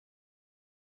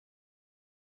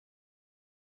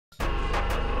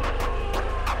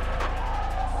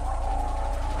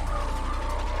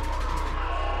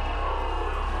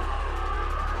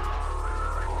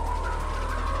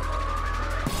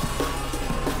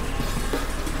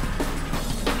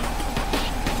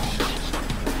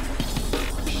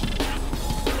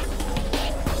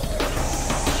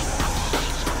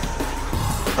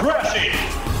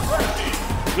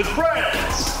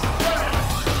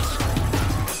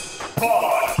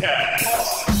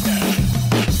Podcast.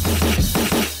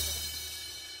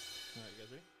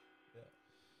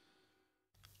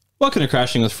 Welcome to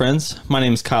Crashing with Friends. My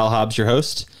name is Kyle Hobbs, your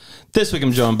host. This week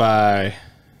I'm joined by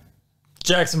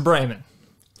Jackson Brayman.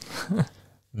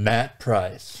 Matt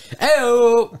Price.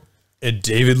 Ayo! And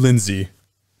David Lindsay.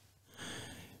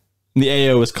 the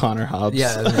AO is Connor Hobbs.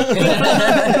 Yeah.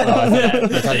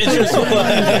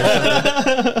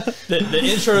 The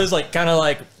intro is like kind of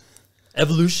like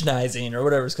evolutionizing or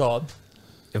whatever it's called.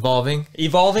 Evolving.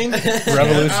 Evolving?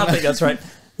 Revolution. I don't think that's right.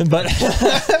 But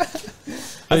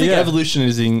I think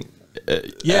evolutionizing,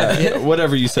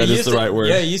 whatever you said is the right word.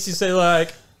 Yeah, you used to say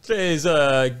like, today's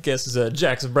guest is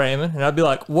Jackson Brayman, and I'd be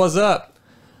like, what's up?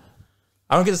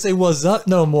 I don't get to say what's up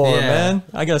no more, man.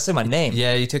 I gotta say my name.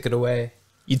 Yeah, you took it away.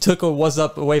 You took a what's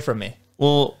up away from me.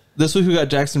 Well, this week we got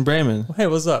Jackson Brayman. Hey,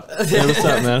 what's up? Hey, what's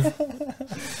up, man?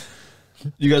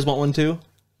 You guys want one too?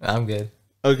 I'm good.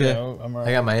 Okay. I'm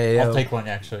I got my AO. I'll take one,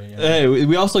 actually. Yeah. Hey,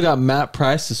 we also got Matt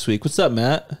Price this week. What's up,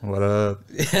 Matt? What up?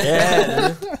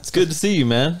 Yeah. It's good to see you,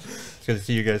 man. It's good to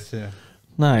see you guys, too.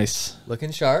 Nice.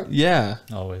 Looking sharp. Yeah.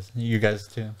 Always. You guys,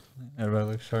 too.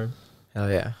 Everybody looks sharp. Hell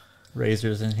yeah.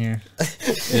 Razors in here.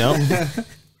 Yep.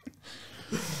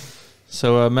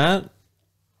 So, Matt,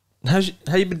 how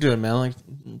you been doing, man? Like,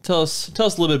 tell us a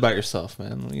little bit about yourself,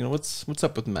 man. You know, what's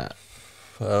up with Matt?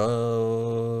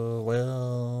 Oh,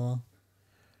 well,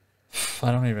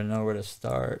 I don't even know where to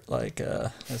start. Like,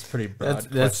 that's pretty broad.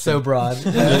 That's so broad.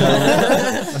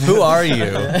 Who are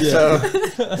you?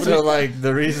 So, like,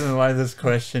 the reason why this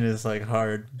question is, like,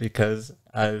 hard, because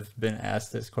I've been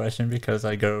asked this question because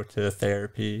I go to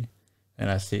therapy and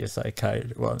I see a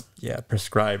psychiatrist. Well, yeah,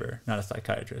 prescriber, not a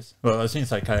psychiatrist. Well, I've seen a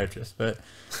psychiatrist, but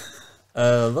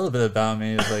a little bit about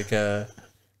me is, like,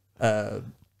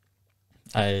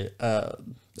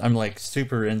 I'm like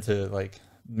super into like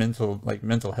mental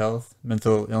health,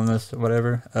 mental illness,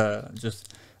 whatever.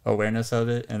 Just awareness of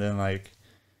it, and then like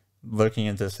looking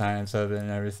into science of it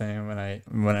and everything.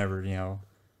 Whenever you know,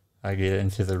 I get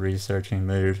into the researching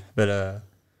mood. But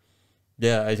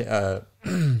yeah,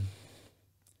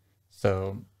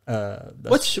 so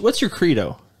What's your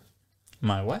credo?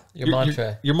 my what? Your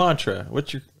mantra. Your mantra.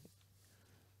 What's your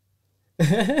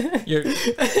Your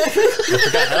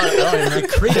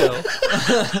credo.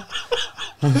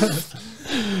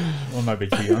 Well, might be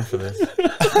too young for this.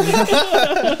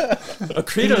 A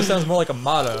credo sounds more like a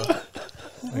motto.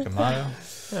 Like a motto.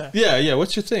 Yeah.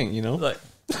 What's your thing? You know, Like,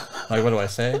 Like, what do I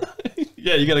say?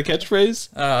 yeah. You got a catchphrase?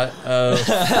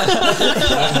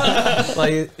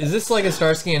 Like, is this like a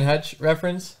Starsky and Hutch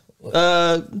reference?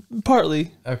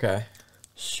 Partly. Okay.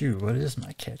 Shoot, what is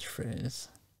my catchphrase?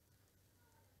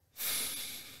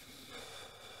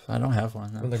 I don't have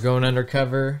one. When Though. they're going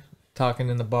undercover, talking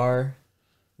in the bar.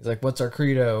 He's like, what's our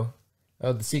credo?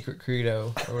 Oh, the secret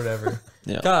credo or whatever.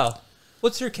 Yeah. Kyle,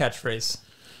 what's your catchphrase?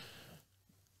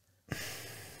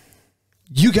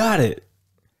 You got it.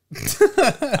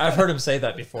 I've heard him say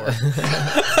that before.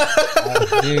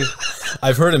 Dude,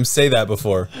 I've heard him say that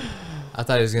before. I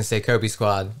thought he was going to say Kobe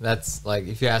Squad. That's like,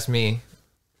 if you ask me,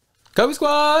 Kobe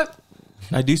Squad!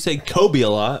 I do say Kobe a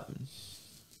lot.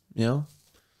 You know,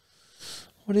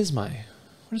 what is my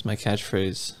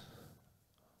catchphrase?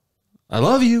 I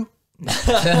love you.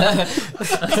 I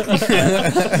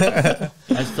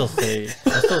still say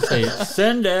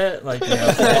send it, like, you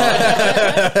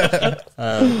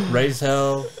know, raise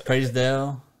hell, praise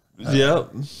Dale,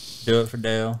 Yep. do it for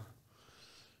Dale.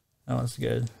 That one's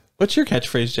good. What's your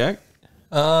catchphrase, Jack?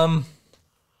 I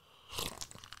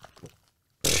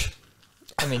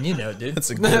mean, you know, dude. That's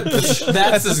as good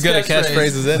a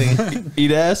catchphrase as any.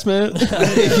 Eat ass, man. Eat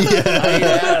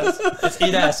ass. It's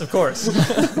eat ass, of course.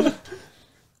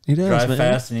 Eat ass, Drive man.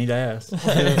 fast and eat ass.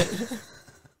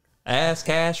 Ass,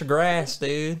 cash, or grass,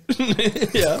 dude.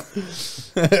 Yeah.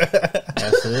 Yes,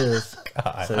 it is.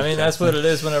 So I mean, that's what it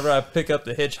is whenever I pick up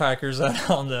the hitchhikers out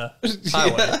on the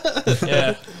highway.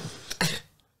 Yeah.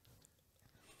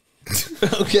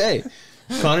 Okay.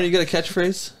 Connor, you got a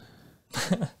catchphrase?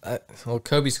 Well,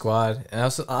 Kobe Squad. And I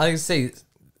like to say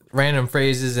random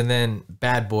phrases and then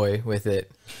bad boy with it.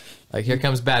 Like, here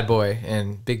comes bad boy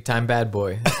and big time bad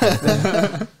boy.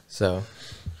 So,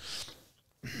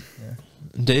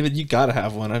 David, you gotta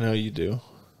have one. I know you do.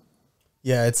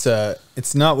 Yeah, it's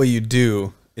not what you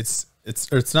do. It's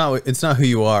not who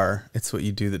you are. It's what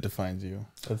you do that defines you.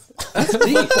 That's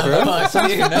deep, bro. Are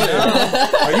you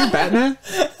Batman?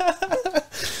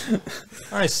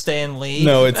 All right, Stan Lee.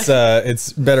 No,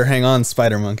 it's better hang on,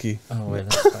 Spider Monkey. Oh wait,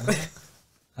 that's funny.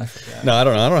 I forgot. No, I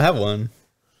don't know. I don't have one.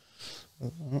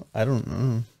 I don't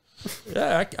know.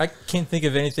 Yeah, I can't think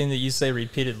of anything that you say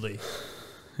repeatedly.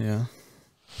 Yeah.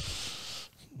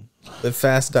 Live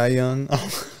fast, die young.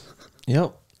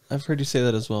 Yep, I've heard you say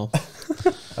that as well.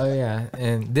 Oh yeah,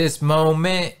 and this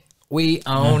moment we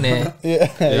own it.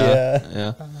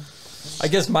 Yeah. I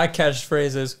guess my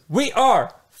catchphrase is, "We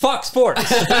are Fox Sports."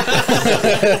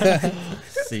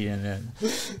 CNN.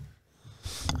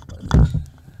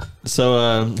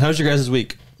 So, how's your guys'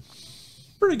 week?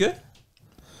 Pretty good.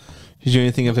 Did you do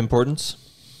anything of importance?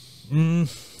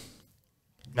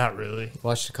 Not really.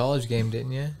 Watched the college game,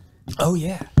 didn't you? Oh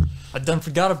yeah, I done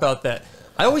forgot about that.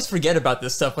 I always forget about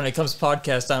this stuff when it comes to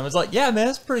podcast time. It's like, yeah, man,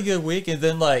 it's a pretty good week, and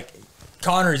then like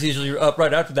Connor's usually up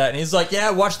right after that, and he's like, yeah,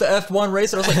 watch the F1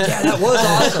 race, and I was like, yeah, that was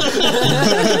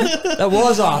awesome. That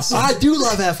was awesome. I do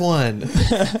love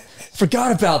F1.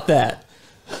 Forgot about that.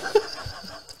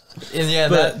 And yeah,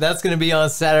 that's going to be on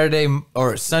Saturday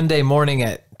or Sunday morning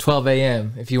at 12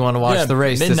 a.m. if you want to watch the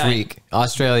race midnight. this week.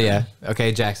 Australia.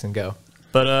 Okay, Jackson, go.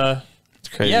 But It's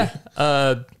crazy. yeah,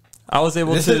 I was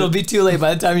able to. It'll be too late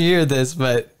by the time you hear this,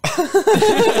 but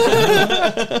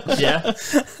Yeah.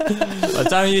 By the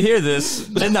time you hear this,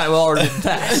 midnight will already be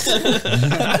passed.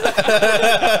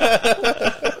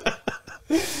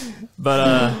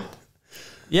 But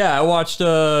yeah, I watched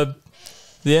the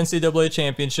NCAA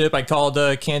championship. I called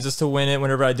Kansas to win it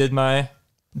whenever I did my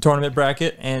tournament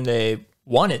bracket, and they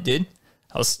won it, dude.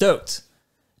 I was stoked.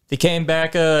 They came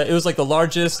back. It was like the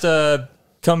largest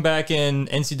comeback in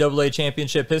NCAA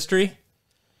championship history.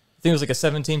 I think it was like a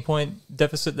 17-point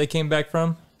deficit they came back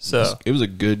from. So It was a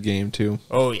good game, too.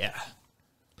 oh yeah.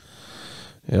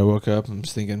 Yeah, I woke up and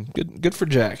was thinking, good for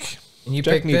Jack. and you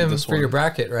Jack picked needed them this for your one.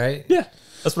 bracket, right? Yeah,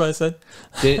 that's what I said.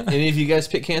 Did any of you guys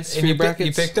pick Kansas for And your you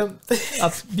brackets? picked them?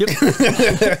 Yep.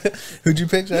 Who'd you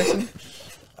pick, Jackson?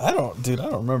 I don't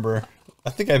remember. I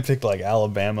think I picked like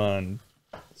Alabama and.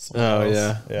 Oh, else.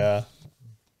 yeah. Yeah.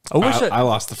 I wish I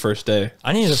lost the first day.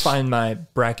 I need to find my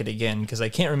bracket again because I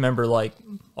can't remember like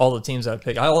all the teams I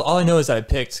picked. All I know is I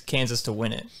picked Kansas to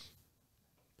win it.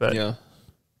 But Yeah.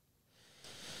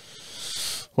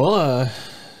 Well,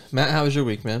 Matt, how was your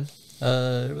week, man?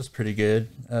 It was pretty good.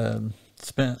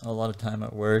 Spent a lot of time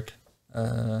at work.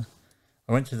 I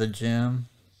went to the gym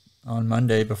on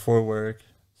Monday before work,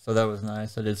 so that was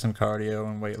nice. I did some cardio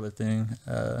and weightlifting.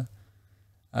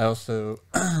 I also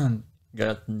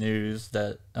got news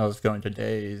that I was going to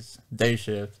day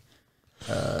shift.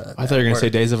 I thought you were going to say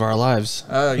Days of Our Lives.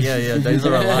 Oh, yeah, Days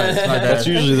of Our Lives. My bad. That's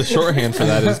usually the shorthand for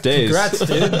that is days. congrats,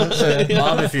 dude.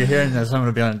 Mom, if you're hearing this, I'm going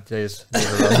to be on Days of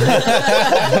Our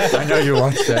Lives. I know you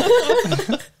watched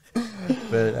that.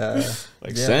 But,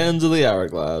 Like yeah. Sands of the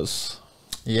Hourglass.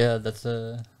 Yeah, that's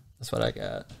what I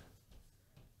got.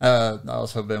 I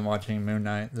also been watching Moon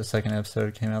Knight. The second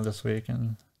episode came out this week,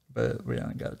 but we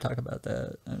don't got to talk about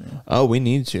that. I mean, Oh, we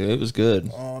need to. It was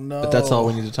good. Oh no. But that's all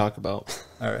we need to talk about.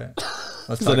 all right.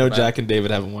 Let's Because I know Jack and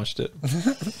David haven't watched it.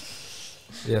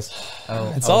 Yes.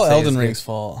 It's all Elden Ring's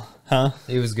fault, huh?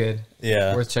 It was good.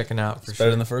 Yeah. Worth checking out for It's sure.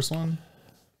 better than the first one.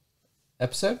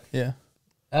 Episode? Yeah.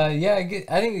 Yeah,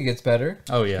 I think it gets better.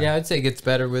 Oh yeah, Yeah, I'd say it gets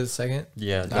better with the second.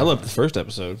 yeah. I loved the first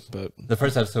episode, but The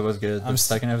first episode was good. The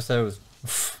second episode was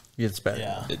it's better.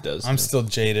 Yeah. it does. I'm still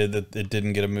jaded that it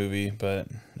didn't get a movie, but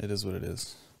it is what it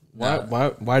is.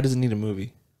 Why does it need a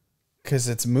movie? Because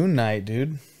it's Moon Knight,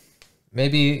 dude.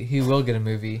 Maybe he will get a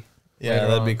movie. Yeah, later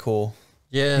that'd on. be cool.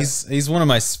 Yeah. He's one of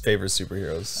my favorite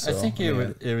superheroes. So, I think it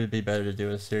yeah. would be better to do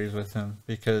a series with him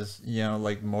because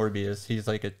like Morbius, he's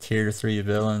like a tier 3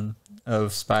 villain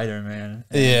of Spider-Man.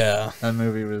 And Yeah. that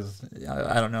movie was.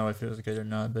 I don't know if it was good or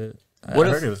not, but I What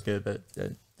if- heard it was good. But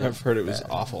I've heard it was bad.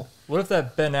 awful. What if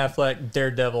that Ben Affleck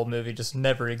Daredevil movie just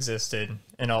never existed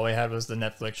and all we had was the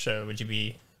Netflix show? Would you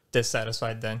be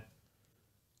dissatisfied then?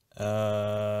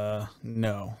 No.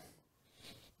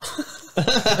 But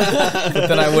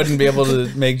then I wouldn't be able to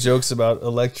make jokes about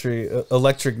electric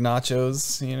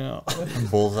nachos, you know.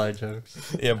 Bullseye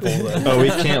jokes. Yeah, bullseye. Oh, we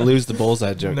can't lose the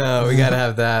bullseye joke. No, we gotta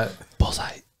have that.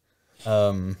 Bullseye.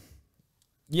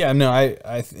 Yeah, no,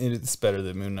 it's better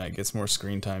that Moon Knight gets more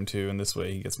screen time too, and this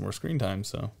way he gets more screen time.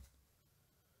 So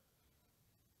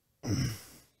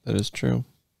That is true.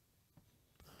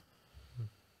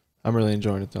 I'm really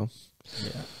enjoying it though.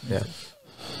 Yeah.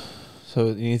 So,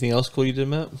 anything else cool you did,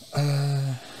 Matt?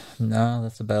 No,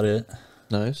 that's about it.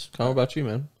 Nice. How about you,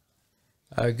 man?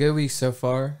 A good week so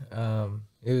far.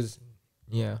 It was,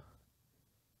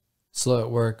 slow at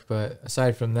work, but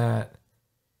aside from that,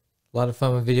 a lot of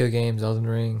fun with video games, Elden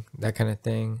Ring, that kind of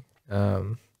thing.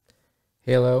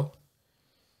 Halo.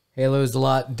 Halo is a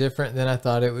lot different than I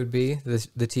thought it would be, the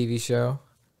TV show,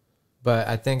 but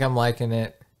I think I'm liking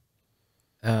it.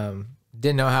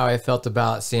 Didn't know how I felt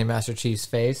about seeing Master Chief's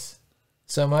face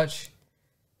so much,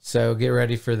 so get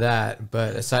ready for that.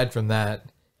 But aside from that,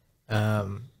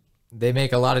 They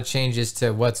make a lot of changes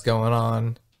to what's going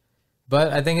on,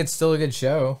 but I think it's still a good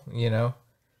show.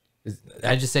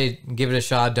 I just say give it a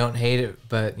shot. Don't hate it,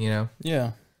 but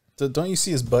Yeah. Don't you see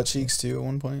his butt cheeks too at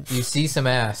one point? you see some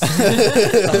ass. All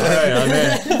right, I'm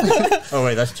in. Oh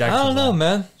wait, that's Jackson. I don't know,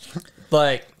 man.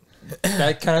 Like,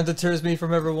 that kind of deters me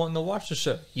from ever wanting to watch the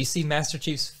show. You see Master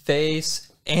Chief's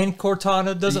face, and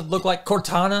Cortana doesn't look like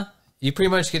Cortana. You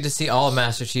pretty much get to see all of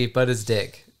Master Chief, but his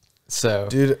dick. So,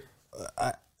 Dude,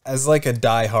 as like a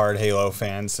diehard Halo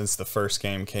fan since the first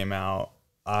game came out,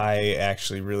 I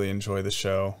actually really enjoy the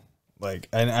show. Like,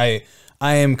 and I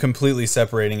am completely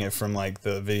separating it from like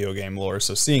the video game lore.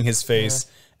 So seeing his face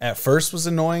at first was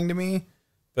annoying to me,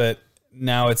 but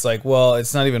now it's like, well,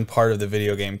 it's not even part of the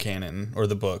video game canon or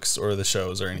the books or the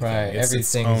shows or anything. Right, It's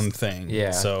its own thing.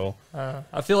 yeah. So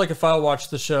I feel like if I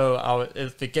watched the show,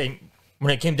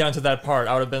 when it came down to that part,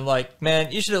 I would have been like,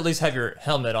 man, you should at least have your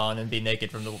helmet on and be naked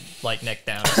from the neck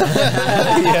down.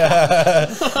 I'd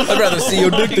rather see your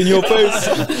dick than your face.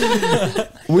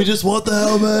 We just want the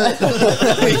helmet.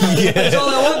 That's all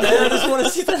I want, man. I just want to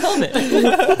see the helmet. You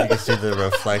can see the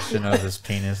reflection of his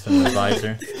penis in the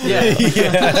visor. Yeah.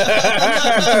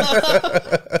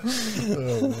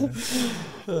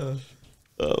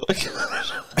 Oh my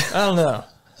gosh. I don't know.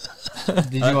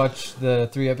 did you watch the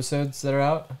 3 episodes that are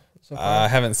out so far? I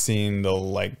haven't seen the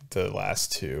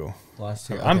last two. Last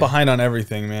 2. I'm behind on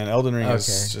everything, man. Elden Ring is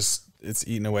Okay. just, it's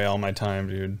eating away all my time,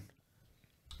 dude.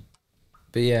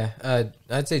 But yeah,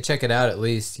 I'd say check it out at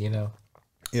least. Yeah.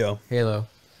 Halo.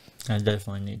 I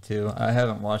definitely need to. I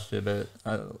haven't watched it, but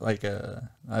I've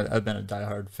been a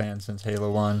diehard fan since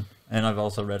Halo 1, and I've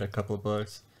also read a couple of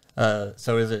books.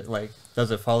 So is it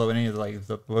does it follow any of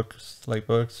the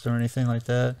books or anything like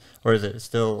that, or is it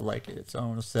still its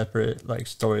own separate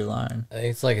storyline?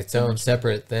 I think it's its own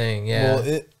separate thing. Yeah.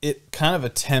 Well, it kind of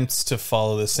attempts to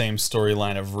follow the same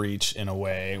storyline of Reach in a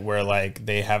way where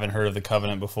they haven't heard of the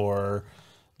Covenant before.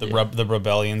 The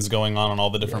rebellion's going on all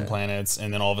the different planets,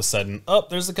 and then all of a sudden,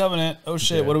 there's the Covenant. Oh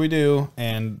shit, what do we do?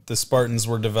 And the Spartans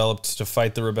were developed to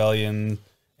fight the rebellion,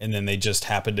 and then they just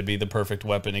happened to be the perfect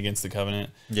weapon against the Covenant.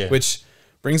 Yeah. Which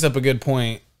brings up a good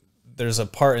point. There's a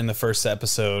part in the first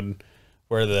episode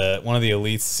where one of the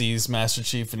elites sees Master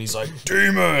Chief and he's like,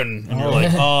 "Demon!" And you're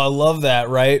like, "Oh, I love that,"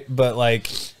 right?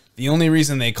 But the only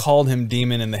reason they called him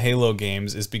Demon in the Halo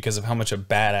games is because of how much a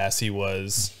badass he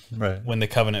was when the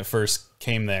Covenant first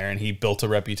came there, and he built a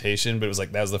reputation. But it was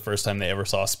that was the first time they ever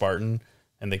saw a Spartan,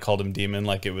 and they called him Demon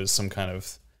like it was some kind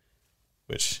of,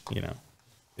 which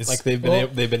it's they've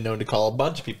been known to call a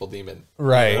bunch of people demon.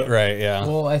 Right, yeah.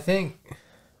 Well, I think,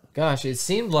 gosh, it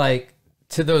seemed like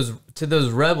to those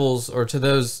rebels or to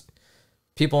those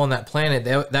people on that planet,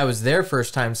 that was their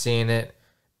first time seeing it.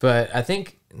 But I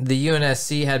think the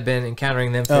UNSC had been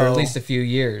encountering them for at least a few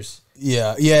years.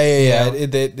 Yeah.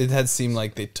 It had seemed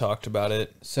like they talked about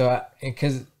it. So,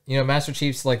 because Master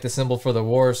Chief's the symbol for the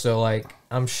war, so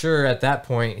I'm sure at that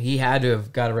point he had to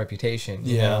have got a reputation.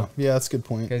 Yeah, that's a good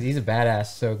point. Because he's a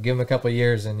badass. So give him a couple of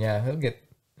years, and he'll get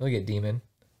Demon.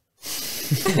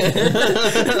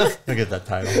 Look at that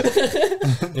title.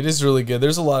 It is really good.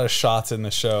 There's a lot of shots in the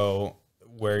show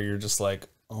where you're just like,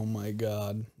 oh my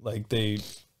god, I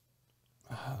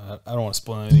don't want to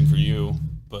spoil anything for you,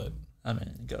 but I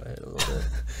mean, go ahead a little bit.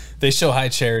 They show High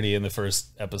Charity in the first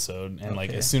episode, and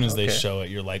as soon as they show it,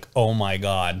 you're like, oh my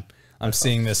god, I'm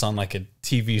seeing this on a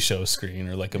TV show screen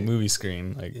or a movie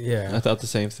screen. I thought the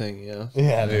same thing.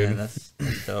 Yeah, dude. Man, that's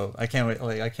dope. I can't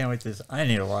wait. I can't wait to. I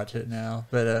need to watch it now,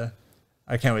 but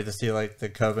I can't wait to see the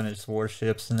Covenant's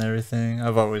warships and everything.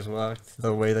 I've always liked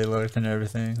the way they look and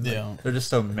everything. They're just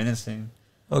so menacing.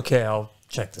 Okay, I'll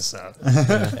check this out.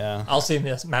 Yeah. I'll see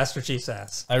Master Chief's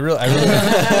ass. I really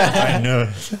I know.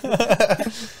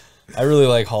 I really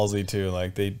like Halsey too.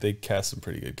 They cast some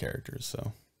pretty good characters,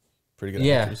 so pretty good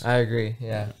actors. I agree.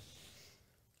 Yeah.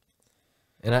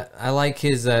 And I like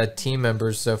his team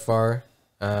members so far.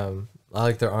 I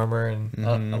like their armor,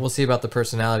 and we'll see about the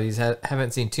personalities.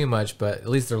 Haven't seen too much, but at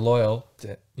least they're loyal.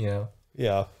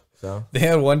 Yeah. So they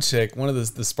had one chick, one of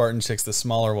the Spartan chicks, the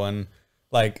smaller one.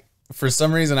 For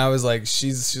some reason, I was like,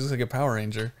 she's like a Power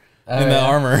Ranger in the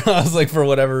armor. I was like, for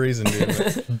whatever reason,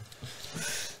 dude.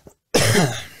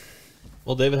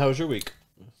 Well, David, how was your week?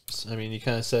 I mean, you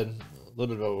kind of said a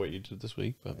little bit about what you did this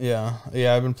week, but yeah,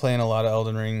 I've been playing a lot of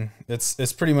Elden Ring.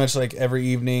 It's pretty much every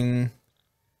evening,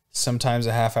 sometimes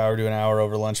a half hour to an hour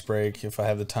over lunch break if I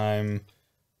have the time.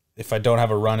 If I don't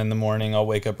have a run in the morning, I'll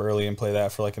wake up early and play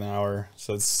that for an hour.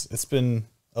 So it's been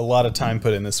a lot of time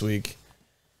put in this week.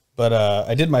 But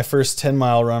I did my first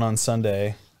 10-mile run on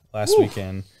Sunday last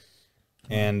weekend,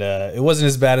 and it wasn't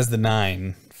as bad as the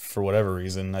 9 for whatever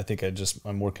reason. I think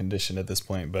I'm more conditioned at this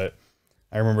point, but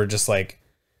I remember just like,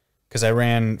 because I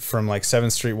ran from like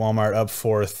 7th Street Walmart up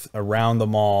 4th, around the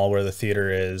mall where the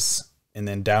theater is, and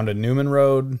then down to Newman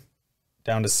Road,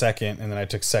 down to 2nd, and then I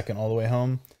took 2nd all the way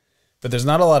home. But there's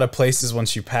not a lot of places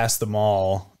once you pass the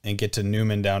mall and get to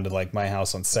Newman down to like my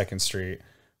house on 2nd Street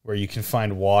where you can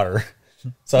find water.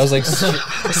 So I was like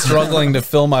struggling to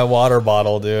fill my water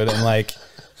bottle, dude. And like,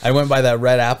 I went by that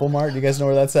Red Apple Mart. Do you guys know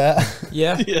where that's at?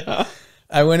 Yeah. Yeah.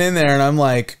 I went in there and I'm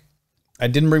like, I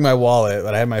didn't bring my wallet,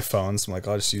 but I had my phone. So I'm like,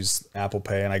 I'll just use Apple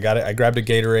Pay. And I got it. I grabbed a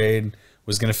Gatorade,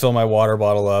 was going to fill my water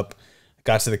bottle up,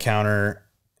 got to the counter,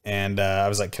 and I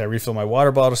was like, can I refill my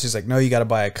water bottle? She's like, no, you got to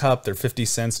buy a cup. They're 50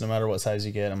 cents no matter what size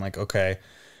you get. I'm like, okay.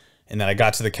 And then I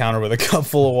got to the counter with a cup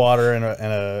full of water and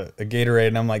a Gatorade.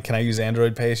 And I'm like, can I use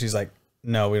Android Pay? She's like,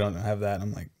 no, we don't have that. And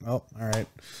I'm like, oh, all right.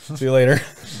 See you later.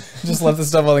 Just left the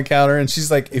stuff on the counter. And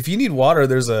she's like, if you need water,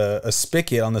 there's a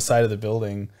spigot on the side of the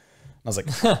building. I was like,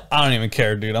 I don't even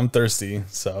care, dude. I'm thirsty.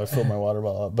 So I filled my water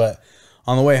bottle up. But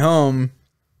on the way home,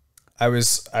 I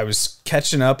was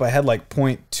catching up. I had like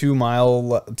 2 miles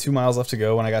left to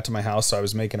go when I got to my house. So I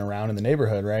was making a round in the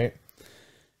neighborhood, right?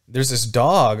 There's this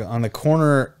dog on the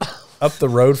corner up the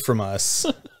road from us.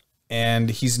 And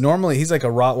he's like a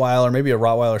Rottweiler, maybe a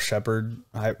Rottweiler Shepherd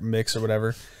mix or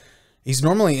whatever. He's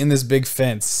normally in this big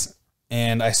fence.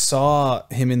 And I saw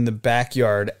him in the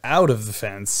backyard out of the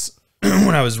fence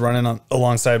when I was running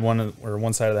alongside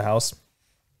one side of the house.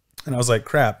 And I was like,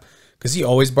 crap, because he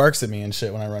always barks at me and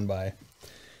shit when I run by. And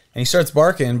he starts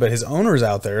barking, but his owner's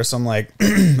out there. So I'm like,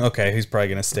 okay, he's probably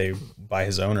going to stay by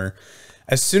his owner.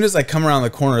 As soon as I come around the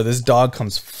corner, this dog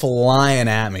comes flying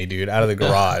at me, dude, out of the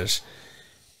garage.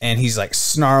 And he's like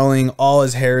snarling, all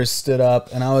his hair is stood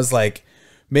up. And I was like,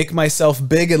 make myself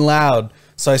big and loud.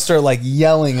 So I start like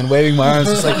yelling and waving my arms,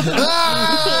 just like,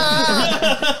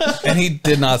 and he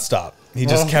did not stop. He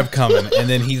just kept coming. And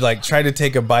then he like tried to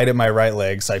take a bite at my right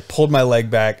leg. So I pulled my leg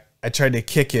back. I tried to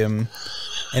kick him.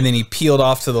 And then he peeled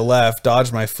off to the left,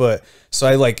 dodged my foot. So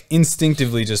I like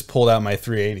instinctively just pulled out my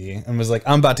 380 and was like,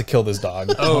 I'm about to kill this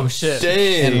dog. Oh, shit.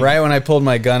 Dang. And right when I pulled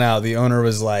my gun out, the owner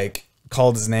was like,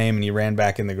 called his name and he ran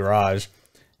back in the garage.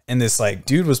 And this like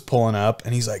dude was pulling up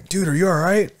and he's like, dude, are you all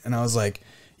right? And I was like,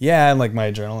 yeah. And like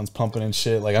my adrenaline's pumping and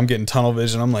shit. Like I'm getting tunnel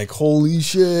vision. I'm like, holy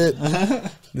shit.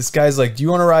 This guy's like, do you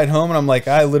want to ride home? And I'm like,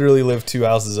 I literally live 2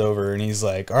 houses over. And he's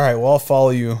like, all right, well, I'll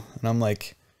follow you. And I'm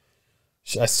like,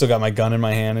 I still got my gun in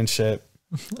my hand and shit.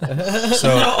 So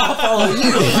I'll follow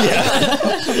you.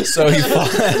 Yeah. So he Get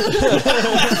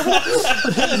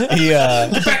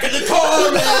back in the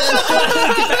car, man!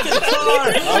 Get back in the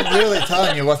car! I'm really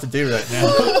telling you what to do right now.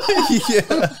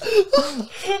 yeah.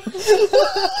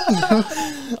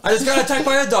 I just got attacked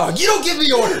by a dog. You don't give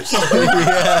me orders!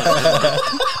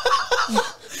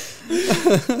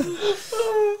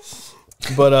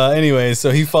 But anyway,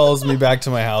 so he follows me back to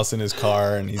my house in his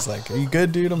car and he's like, are you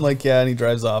good, dude? I'm like, yeah. And he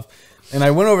drives off. And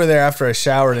I went over there after I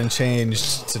showered and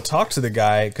changed to talk to the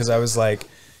guy because I was like,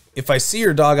 if I see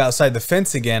your dog outside the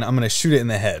fence again, I'm going to shoot it in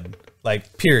the head.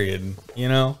 Like, period. You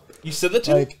know? You said that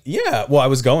too? Like, yeah. Well, I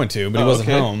was going to, but he wasn't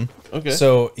okay. home. Okay.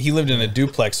 So he lived in a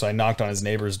duplex, so I knocked on his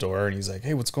neighbor's door and he's like,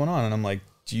 hey, what's going on? And I'm like,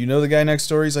 do you know the guy next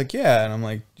door? He's like, yeah. And I'm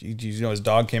like, do you know his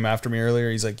dog came after me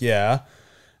earlier? He's like, yeah.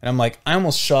 And I'm like, I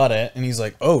almost shot it. And he's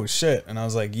like, oh, shit. And I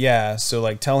was like, yeah. So,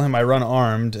 like, tell him I run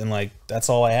armed and, like, that's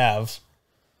all I have.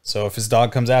 So if his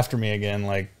dog comes after me again,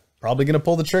 like, probably going to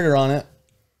pull the trigger on it.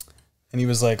 And he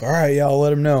was like, all right, yeah, I'll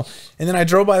let him know. And then I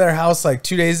drove by their house, like,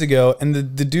 2 days ago, and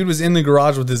the dude was in the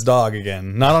garage with his dog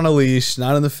again. Not on a leash,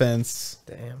 not on the fence.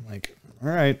 Damn. Like, all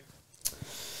right.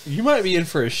 You might be in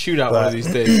for a shootout one of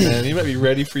these days, man. He might be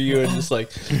ready for you and just like,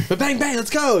 but bang, bang,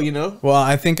 let's go, you know? Well,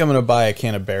 I think I'm going to buy a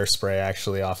can of bear spray,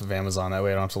 actually, off of Amazon. That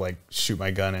way I don't have to, like, shoot my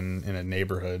gun in a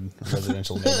neighborhood, a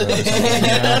residential neighborhood or something.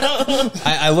 You know?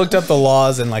 I looked up the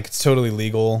laws, and, like, it's totally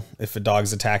legal if a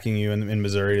dog's attacking you in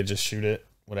Missouri to just shoot it,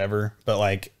 whatever. But,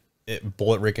 like,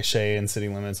 bullet ricochet and city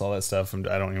limits, all that stuff,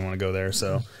 I don't even want to go there.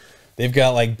 So they've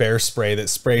got, like, bear spray that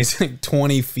sprays, like,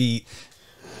 20 feet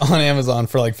on Amazon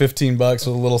for like $15 with a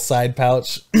little side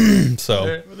pouch.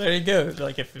 So there you go.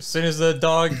 Like if as soon as the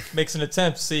dog makes an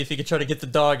attempt, see if you can try to get the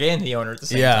dog and the owner at the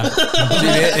same time.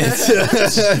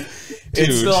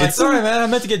 It's like, sorry, man, I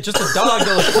meant to get just a dog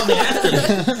that was coming after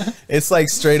you. It's like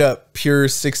straight up pure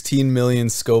 16 million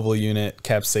Scoville unit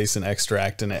capsaicin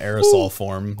extract in an aerosol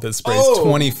form that sprays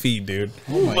 20 feet, dude.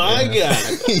 Oh my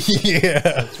God. Yeah.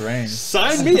 That's rain.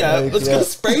 Sign me up. Let's go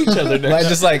spray each other next I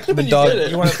just like the dog.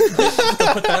 You want to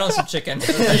put that on some chicken?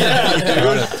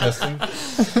 Testing.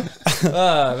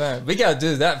 Man, we gotta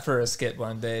do that for a skit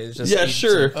one day. It's just Yeah, eat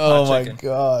sure. some Oh hot my chicken.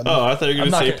 god. Oh, I thought you were I'm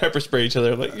gonna not say gonna- pepper spray each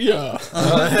other. Like, yeah,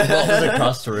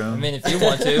 across the room. I mean, if you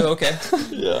want to, okay.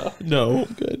 yeah. No,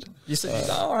 good. You said,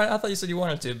 all right. I thought you said you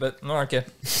wanted to, but no, okay.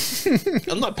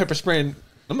 I'm not pepper spraying.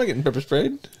 I'm not getting pepper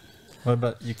sprayed. What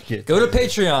about you? Could get Go to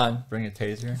Patreon. Bring a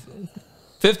taser.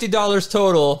 $50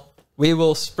 total. We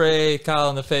will spray Kyle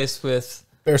in the face with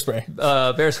Bear spray.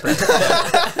 bear spray.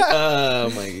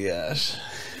 Oh my gosh.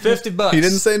 $50. He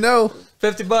didn't say no.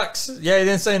 $50. Yeah, he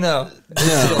didn't say no.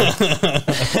 No.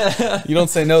 You don't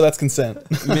say no, that's consent.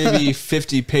 Maybe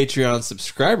 50 Patreon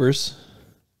subscribers.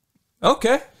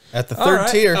 Okay. At the All third right.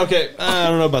 tier. Okay, I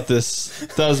don't know about this.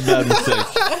 That was a bad mistake.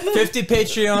 50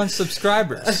 Patreon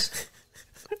subscribers.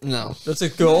 No. That's a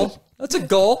goal. That's a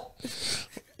goal.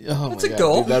 Oh That's my a God,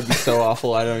 goal. dude, that'd be so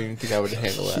awful. I don't even think I would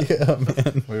handle that. Yeah,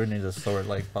 man. We would need to sort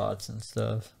like bots and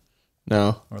stuff,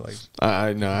 No. or like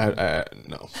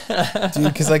No. Dude,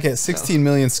 because like at 16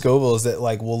 million Scovilles, that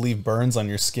like will leave burns on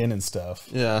your skin and stuff.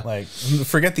 Yeah. Like,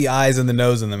 forget the eyes and the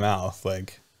nose and the mouth.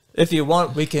 Like, If you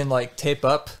want, we can like tape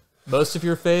up most of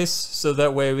your face so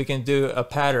that way we can do a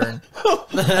pattern.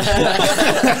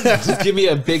 Just give me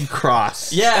a big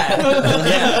cross. Yeah.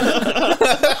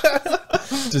 Yeah.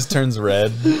 just turns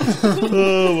red.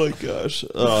 Oh my gosh.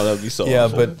 Oh, that'd be so Yeah,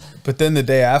 awful. but then the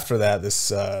day after that,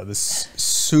 this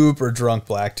super drunk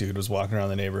black dude was walking around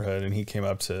the neighborhood, and he came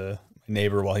up to my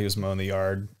neighbor while he was mowing the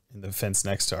yard in the fence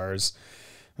next to ours.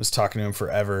 I was talking to him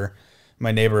forever.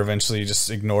 My neighbor eventually just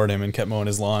ignored him and kept mowing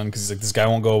his lawn because he's like, this guy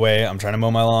won't go away. I'm trying to mow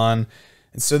my lawn.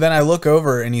 And so then I look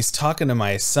over and he's talking to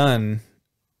my son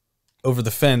over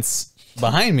the fence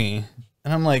behind me.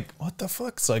 And I'm like, what the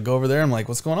fuck? So I go over there. I'm like,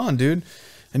 what's going on, dude?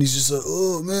 And he's just like,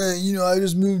 oh, man, you know, I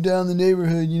just moved down the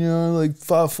neighborhood, you know, like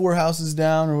 4 houses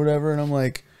down or whatever. And I'm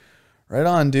like, right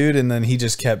on, dude. And then he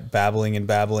just kept babbling and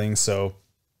babbling. So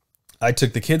I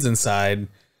took the kids inside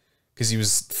because he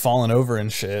was falling over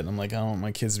and shit. And I'm like, I don't want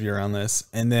my kids to be around this.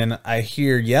 And then I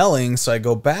hear yelling. So I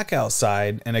go back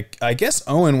outside. And I guess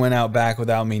Owen went out back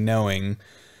without me knowing.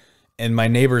 And my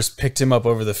neighbors picked him up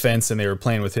over the fence and they were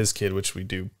playing with his kid, which we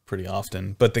do pretty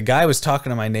often. But the guy was talking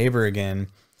to my neighbor again.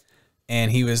 And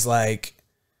he was like,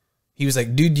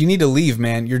 dude, you need to leave,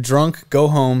 man. You're drunk. Go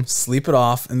home. Sleep it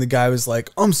off. And the guy was like,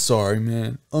 I'm sorry,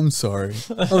 man. I'm sorry.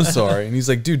 I'm sorry. And he's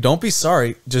like, dude, don't be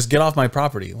sorry. Just get off my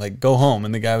property. Like, go home.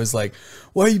 And the guy was like,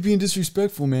 why are you being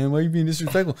disrespectful, man? Why are you being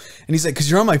disrespectful? And he's like, because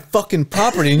you're on my fucking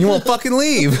property and you won't fucking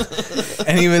leave.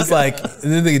 And he was like,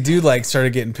 and then the dude like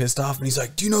started getting pissed off. And he's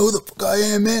like, do you know who the fuck I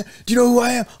am, man? Do you know who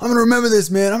I am? I'm going to remember this,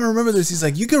 man. I'm going to remember this. He's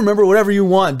like, you can remember whatever you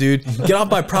want, dude. Get off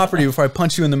my property before I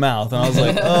punch you in the mouth. And I was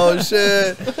like, oh,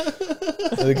 shit.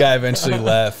 So the guy eventually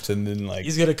left, and then like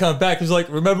He's gonna come back. He's like,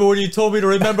 remember when you told me to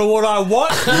remember what I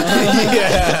want?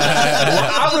 yeah,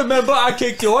 Well, I remember I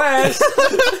kicked your ass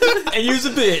and you's a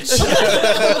bitch.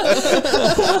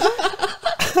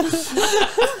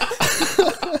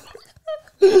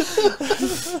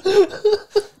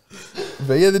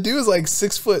 but yeah, the dude was like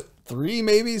 6'3",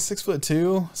 maybe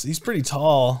 6'2", so he's pretty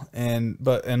tall. And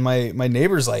my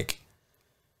neighbor's like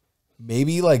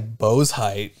maybe like Bo's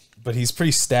height, but he's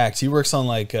pretty stacked. He works on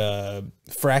like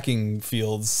fracking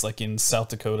fields like in South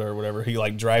Dakota or whatever. He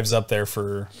like drives up there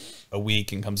for a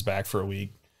week and comes back for a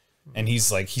week. And he's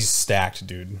stacked,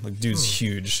 dude. Like, dude's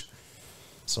huge.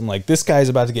 So I'm like, this guy's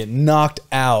about to get knocked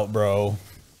out, bro.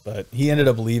 But he ended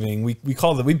up leaving. We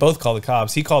both called the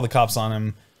cops. He called the cops on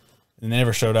him and they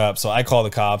never showed up. So I called the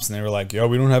cops and they were like, yo,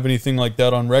 we don't have anything like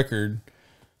that on record,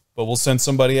 but we'll send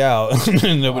somebody out.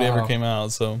 And nobody ever came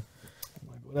out. So I'm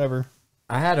like, whatever.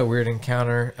 I had a weird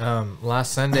encounter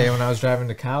last Sunday when I was driving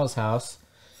to Kyle's house.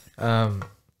 I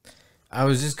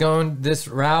was just going this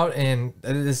route, and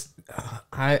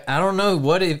I don't know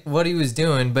what he was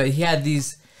doing, but he had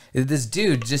this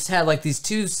dude just had like these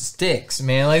 2 sticks,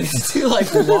 man, like these 2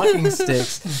 like walking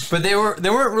sticks, but they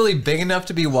weren't really big enough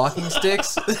to be walking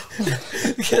sticks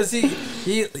because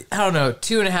he I don't know,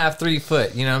 2.5, 3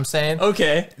 foot, you know what I'm saying?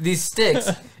 Okay. These sticks.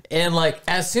 And like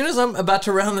as soon as I'm about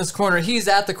to round this corner, he's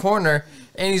at the corner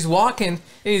and he's walking and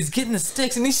he's getting the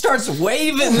sticks and he starts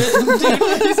waving them,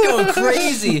 dude. He's going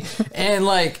crazy. And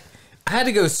like I had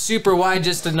to go super wide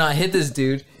just to not hit this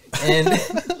dude. And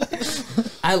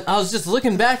I was just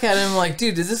looking back at him like,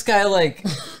 dude, is this guy like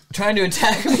trying to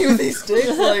attack me with these sticks?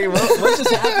 Like, what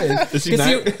just happened? Is he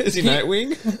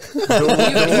Nightwing?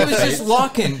 He was just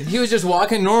walking. He was just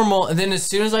walking normal. And then as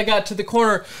soon as I got to the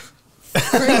corner, like,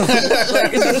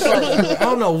 I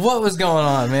don't know what was going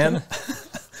on, man.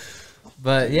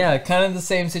 But yeah, kind of the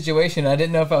same situation. I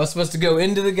didn't know if I was supposed to go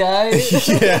into the guy.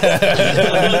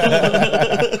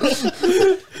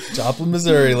 Joplin,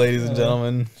 Missouri, ladies and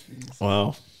gentlemen.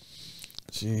 Wow.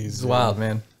 Jeez, It's wild,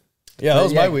 man. Yeah, that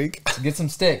was Yeah. my week. Get some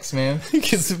sticks, man.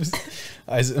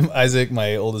 Isaac,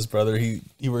 my oldest brother, he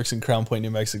works in Crown Point,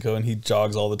 New Mexico, and he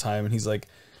jogs all the time. And he's like,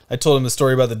 I told him the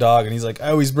story about the dog, and he's like, I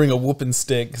always bring a whooping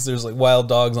stick because there's like wild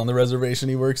dogs on the reservation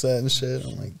he works at and shit.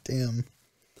 I'm like, damn,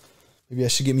 maybe I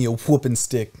should get me a whooping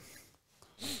stick.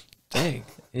 Dang.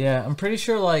 Yeah, I'm pretty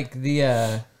sure like the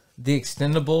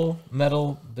extendable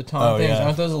metal baton things, yeah.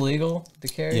 aren't those illegal to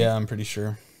carry? Yeah, I'm pretty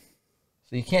sure.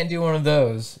 So you can't do one of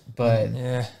those, but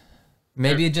Yeah.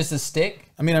 maybe just a stick?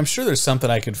 I mean, I'm sure there's something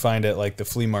I could find at like the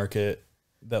flea market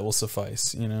that will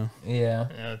suffice, you know? Yeah.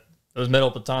 Yeah. Those metal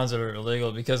batons are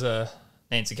illegal because of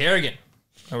Nancy Kerrigan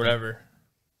or whatever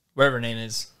her name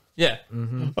is. Yeah.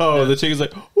 Oh, the chick is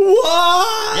like,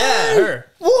 what? Yeah, her.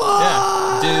 What?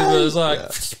 Yeah. Dude was like,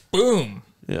 boom.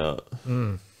 Yeah.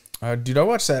 Dude, I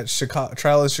watched that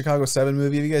Trial of the Chicago 7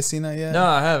 movie. Have you guys seen that yet? No,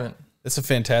 I haven't. It's a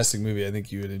fantastic movie. I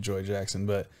think you would enjoy, Jackson.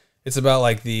 But it's about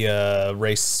like the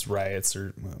race riots,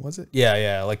 or what was it?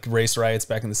 Yeah, like race riots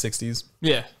back in the 60s.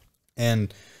 Yeah.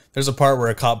 And there's a part where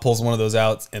a cop pulls one of those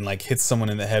out and like hits someone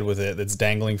in the head with it that's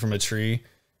dangling from a tree,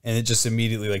 and it just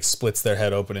immediately like splits their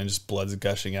head open and just blood's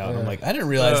gushing out. And I'm like, I didn't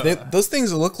realize those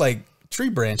things look like tree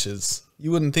branches.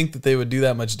 You wouldn't think that they would do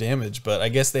that much damage, but I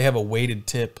guess they have a weighted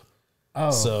tip. Oh,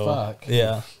 So fuck.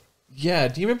 yeah. Yeah.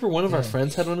 Do you remember one of our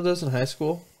friends had one of those in high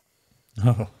school?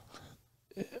 Oh.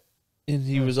 And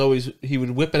he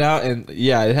would whip it out, and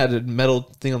yeah, it had a metal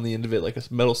thing on the end of it, like a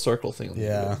metal circle thing on the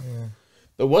end of it. Yeah.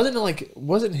 But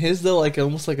wasn't his though like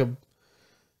almost like a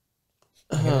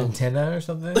Like an antenna or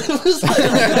something? it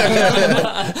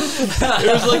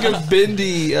was like a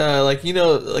bendy like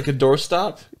like a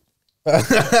doorstop. You know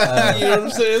what I'm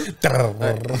saying?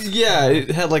 Yeah, it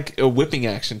had like a whipping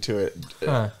action to it.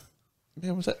 Huh.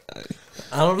 Man, was that?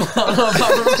 I don't know. I don't know if I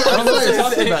remember I don't know what you're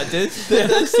talking about, dude. That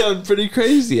does sound pretty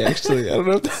crazy, actually. I don't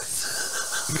know if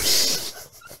that's...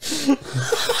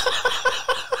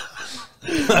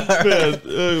 Man,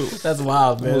 That's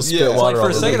wild, man. We'll spit Yeah, Like water for all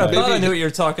a over second, the I place. thought I knew what you were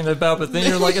talking about, but then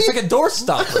you're like, it's like a door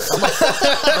stopper.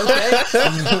 I'm like,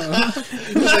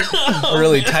 okay. A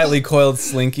really tightly coiled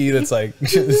slinky that's like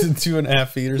 2.5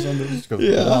 feet or something. Just go,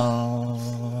 yeah.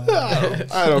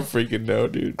 I don't freaking know,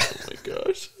 dude. Oh my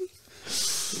gosh.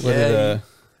 What did,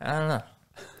 I don't know.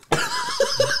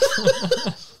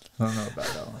 I don't know about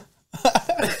that one.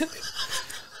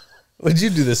 what'd you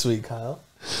do this week, Kyle?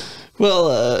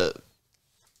 Well,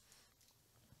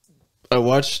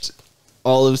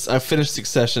 I finished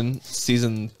Succession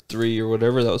season 3 or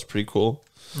whatever. That was pretty cool.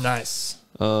 Nice.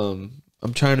 I'm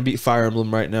trying to beat Fire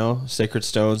Emblem right now. Sacred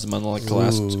Stones. I'm on like the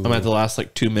last. Ooh. I'm at the last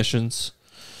like 2 missions.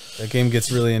 That game gets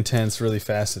really intense really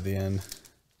fast at the end.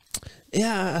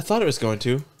 Yeah, I thought it was going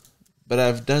to, but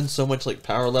I've done so much like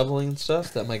power leveling and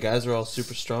stuff that my guys are all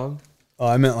super strong. Oh,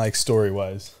 I meant like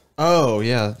story-wise. Oh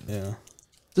yeah, Yeah.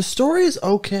 the story is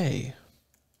okay.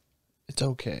 It's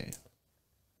okay.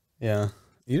 Yeah.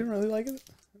 You didn't really like it?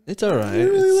 It's all right. You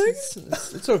really like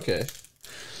It's okay.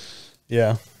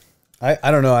 Yeah. I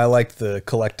don't know. I like the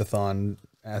collectathon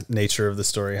nature of the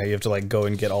story. How you have to like go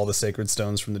and get all the sacred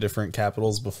stones from the different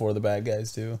capitals before the bad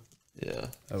guys do. Yeah,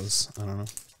 That was, I don't know.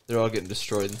 they're all getting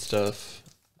destroyed and stuff.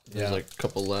 There's Yeah. like a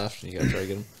couple left, and you gotta try to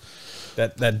get them.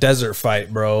 That desert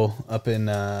fight, bro, up in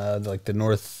like the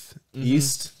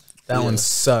northeast. That Yeah. one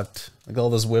sucked. Like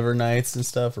all those Wyvern Knights and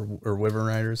stuff, or Wyvern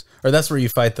Riders. Or that's where you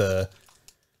fight the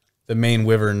main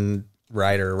Wyvern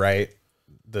Rider, right?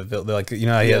 The like how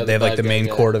Yeah, they have like bad the guy main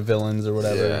guy. court of villains or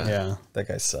whatever. Yeah. Yeah, that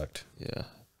guy sucked. Yeah,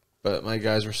 but my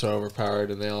guys were so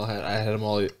overpowered, and I had them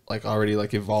all like already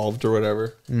like evolved or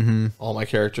whatever. Mm-hmm. All my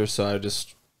characters, so I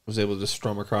just was able to just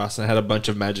strum across, and I had a bunch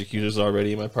of magic users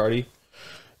already in my party,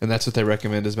 and that's what they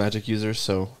recommend as magic users.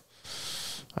 So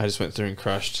I just went through and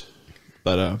crushed.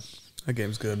 But That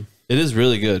game's good. it is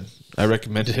really good. I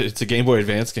recommend it. It's a Game Boy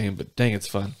Advance game, but dang, it's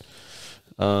fun.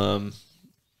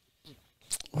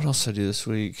 What else did I do this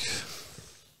week?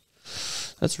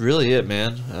 That's really it,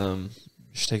 man.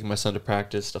 Just taking my son to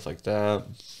practice, stuff like that.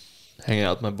 Hanging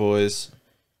out with my boys,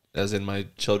 as in my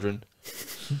children.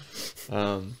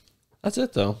 That's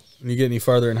it, though. You get any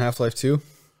farther in Half-Life 2?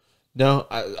 No,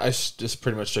 I just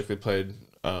pretty much strictly played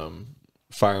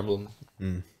Fire Emblem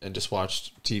and just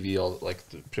watched TV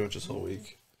pretty much this whole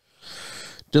week.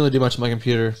 Didn't really do much on my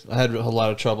computer. I had a lot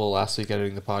of trouble last week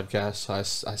editing the podcast,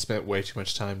 so I spent way too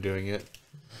much time doing it.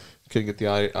 Couldn't get the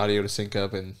audio to sync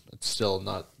up, and it's still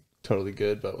not totally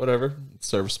good, but whatever. It's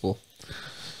serviceable.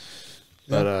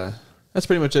 Yeah. But that's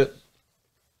pretty much it.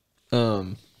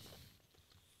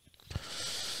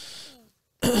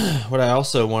 What I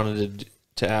also wanted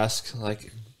to ask,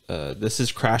 this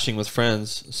is crashing with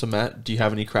friends. So Matt, do you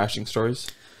have any crashing stories?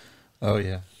 Oh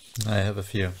yeah. I have a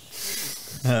few.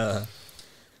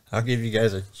 I'll give you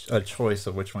guys a choice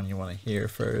of which one you want to hear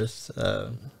first.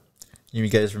 You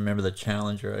guys remember the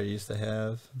Challenger I used to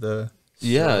have? The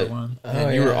silver one?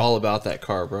 Man, you were all about that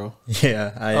car, bro.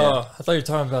 Yeah. I thought you were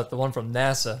talking about the one from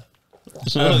NASA.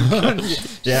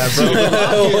 yeah, bro.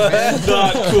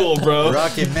 Not cool, bro.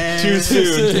 Rocket Man. Too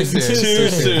soon. Too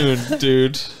soon,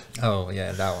 dude. Oh,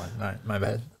 yeah, that one. All right, my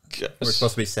bad. Gosh. We're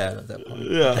supposed to be sad at that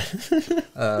point. Yeah.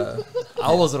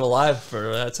 I wasn't alive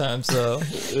for that time, so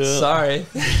sorry.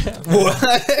 What?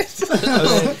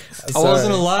 I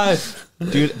wasn't alive.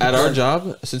 Dude, at our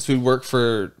job, since we work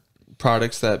for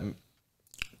products that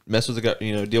mess with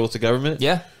the deal with the government,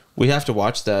 Yeah. we have to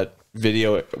watch that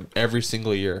video every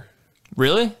single year.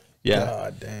 Really? Yeah.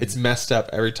 God dang. It's messed up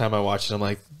every time I watch it. I'm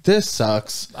like, this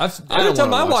sucks. Every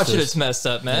time I watch it, it's messed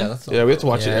up, man. That's Yeah, we have to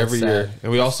watch it Yeah, every it's year. sad.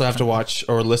 And we also have to watch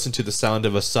or listen to the sound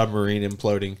of a submarine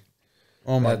imploding.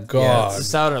 Oh my That- god. It's the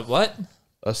sound of what?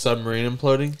 A submarine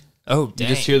imploding? Oh, You dang.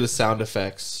 just hear the sound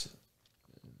effects.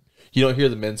 You don't hear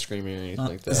the men screaming or anything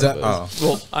like that. Is that but-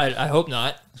 Well, I hope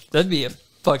not. That'd be a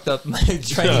fucked up training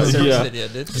service yeah. video,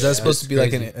 dude. Is that supposed to be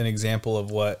like crazy. an example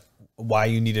of why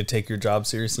you need to take your job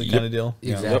seriously kind of deal?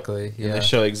 Yeah. Exactly. And Yeah. they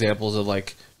show examples of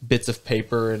like bits of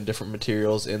paper and different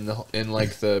materials in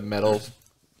like the metal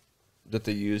that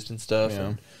they used and stuff. Yeah.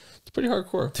 And it's pretty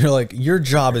hardcore. They're like, your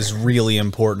job is really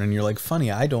important, and you're like, funny,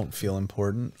 I don't feel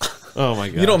important. Oh my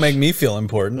god! You don't make me feel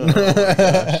important.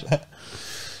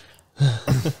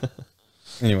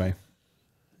 Anyway,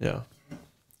 Yeah.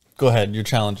 go ahead, your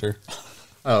Challenger.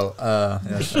 yeah.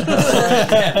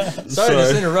 Sorry to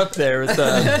just interrupt there with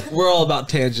We're all about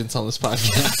tangents on this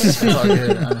podcast. It's all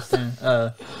good, I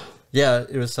understand. Yeah,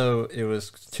 it was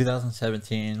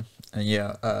 2017,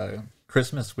 and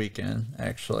Christmas weekend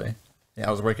actually. Yeah,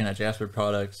 I was working at Jasper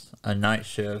Products, a night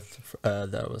shift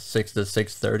that was 6 to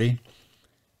 6:30,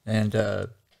 and I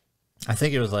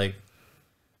think it was the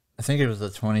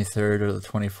 23rd or the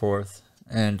 24th,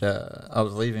 and I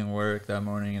was leaving work that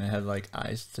morning, and I had like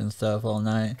iced and stuff all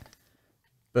night,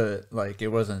 but like it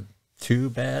wasn't too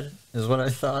bad, is what I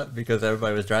thought, because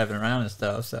everybody was driving around and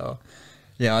stuff. So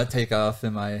yeah, I take off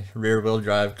in my rear-wheel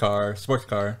drive car, sports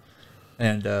car,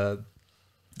 and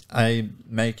I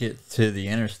make it to the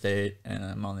interstate, and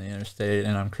I'm on the interstate,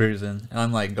 and I'm cruising, and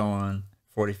I'm like going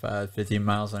 45, 50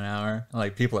 miles an hour.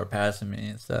 Like people are passing me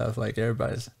and stuff. Like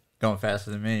everybody's going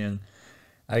faster than me, and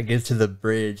I get to the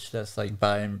bridge that's like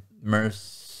by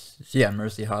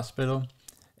Mercy Hospital,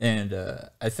 and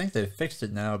I think they fixed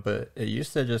it now, but it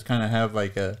used to just kind of have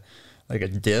like a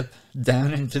dip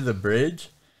down into the bridge.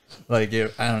 Like I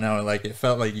don't know, like it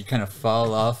felt like you kind of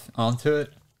fall off onto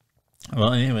it.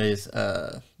 Well, anyways,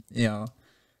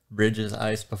 bridges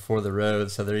ice before the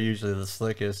road, so they're usually the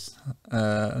slickest.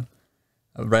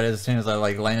 Right as soon as I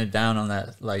like landed down on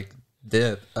that like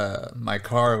dip, my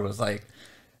car was like,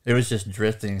 it was just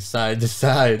drifting side to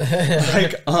side,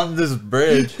 like on this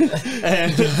bridge.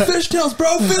 And Fishtails,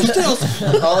 bro,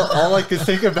 fishtails. all I could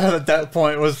think about at that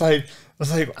point was like,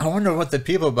 I wonder what the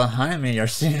people behind me are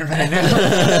seeing right now.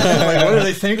 Like, what are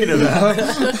they thinking about?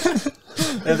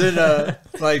 And then,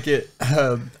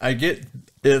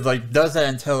 it like does that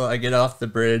until I get off the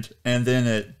bridge, and then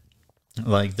it,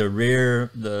 like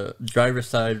the driver's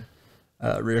side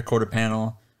rear quarter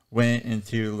panel went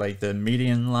into like the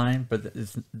median line, but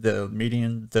it's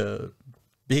the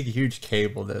big huge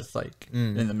cable that's like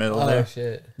in the middle Oh there.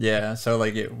 shit. Yeah, so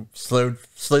like it slid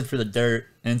through the dirt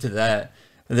into that.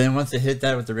 And then once it hit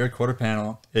that with the rear quarter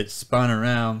panel, it spun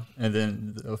around, and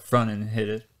then the front end hit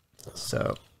it.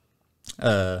 So,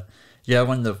 when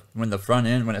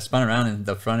it spun around and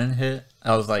the front end hit,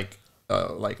 I was like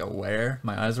aware,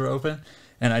 my eyes were open,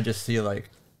 and I just see like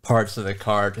parts of the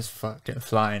car just fucking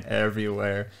flying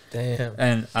everywhere. Damn.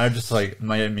 And I just like,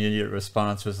 my immediate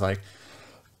response was like,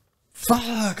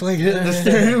 fuck, like hitting the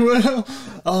steering wheel.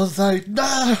 I was like,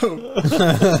 no. And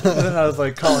then I was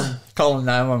like calling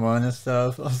 911 and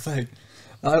stuff. I was like,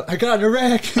 I got in a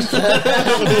wreck.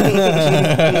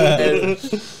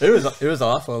 It was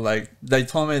awful. Like they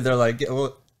told me, they're like,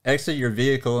 well, exit your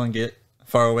vehicle and get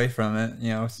far away from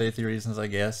it, safety reasons, I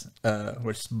guess,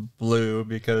 which blew,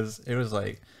 because it was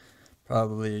like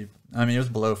it was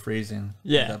below freezing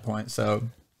at that point, so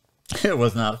it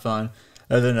was not fun.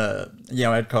 And then,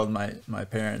 I had called my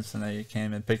parents, and they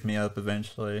came and picked me up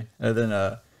eventually. And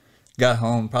then got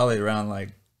home probably around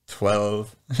like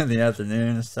 12 in the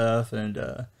afternoon and stuff. And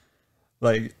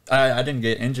I didn't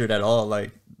get injured at all.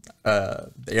 Like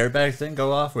the airbags didn't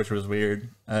go off, which was weird.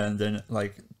 And then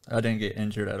like I didn't get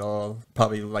injured at all.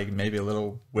 Probably like maybe a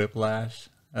little whiplash.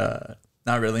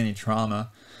 Not really any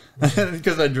trauma.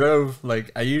 because I drove,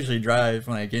 like, I usually drive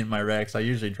when I get in my wrecks. I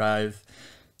usually drive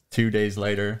 2 days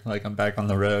later, like I'm back on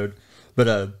the road.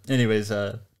 But anyways,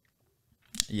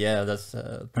 yeah, that's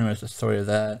pretty much the story of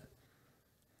that.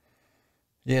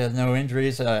 Yeah, no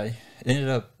injuries. I ended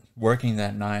up working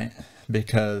that night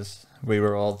because we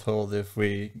were all told if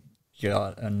we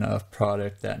got enough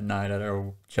product that night at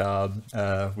our job,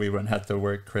 we wouldn't have to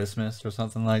work Christmas or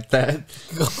something like that.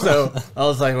 So I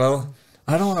was like, well,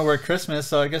 I don't want to work Christmas,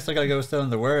 so I guess I gotta go still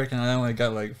into work. And I only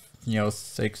got like,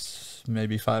 6,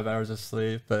 maybe 5 hours of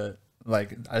sleep, but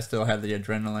like I still had the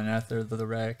adrenaline after the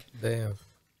wreck. Damn.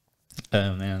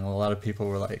 Oh man, a lot of people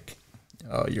were like,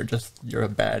 "Oh, you're a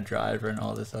bad driver" and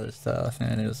all this other stuff,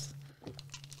 and it was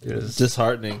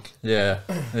disheartening. yeah,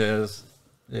 it was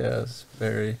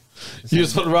very. You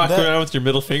just want to rock around with your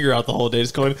middle finger out the whole day,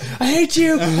 just going, "I hate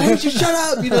you, shut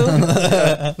up," you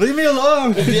know. Leave me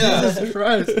alone. Yeah. Jesus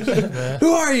Christ.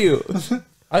 Who are you?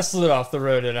 I slid off the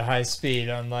road at a high speed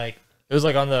on it was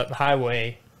like on the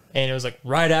highway, and it was like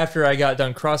right after I got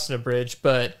done crossing a bridge,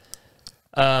 but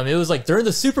it was like during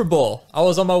the Super Bowl. I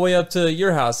was on my way up to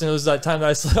your house, and it was that time that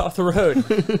I slid off the road.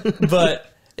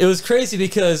 But it was crazy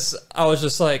because I was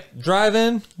just like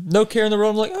driving, no care in the road.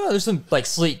 I'm like, oh, there's some like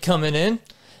sleet coming in.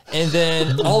 And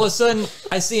then all of a sudden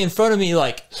I see in front of me,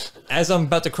 like as I'm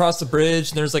about to cross the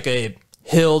bridge, and there's like a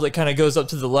hill that kind of goes up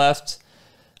to the left.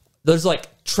 There's like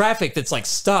traffic that's like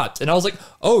stopped, and I was like,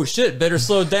 oh shit, better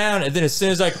slow down. And then as soon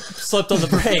as I slept on the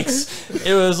brakes,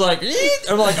 it was like,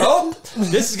 I'm like, oh,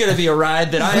 this is going to be a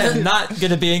ride that I am not going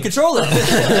to be in control of.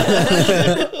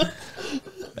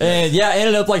 And yeah, I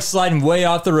ended up like sliding way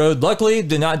off the road. Luckily,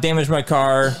 did not damage my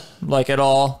car like at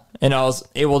all. And I was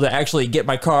able to actually get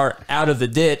my car out of the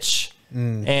ditch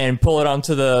and pull it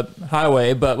onto the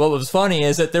highway. But what was funny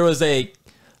is that there was a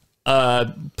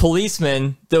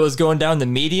policeman that was going down the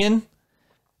median,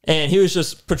 and he was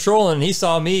just patrolling, and he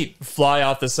saw me fly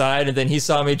off the side, and then he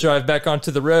saw me drive back onto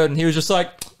the road, and he was just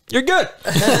like, you're good.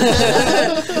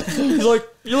 He's like,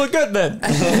 you look good then.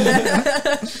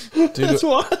 Dude, that's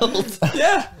wild.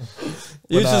 Yeah.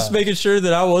 He was just making sure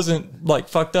that I wasn't like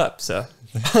fucked up. So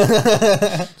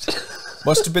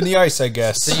Must have been the ice, I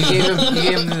guess. So you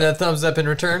gave him the thumbs up in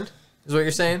return, is what you're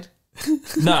saying?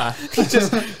 nah.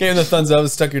 Just gave him the thumbs up,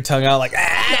 stuck your tongue out like,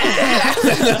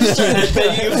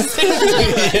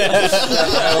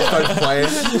 Starts playing.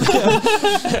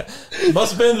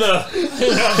 Must have been the.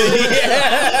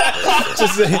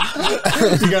 Just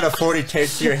you got a 40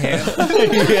 taped to your hand.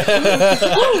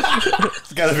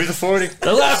 It's got to be the 40.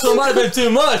 The last one might have been too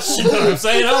much. You know what I'm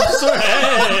saying? Officer?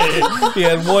 Hey. he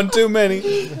had one too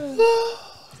many.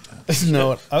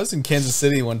 No, I was in Kansas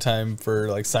City one time for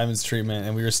like Simon's treatment,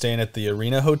 and we were staying at the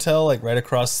Arena Hotel, like right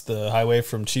across the highway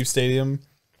from Chief Stadium.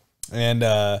 And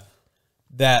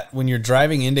that when you're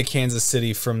driving into Kansas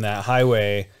City from that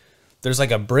highway, there's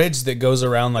like a bridge that goes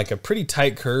around like a pretty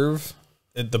tight curve.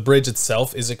 The bridge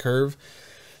itself is a curve,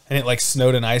 and it like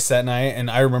snowed and ice that night.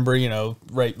 And I remember,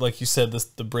 right, like you said,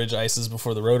 the bridge ices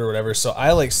before the road or whatever. So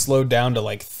I like slowed down to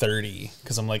like 30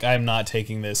 because I'm like, I'm not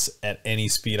taking this at any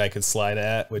speed I could slide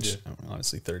at, which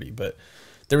honestly 30. But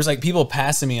there was like people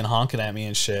passing me and honking at me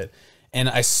and shit. And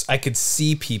I could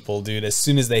see people, dude, as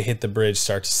soon as they hit the bridge,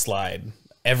 start to slide.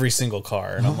 Every single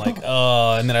car. And I'm like,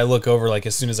 oh, and then I look over, like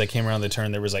as soon as I came around the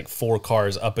turn, there was like 4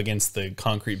 cars up against the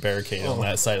concrete barricade on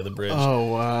that side of the bridge.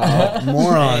 Oh, wow.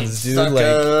 Morons, dude. Like,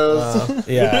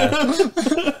 yeah.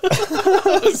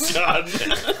 God,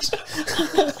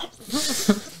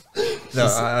 No,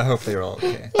 I hope they're all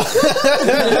okay.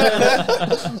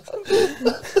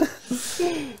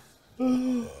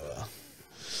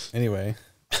 Anyway.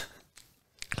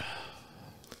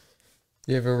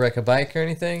 You ever wreck a bike or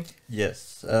anything?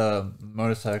 Yes,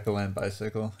 motorcycle and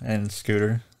bicycle and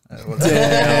scooter. all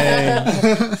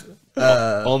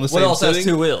in the same What else has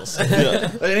sitting? 2 wheels?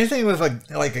 Anything with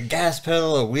like a gas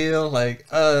pedal, a wheel, like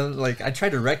I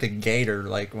tried to wreck a gator,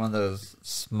 like one of those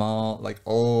small, like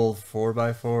old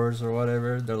 4x4s or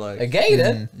whatever. They're like A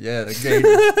gator? yeah, the gator.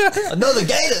 Another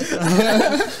gator.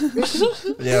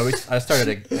 Yeah, I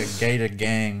started a gator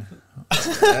gang.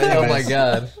 Oh my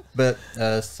god. But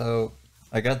so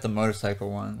I got the motorcycle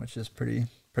one, which is pretty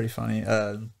funny.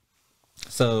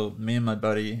 So me and my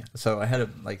buddy, so I had a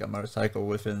motorcycle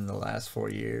within the last 4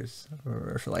 years,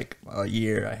 or for like a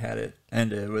year I had it,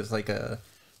 and it was like a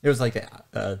I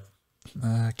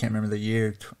can't remember the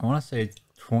year. I want to say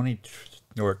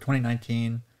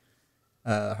 2019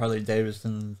 Harley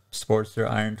Davidson Sportster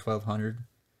Iron 1200,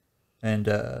 and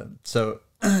so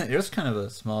it was kind of a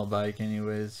small bike,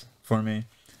 anyways, for me,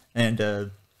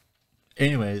 and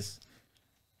anyways.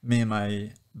 me and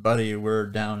my buddy were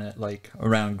down at like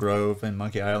around Grove and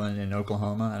Monkey Island in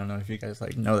Oklahoma. I don't know if you guys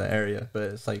like know the area, but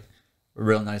it's like a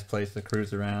real nice place to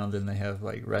cruise around, and they have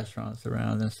like restaurants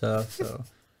around and stuff. So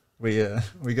we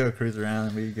go cruise around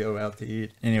and we go out to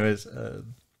eat. Anyways,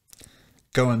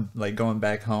 going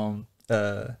back home,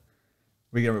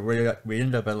 we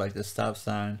ended up at like this stop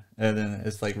sign, and then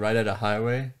it's like right at a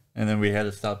highway, and then we had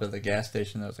to stop at the gas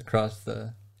station that was across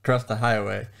the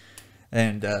highway,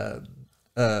 and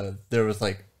there was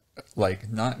like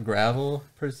not gravel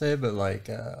per se, but like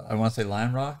I want to say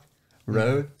lime rock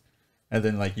road, and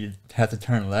then like you have to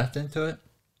turn left into it.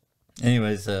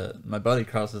 Anyways, my buddy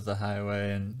crosses the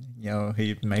highway, and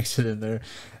he makes it in there,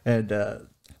 and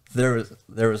there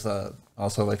was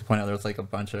also like to point out there was like a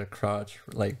bunch of crotch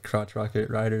rocket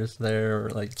riders there, or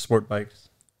like sport bikes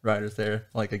riders there,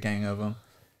 like a gang of them.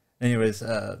 Anyways,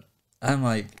 I'm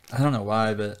like, I don't know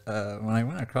why, but when I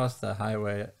went across the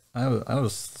highway, I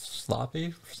was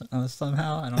sloppy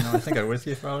somehow. I don't know. I think I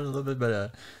whiskey throttled a little bit,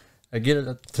 but I get it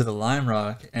up to the lime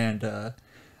rock, and I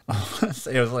want to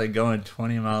say I was like going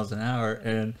 20 miles an hour,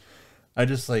 and I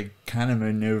just like kind of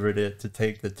maneuvered it to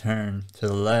take the turn to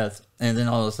the left, and then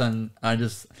all of a sudden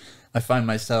I find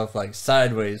myself like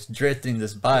sideways drifting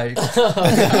this bike for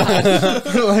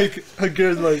like a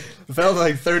good like felt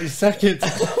like 30 seconds,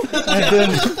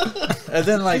 and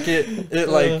then like it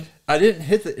like it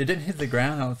didn't hit the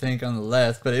ground, I don't think, on the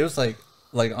left, but it was like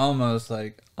almost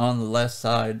like on the left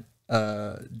side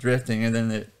drifting, and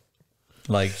then it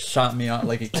like shot me off,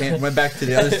 like it went back to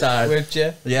the other side. Whipped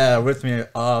you? Yeah, whipped me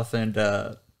off, and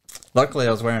luckily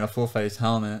I was wearing a full face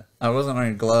helmet. I wasn't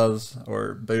wearing gloves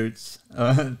or boots,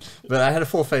 but I had a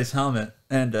full face helmet,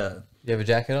 and You have a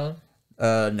jacket on?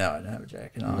 no, I didn't have a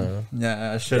jacket on. No.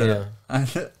 Yeah, I should have.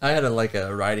 I had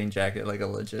a riding jacket, like a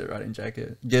legit riding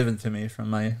jacket, given to me from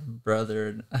my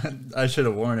brother. And I should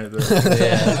have worn it, but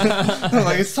I'm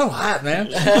like, it's so hot, man.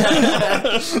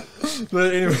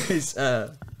 But anyways,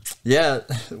 yeah,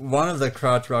 one of the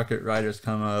crotch rocket riders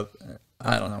come up.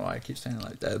 I don't know why I keep saying it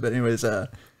like that, but anyways,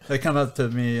 they come up to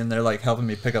me and they're like helping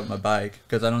me pick up my bike,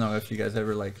 because I don't know if you guys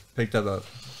ever like picked up a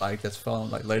bike that's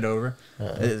fallen like laid over.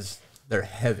 They're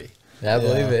heavy. I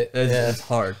believe it. It's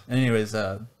hard. Anyways,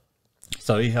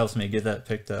 so he helps me get that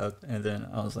picked up, and then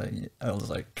I was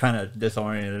like kind of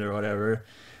disoriented or whatever,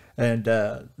 and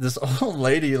this old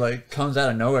lady like comes out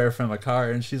of nowhere from a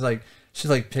car, and she's like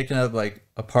picking up like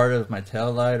a part of my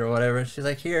tail light or whatever. She's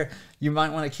like, "Here, you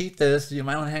might want to keep this. You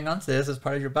might want to hang on to this as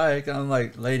part of your bike." And I'm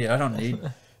like, "Lady, I don't need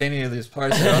any of these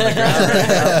parts that are on the ground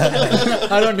right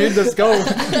now. I don't need this. Go away.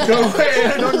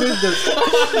 I don't need this."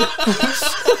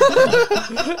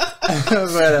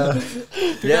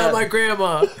 But You're not my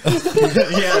grandma.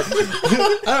 yeah,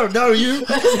 I don't know you.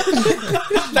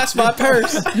 That's my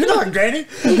purse. You're not Granny.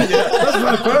 Yeah, that's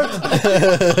my purse.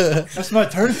 That's my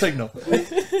turn signal.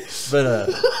 But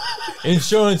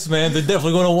Insurance, man, they're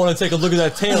definitely going to want to take a look at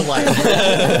that tail light.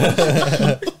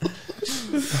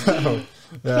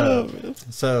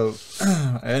 So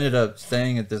I ended up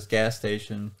staying at this gas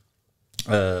station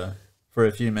for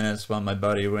a few minutes while my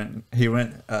buddy went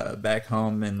back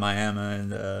home in Miami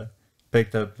and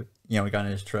picked up, we got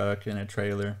in his truck and a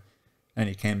trailer, and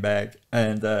he came back,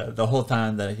 and the whole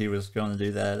time that he was going to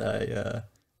do that,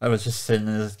 I was just sitting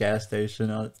in this gas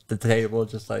station at the table,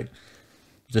 just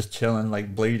chilling,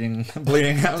 like bleeding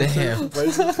out. Damn.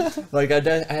 Like I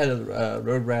had a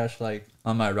road rash like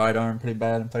on my right arm pretty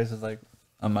bad, in places like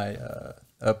on my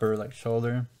upper like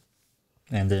shoulder,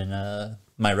 and then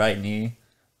my right knee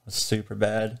was super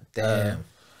bad. Damn.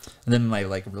 And then my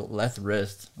like left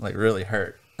wrist like really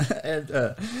hurt. And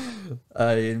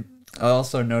I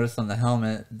also noticed on the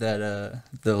helmet that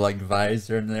the like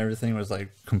visor and everything was like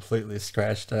completely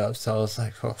scratched up. So I was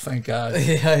like, "Oh, thank God!"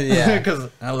 Yeah. Because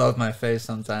I love my face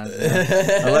sometimes.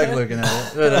 I like looking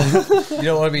at it. But, You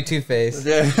don't want to be two-faced.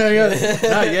 yeah,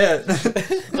 not yet.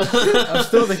 I'm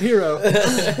still the hero.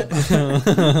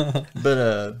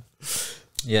 But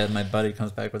yeah, my buddy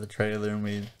comes back with a trailer,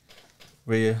 and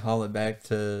we haul it back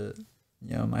to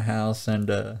my house, and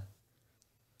it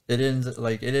ends up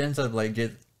like it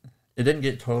didn't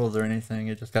get totaled or anything.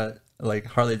 It just got like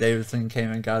Harley Davidson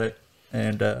came and got it,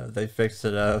 and they fixed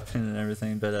it up and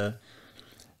everything. But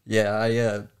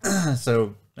yeah,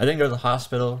 so I didn't go to the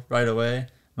hospital right away.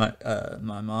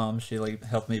 My mom, she like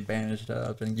helped me bandage it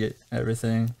up and get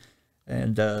everything,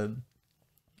 and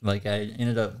like I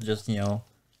ended up just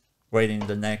waiting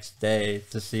the next day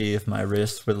to see if my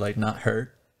wrist would like not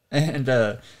hurt, and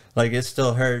like it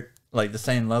still hurt like the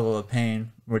same level of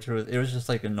pain, it was just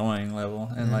like annoying level,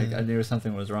 and like I knew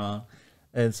something was wrong,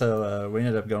 and so we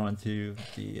ended up going to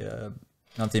the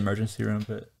not the emergency room,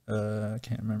 but I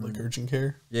can't remember. Like urgent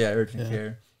care. Yeah, urgent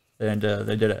care. And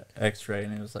they did an X-ray,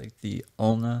 and it was like the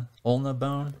ulna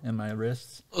bone in my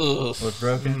wrist was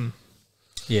broken.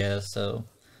 Yeah, so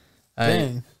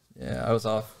Dang. I was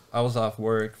off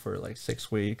work for like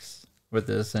 6 weeks with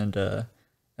this and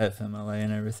FMLA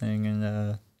and everything,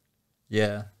 and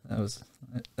yeah,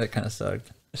 that kind of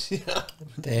sucked. Yeah.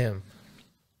 Damn.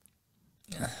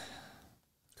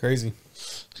 Crazy.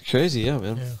 Crazy, yeah,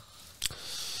 man.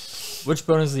 Which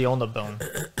bone is the ulnar bone?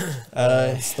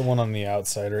 It's the one on the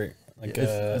outside, right? Like, It's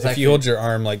if actually- you hold your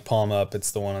arm like palm up,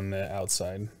 it's the one on the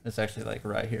outside. It's actually like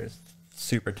right here. It's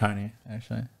super tiny,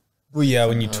 actually. Well, yeah,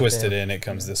 when you twist damn. it in, it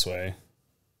comes this way.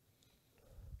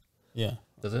 Yeah.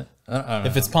 Does it? I don't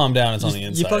If know. it's palm down, it's on the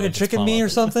inside. You fucking If it's tricking palm me up, or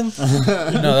something?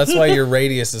 No, that's why your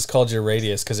radius is called your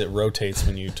radius, because it rotates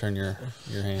when you turn your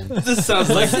hand. This sounds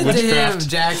like Damn, witchcraft.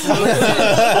 Jackson.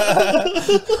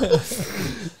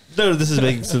 No, this is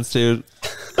making sense, dude.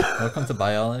 Welcome to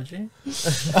biology.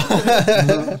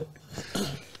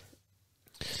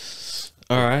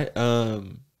 All right.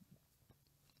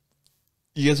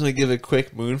 You guys want to give a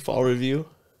quick Moonfall review?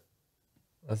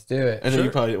 Let's do it. I know you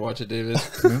probably didn't watch it, David.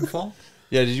 Moonfall?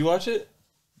 Yeah, did you watch it?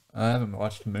 I haven't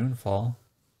watched Moonfall.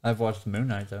 I've watched Moon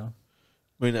Knight though.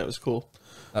 I mean, that was cool.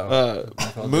 Oh,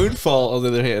 Moonfall, on the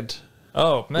other hand,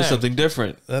 Oh man, was something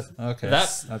different. okay.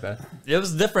 That's- not bad. it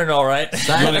was different, all right.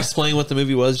 You want to explain what the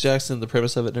movie was, Jackson, the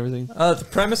premise of it and everything? The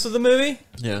premise of the movie: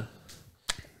 Yeah.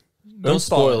 Moon's Don't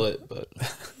spoil falling. it, but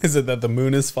Is it that the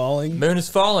moon is falling? Moon is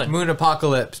falling. Moon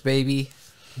apocalypse, baby.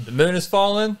 The moon is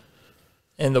falling,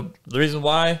 and the reason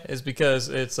why is because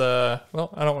it's well,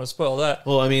 I don't want to spoil that,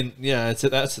 well, I mean, yeah,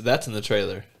 that's in the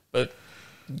trailer. but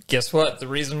guess what? The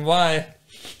reason why,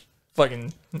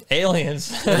 fucking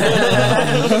aliens.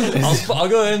 I'll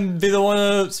go ahead and be the one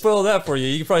to spoil that for you.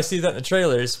 You can probably see that in the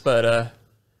trailers, but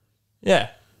yeah,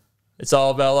 it's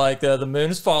all about like the moon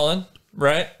is falling,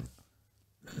 right?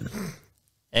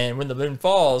 And when the moon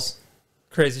falls,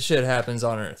 crazy shit happens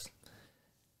on Earth.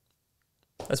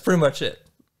 That's pretty much it.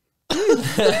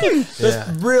 That's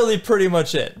really pretty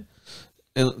much it.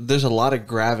 And there's a lot of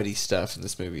gravity stuff in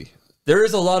this movie. There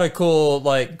is a lot of cool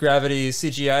like gravity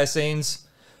CGI scenes,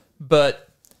 but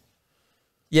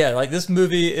yeah, like this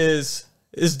movie is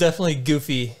definitely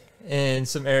goofy in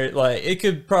some area. Like it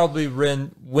could probably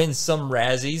win some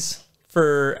Razzies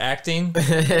for acting.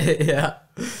 Yeah.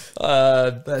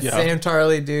 That Sam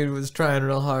Tarley dude was trying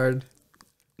real hard.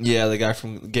 Yeah, the guy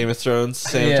from Game of Thrones,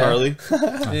 Sam Yeah.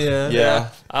 Tarley. Yeah.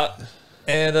 Yeah.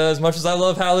 And as much as I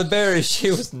love Halle Berry, she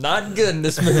was not good in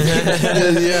this movie.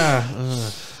 Yeah.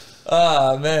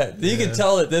 Ah, man. You can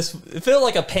tell that it felt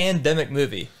like a pandemic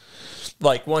movie.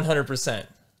 Like 100%.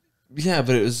 Yeah,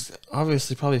 but it was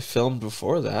obviously probably filmed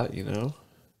before that, you know?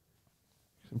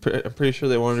 I'm pretty sure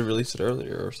they wanted to release it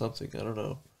earlier or something. I don't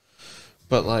know.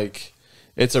 But, like,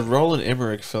 it's a Roland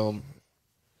Emmerich film.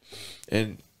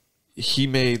 And he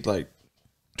made, like,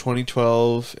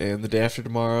 2012 and The Day After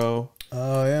Tomorrow.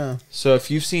 Oh, yeah. So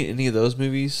if you've seen any of those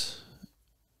movies,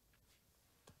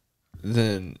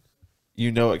 then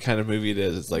you know what kind of movie it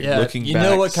is. It's like Yeah, looking you back.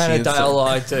 know what kind of seeing some-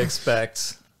 dialogue to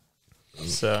expect.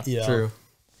 So, Yeah. True.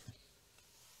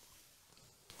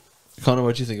 Connor,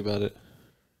 what'd you think about it?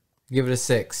 Give it a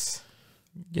 6.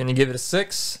 gonna give it a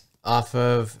 6. Off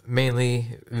of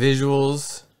mainly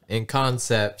visuals and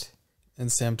concept.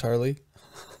 And Sam Tarley.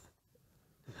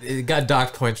 It got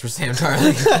docked points for Sam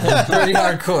Tarley. Pretty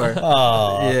hardcore.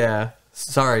 Oh, Yeah.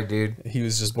 Sorry, dude. he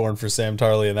was just born for Sam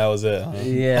Tarley, and that was it. Huh?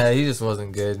 Yeah, he just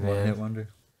wasn't good, One hit man. wonder.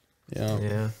 Yeah.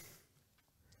 Yeah.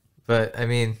 But, I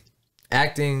mean,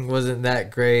 acting wasn't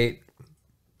that great.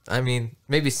 I mean,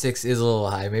 maybe 6 is a little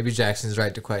high. Maybe Jackson's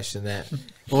right to question that.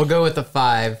 We'll go with a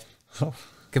 5.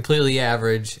 Completely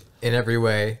average in every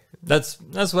way. That's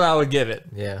what I would give it.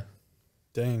 Yeah.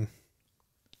 Dang.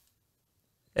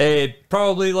 Hey,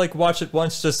 probably like watch it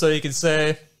once just so you can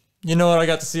say, you know what, I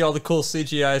got to see all the cool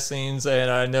CGI scenes and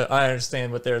I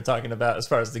understand what they were talking about as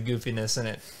far as the goofiness in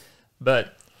it.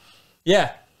 But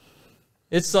yeah,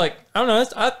 it's like I don't know.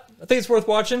 I think it's worth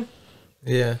watching.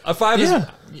 Yeah. A 5 is.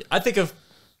 I think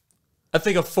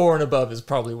a 4 and above is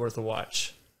probably worth a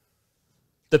watch,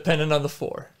 depending on the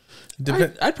 4.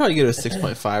 I'd probably give it a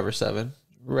 6.5 or 7,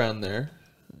 around there.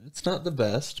 It's not the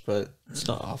best, but it's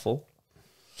not awful.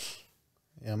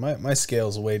 Yeah, my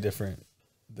scale's way different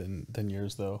than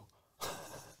yours, though.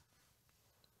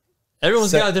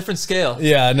 Everyone's got a different scale.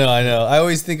 Yeah, no, I know. I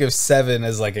always think of 7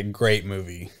 as like a great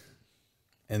movie,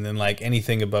 and then like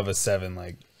anything above a 7,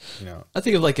 like I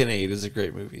think of like an 8 as a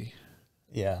great movie.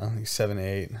 yeah, like 7,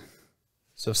 8.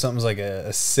 So if something's like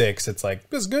a 6, it's like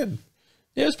it's good.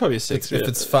 Yeah, it's probably a 6. If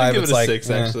it's I'd 5, give it's it a like 6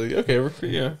 actually. Okay,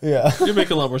 yeah. Yeah. You're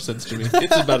making a lot more sense to me.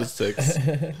 It's about a 6.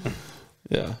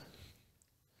 Yeah.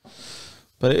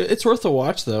 But it's worth a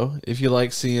watch though if you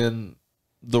like seeing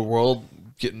the world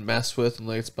getting messed with and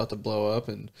like it's about to blow up.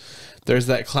 And there's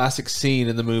that classic scene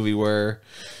in the movie where,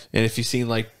 and if you've seen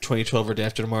like 2012 or Day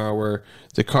After Tomorrow, where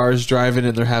the car's driving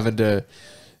and they're having to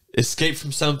escape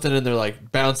from something and they're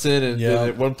like bouncing, and then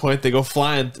at one point they go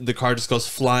flying, the car just goes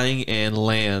flying and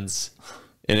lands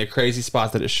in a crazy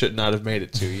spot that it should not have made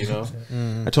it to, you know?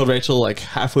 I told Rachel like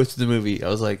halfway through the movie, I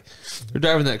was like, they're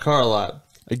driving that car a lot.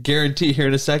 I guarantee here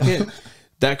in a second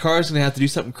that car is going to have to do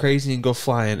something crazy and go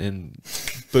flying, and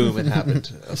boom, it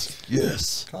happened. I was like,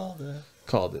 yes.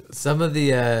 Called it. Some of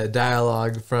the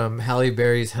dialogue from Halle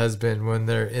Berry's husband when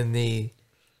they're in the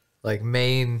like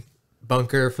main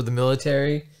bunker for the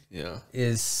military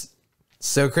is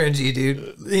so cringy,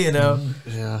 dude. You know?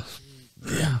 Yeah.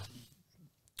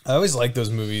 I always like those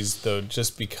movies though,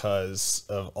 just because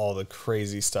of all the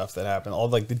crazy stuff that happened, all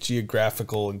like the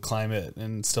geographical and climate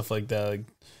and stuff like that, like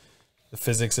the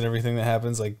physics and everything that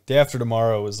happens. Like Day After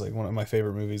Tomorrow was like one of my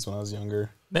favorite movies when I was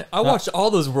younger. Man, I watched all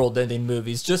those world-ending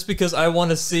movies just because I want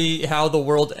to see how the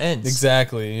world ends.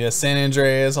 Exactly. Yeah, San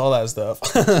Andreas, all that stuff.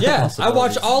 Yeah, I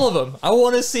watch all of them. I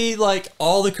want to see like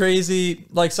all the crazy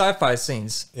like sci-fi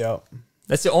scenes. Yeah.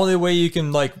 That's the only way you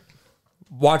can like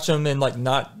watch them in like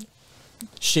not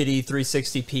shitty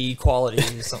 360p quality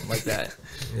or something like that.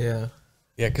 Yeah.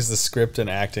 Yeah, because the script and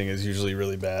acting is usually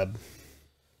really bad.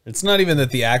 It's not even that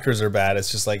the actors are bad. It's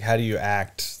just like, how do you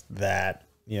act that,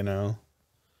 you know?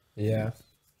 Yeah.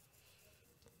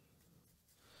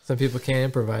 Some people can't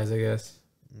improvise, I guess.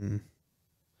 And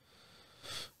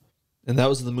that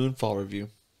was the Moonfall review.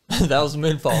 That was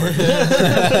Moonfall.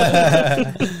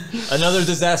 Another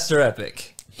disaster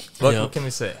epic. What can we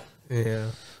say?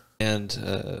 Yeah.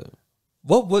 And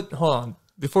What would, hold on,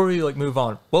 before we like move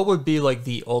on, what would be like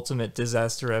the ultimate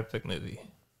disaster epic movie?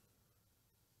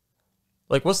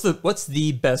 Like what's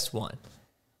the best one?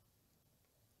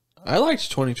 I liked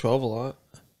 2012 a lot.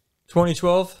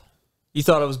 2012? You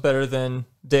thought it was better than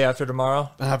Day After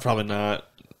Tomorrow? Probably not.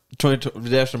 The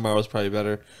Day After Tomorrow was probably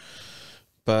better.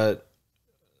 But,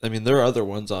 I mean, there are other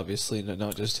ones, obviously,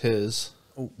 not just his.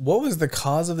 What was the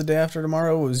cause of The Day After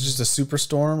Tomorrow? It was just a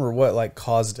superstorm, or what like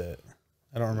caused it?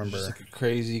 I don't remember. Just like a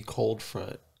crazy cold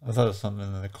front. I thought it was something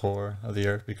in the core of the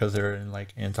Earth because they were in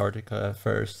like Antarctica at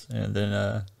first, and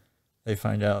then they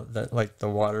find out that like the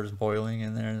water's boiling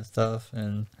in there and stuff,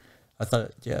 and I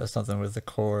thought it was something with the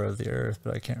core of the Earth,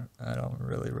 but I don't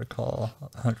really recall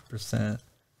 100%.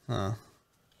 Huh.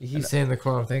 You keep saying the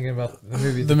core. I'm thinking about the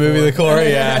movie. The movie The Core,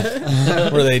 yeah,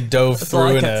 where they dove That's through. all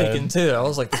I in kept a, thinking too. I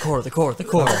was like, the core.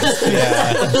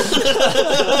 yeah.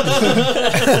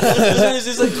 As soon as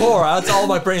it's like core, that's all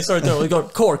my brain started doing. We go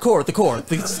core, the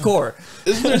core.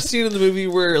 Isn't there a scene in the movie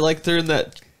where like they're in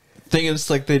that thing and it's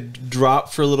like they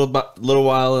drop for a little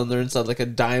while and they're inside like a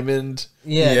diamond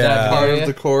that part area. of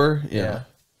the core? Yeah.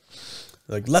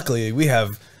 Like, luckily we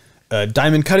have a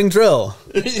diamond cutting drill.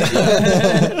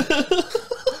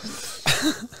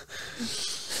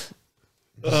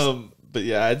 But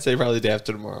yeah, I'd say probably Day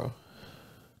After Tomorrow.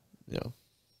 Yeah.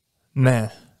 Man.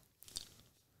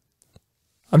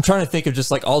 I'm trying to think of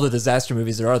just like all the disaster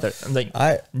movies there are there. I'm like,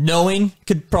 Knowing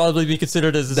could probably be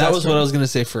considered as a disaster. That was what I was going to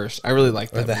say first. I really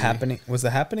liked that. Or The movie. Happening. Was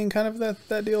The Happening kind of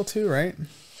that deal too, right?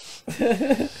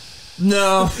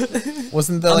 No,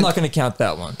 Wasn't that I'm like, not going to count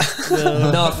that one.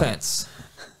 No offense.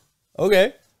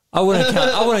 okay? I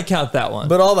wouldn't count that one.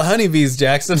 But all the honeybees,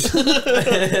 Jackson. All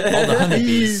the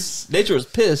honeybees. Nature was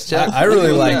pissed. Jack. I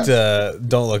really liked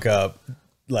Don't Look Up,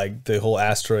 like the whole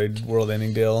asteroid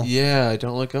world-ending deal. Yeah,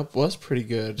 Don't Look Up was pretty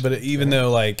good. But even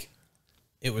though like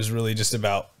it was really just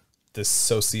about the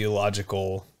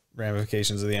sociological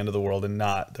ramifications of the end of the world and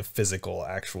not the physical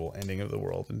actual ending of the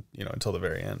world, and until the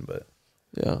very end. But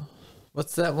yeah.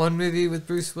 What's that one movie with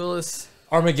Bruce Willis?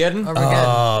 Armageddon.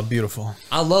 ah, beautiful.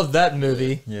 I love that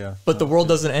movie. Yeah. But the world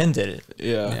doesn't end in it.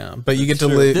 Yeah. Yeah, but you get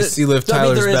to see Liv I mean,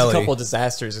 Tyler's there is belly. a couple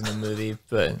disasters in the movie,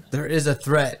 but There is a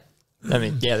threat. I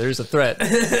mean, yeah, there's a threat.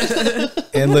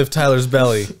 And Liv Tyler's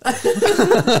belly. And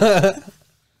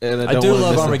I don't do wanna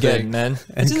love miss a Armageddon, thing. man.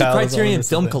 And It's in the Kyle's Criterion always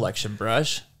Film the- Collection,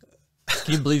 brush.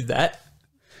 Can you believe that?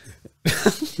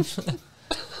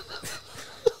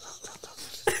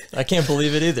 I can't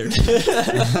believe it either.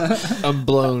 I'm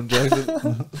blown,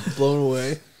 Jackson. Blown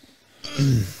away.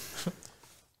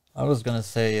 I was gonna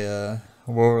say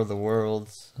War of the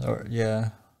Worlds, or is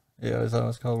that what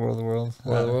it's called? War of the Worlds.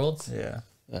 War of the Worlds? Yeah.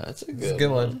 That's a It's a good,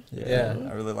 good one. Yeah, Yeah.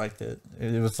 I really liked it.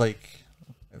 It was like,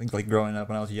 I think like growing up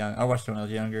when I was young, I watched it when I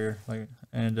was younger, like,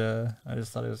 and I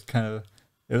just thought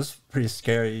it it was pretty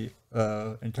scary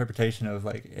interpretation of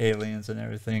like aliens and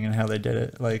everything and how they did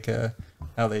it, like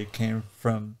how they came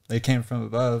from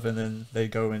above and then they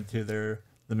go into the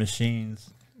machines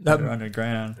that are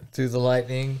underground Through the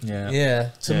lightning. Yeah.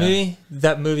 To me,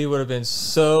 that movie would have been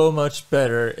so much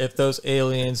better if those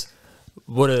aliens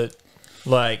would have,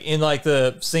 like, in like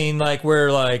the scene, like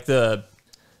where like they're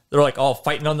like all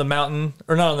fighting on the mountain,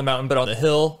 or not on the mountain, but on the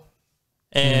hill,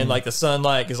 and like the sun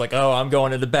like is like, oh, I'm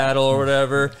going into battle or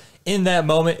whatever. In that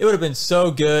moment, it would have been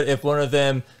so good if one of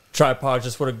them tripods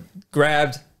just would have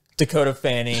grabbed Dakota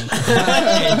Fanning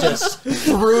and just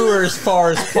threw her as far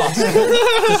as possible.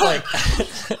 Just like,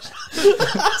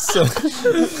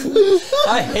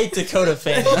 I hate Dakota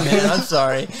Fanning, man. I'm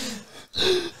sorry.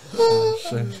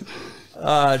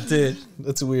 Dude,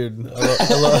 That's weird. when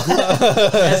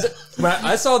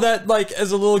I saw that like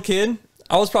as a little kid,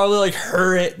 I was probably like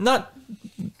I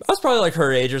was probably like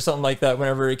her age or something like that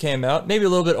whenever it came out. Maybe a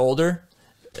little bit older.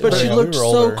 But she Yeah, looked we were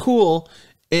so older. cool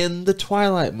in the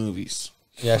Twilight movies.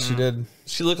 Yeah, she did.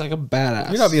 She looked like a badass.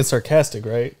 You're not being sarcastic,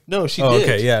 right? No, she Oh, did.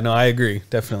 okay. Yeah, no, I agree.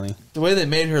 Definitely. The way they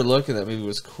made her look in that movie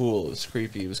was cool. It was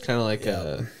creepy. It was kind of like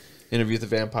Interview with the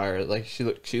Vampire. Like she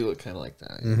looked kind of like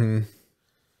that. Mm-hmm.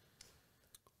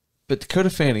 But Dakota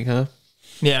Fanning, huh?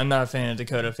 Yeah, I'm not a fan of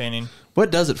Dakota Fanning.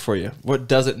 What does it for you? What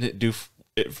doesn't it do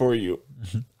it for you?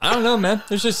 I don't know, man.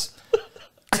 There's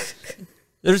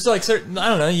like certain, I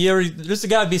don't know. There's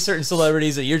got to be certain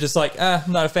celebrities that you're just like,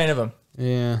 I'm not a fan of them.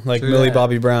 Yeah, like Millie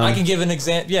Bobby Brown. I can give an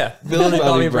example. Yeah, Millie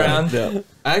Bobby Brown. Yeah.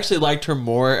 I actually liked her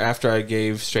more after I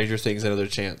gave Stranger Things another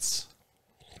chance.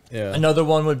 Yeah. Another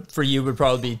one for you would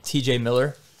probably be T.J.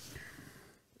 Miller.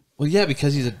 Well, yeah,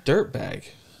 because he's a dirtbag.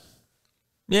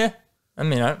 Yeah, I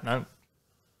mean, I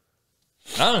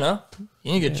don't know.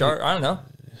 You need to get charged. I don't know.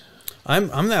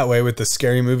 I'm that way with the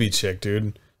Scary Movie chick,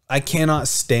 dude. I cannot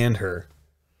stand her.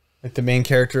 Like the main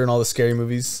character in all the scary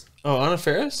movies. Oh, Anna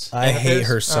Faris? I hate Faris?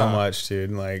 her so much,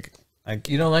 dude. Like,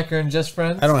 You don't like her in Just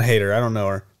Friends? I don't hate her. I don't know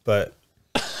her, but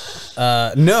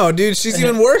no, dude, she's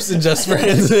even worse than Just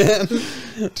Friends, man.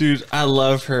 Dude, I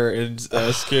love her in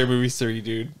Scary Movie 3,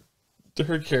 dude.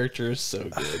 Her character is so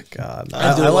good. God,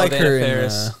 I do I love like Anna her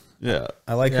Faris. Yeah.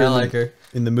 I like Yeah, her. I like her.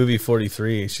 In the movie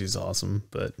 43. She's awesome,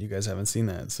 but you guys haven't seen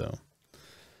that, so.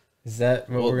 Is that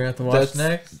what we're going to have to watch that's,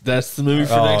 next? That's the movie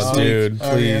for Oh, next dude, week.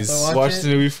 Oh, we have to please. watch Watch it? the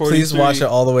movie 43. Please watch it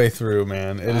all the way through,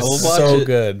 man. It will is watch so it.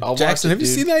 good. I'll watch Jackson, it, have you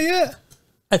dude. seen that yet?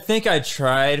 I think I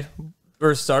tried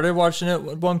or started watching it at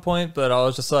one point, but I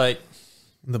was just like,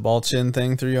 The ball chin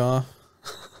thing threw you off?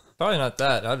 probably not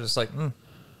that. I was just like,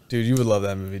 Dude, you would love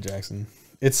that movie, Jackson.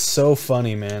 It's so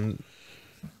funny, man.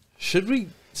 Should we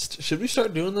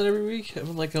start doing that every week?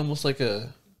 Having like almost like a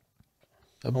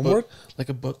Homework?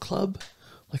 book club?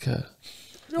 Like a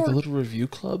little review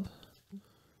club?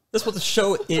 that's what the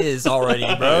show is already,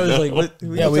 bro. It's like, what are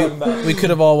you talking about? we could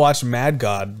have all watched Mad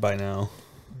God by now.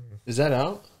 Is that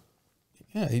out?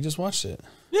 Yeah, he just watched it.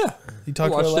 Yeah. He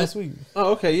talked about it watched last it. week.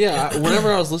 Oh, okay, yeah.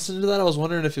 Whenever I was listening to that, I was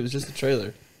wondering if it was just the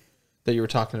trailer that you were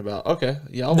talking about. Okay,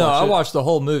 yeah, I'll No, watch I it. watch the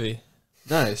whole movie.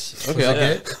 Nice.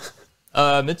 Okay,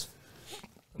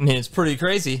 It's pretty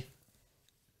crazy.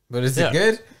 But is Yeah. it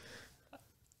good?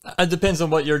 It depends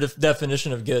on what your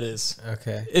definition of good is.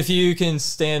 Okay. If you can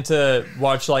stand to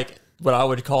watch like what I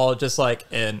would call just like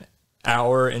an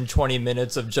hour and 20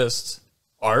 minutes of just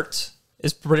art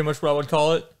is pretty much what I would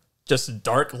call it. Just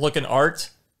dark looking art.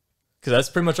 Because that's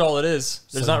pretty much all it is.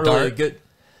 There's So not really dark?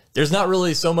 there's not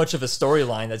really so much of a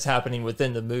storyline that's happening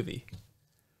within the movie.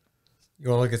 You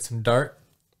want to look at some dart?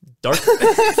 Dark?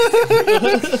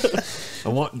 I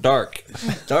want dark.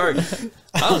 Dark.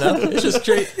 I don't know.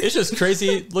 It's just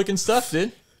crazy looking stuff,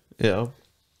 dude. Yeah.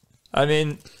 I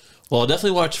mean, Well, I'll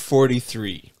definitely watch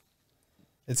 43.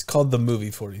 It's called The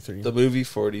Movie 43. The movie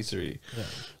 43. Yeah.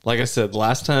 Like I said,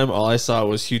 last time all I saw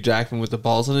was Hugh Jackman with the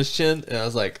balls on his chin, and I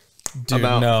was like, Dude, I'm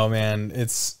out. no, man.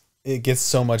 It gets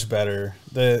so much better.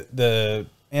 The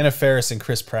Anna Faris and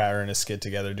Chris Pratt are in a skit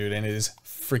together, dude, and it is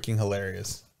freaking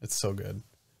hilarious. It's so good.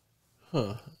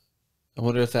 Huh. I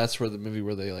wonder if that's where the movie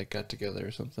where they like got together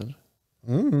or something.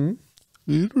 Mm-hmm.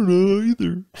 I don't know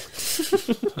either.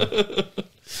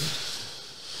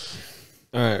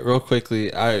 All right, real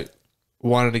quickly, I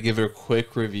wanted to give a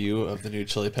quick review of the new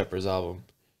Chili Peppers album.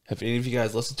 Have any of you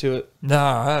guys listened to it? no,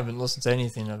 I haven't listened to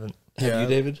anything of it. Have Yeah. you,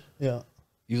 David? Yeah.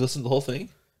 You listened to the whole thing?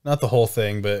 Not the whole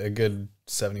thing, but a good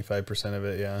 75% of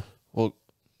it, yeah. Well,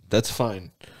 that's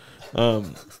fine.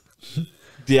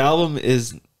 The album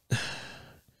is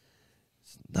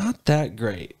not that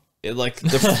great. It like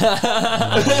the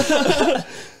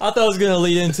I thought it was gonna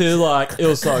lead into like it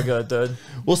was so good, dude.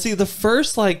 well, see, the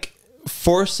first like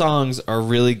 4 songs are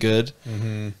really good.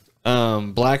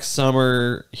 Black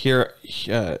Summer, here,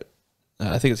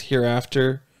 I think it's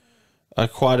Hereafter,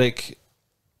 Aquatic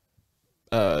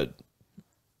Dance.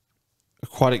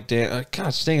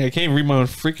 Gosh dang, I can't even read my own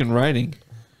freaking writing.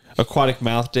 Aquatic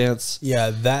Mouth Dance.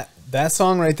 Yeah, that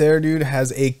song right there, dude,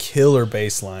 has a killer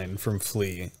bass line from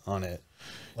Flea on it.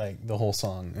 Like the whole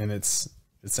song, and it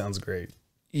sounds great.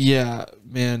 Yeah,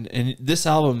 man. And this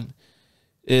album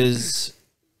is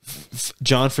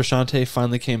John Frusciante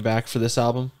finally came back for this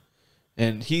album,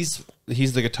 and he's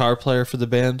the guitar player for the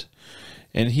band,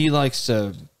 and he likes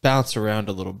to bounce around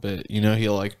a little bit. You know,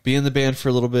 he'll like be in the band for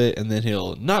a little bit, and then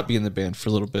he'll not be in the band for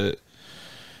a little bit.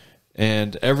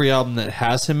 And every album that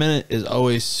has him in it is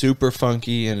always super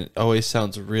funky, and it always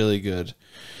sounds really good.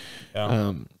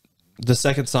 Yeah. The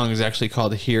second song is actually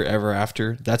called Here Ever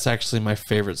After. That's actually my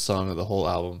favorite song of the whole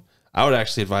album. I would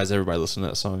actually advise everybody to listen to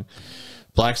that song.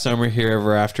 Black Summer, Here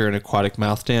Ever After, and Aquatic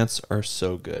Mouth Dance are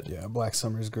so good. Yeah, Black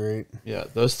Summer's great. Yeah,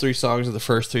 those 3 songs are the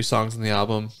first 3 songs in the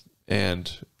album,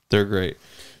 and they're great.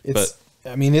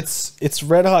 It's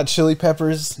Red Hot Chili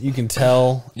Peppers. You can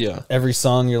tell. Yeah. Every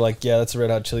song, you're like, yeah, that's a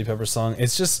Red Hot Chili Peppers song.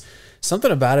 It's just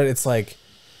something about it. It's like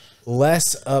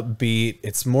less upbeat.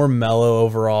 It's more mellow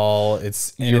overall.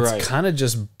 It's right. kind of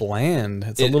just bland.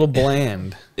 It's a little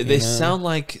bland. They sound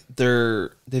like they've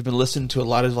been listening to a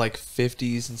lot of like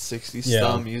 50s and 60s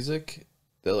style music.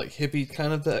 They're like hippie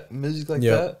kind of that music like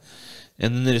that.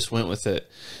 And then they just went with it.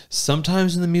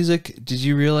 Sometimes in the music, did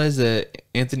you realize that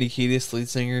Anthony Kiedis, lead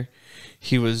singer,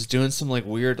 he was doing some like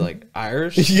weird like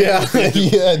Irish? Yeah,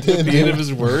 yeah, I did. At the end of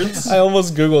his words. I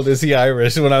almost Googled, is he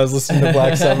Irish, when I was listening to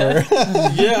Black Summer.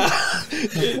 Yeah.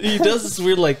 He does this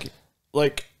weird like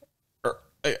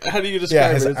how do you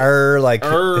describe his it? His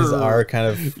R kind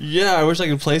of. Yeah, I wish I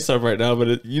could play some right now,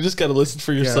 but you just got to listen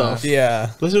for yourself.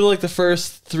 Yeah. Listen to like the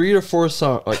first 3 or 4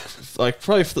 songs, like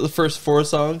probably the first 4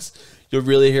 songs. You'll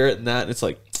really hear it in that, and it's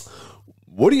like,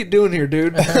 what are you doing here,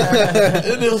 dude?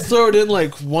 And he'll throw it in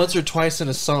like once or twice in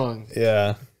a song.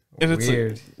 Yeah. And it's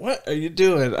Weird. like, what are you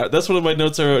doing? That's one of my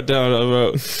notes I wrote down. I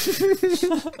wrote,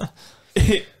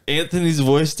 Anthony's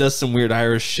voice does some weird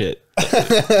Irish shit.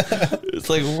 It's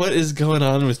like, what is going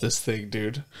on with this thing,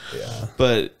 dude? Yeah.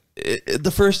 But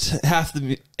the first half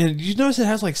of and you notice it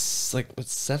has like what,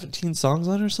 17 songs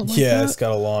on it or something like that? Yeah, it's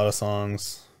got a lot of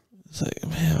songs. It's like,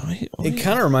 man, it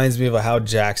kind of reminds me of how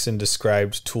Jackson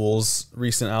described Tool's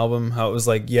recent album. How it was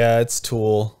like, yeah, it's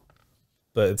Tool,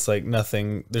 but it's like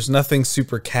nothing. There's nothing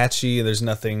super catchy. There's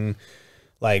nothing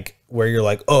like where you're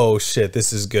like, oh shit,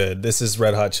 this is good. This is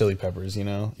Red Hot Chili Peppers. You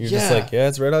know, you're just like, yeah,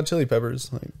 it's Red Hot Chili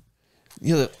Peppers. Like,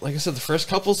 yeah, like I said, the first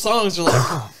couple songs are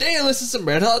like, damn, this is some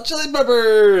Red Hot Chili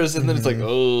Peppers, and then it's like,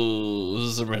 oh, this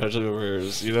is some Red Hot Chili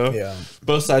Peppers. You know, yeah,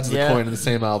 both sides of the coin in the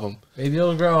same album. Maybe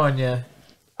it'll grow on you.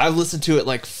 I've listened to it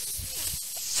like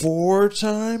 4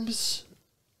 times,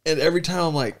 and every time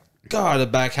I'm like, God, the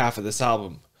back half of this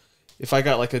album. If I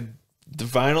got like the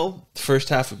vinyl, the first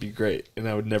half would be great, and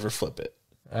I would never flip it.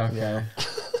 Okay.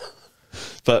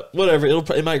 But whatever,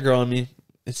 it might grow on me.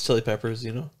 It's Chili Peppers,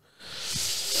 you know.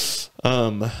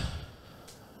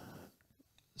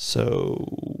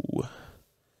 So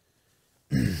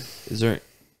is there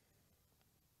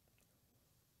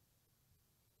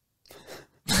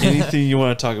anything you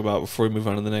want to talk about before we move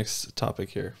on to the next topic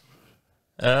here?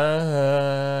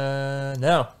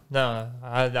 No,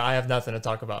 I have nothing to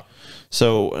talk about.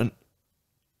 So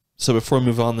before we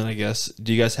move on, then I guess,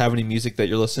 do you guys have any music that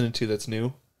you're listening to that's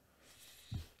new?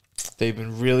 They've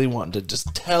been really wanting to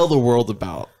just tell the world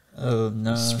about. Oh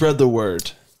no! Spread the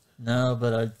word. No,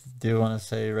 but I do want to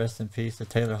say rest in peace to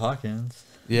Taylor Hawkins.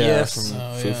 Yeah, Yes. from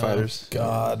Foo Fighters.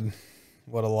 God,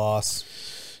 what a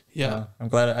loss. Yeah. I'm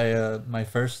glad my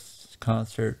first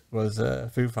concert was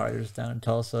Foo Fighters down in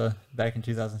Tulsa back in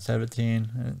 2017.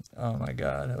 And, oh my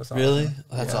God, that was awesome. Really?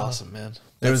 That's Yeah. awesome, man. It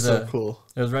That's was so cool.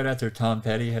 It was right after Tom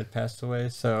Petty had passed away,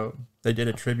 so they did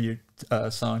a tribute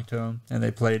song to him, and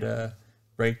they played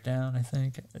Breakdown, I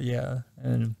think. Yeah,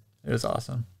 and it was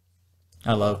awesome.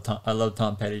 I love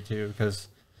Tom Petty too, because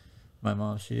my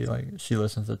mom she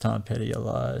listens to Tom Petty a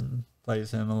lot and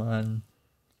plays him a lot, and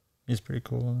he's pretty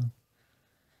cool.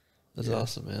 That's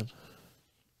awesome, man.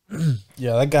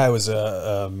 Yeah, that guy was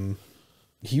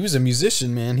he was a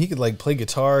musician, man. He could like play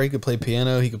guitar, he could play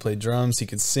piano, he could play drums, he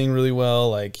could sing really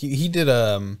well. Like he did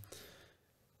it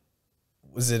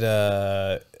was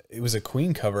a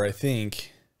Queen cover, I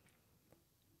think.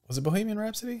 Was it Bohemian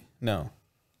Rhapsody? No.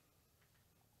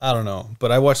 I don't know,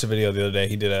 but I watched a video the other day.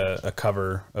 He did a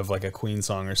cover of like a Queen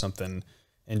song or something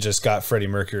and just got Freddie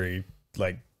Mercury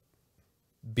like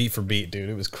beat for beat, dude.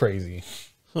 It was crazy.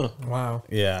 Huh. Wow.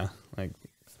 Yeah, like,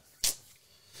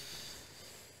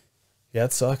 yeah,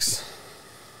 it sucks.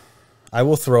 I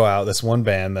will throw out this one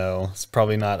band though. It's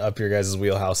probably not up your guys'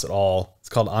 wheelhouse at all. It's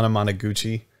called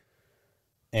Anamanaguchi,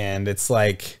 and it's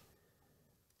like,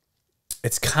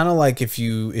 it's kind of like if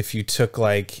you took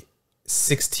like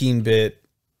 16-bit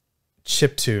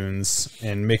chip tunes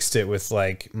and mixed it with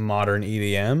like modern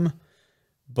EDM,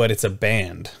 but it's a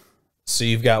band. So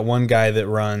you've got one guy that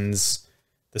runs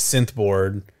the synth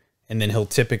board, and then he'll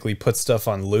typically put stuff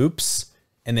on loops,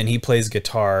 and then he plays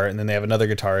guitar, and then they have another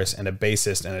guitarist and a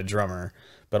bassist and a drummer.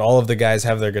 But all of the guys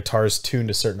have their guitars tuned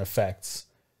to certain effects.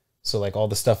 So like all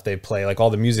the stuff they play, like all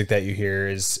the music that you hear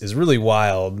is really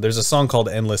wild. There's a song called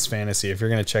Endless Fantasy. If you're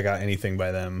going to check out anything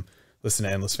by them, listen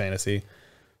to Endless Fantasy.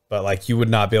 But like you would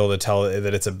not be able to tell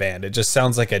that it's a band. It just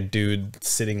sounds like a dude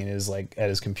sitting in his like at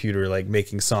his computer, like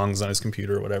making songs on his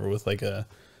computer or whatever with like a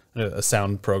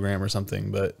sound program or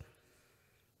something. But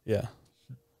yeah,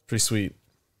 pretty sweet.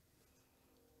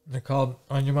 They're called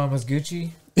On Your Mama's Gucci.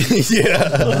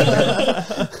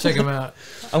 Yeah. Check them out.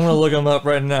 I'm gonna look them up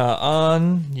right now.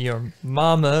 On your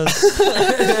mama's.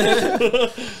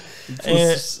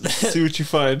 And See what you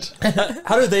find.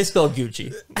 how do they spell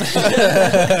Gucci?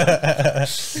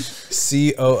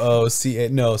 COOCA.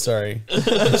 No, sorry.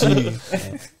 G.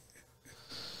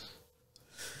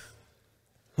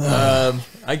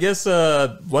 I guess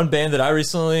one band that I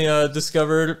recently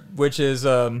discovered, which is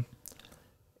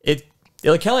it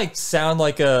kind of like sound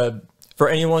like for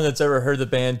anyone that's ever heard the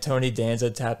band Tony Danza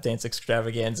Tap Dance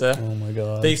Extravaganza. Oh my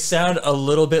god. They sound a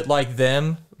little bit like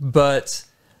them, but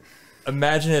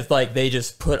imagine if like they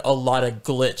just put a lot of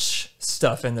glitch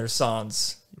stuff in their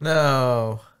songs.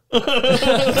 No.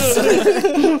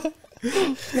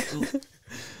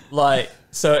 Like,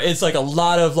 so it's like a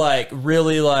lot of like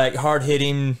really like hard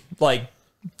hitting like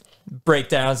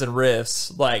breakdowns and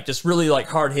riffs, like just really like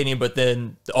hard hitting, but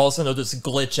then all of a sudden they'll just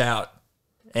glitch out.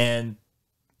 And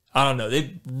I don't know,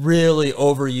 they really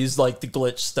overused like the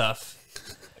glitch stuff.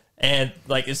 And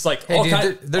like it's like Hey, all dude,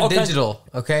 kind, they're all kind- digital,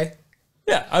 okay?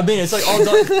 yeah, I mean it's like all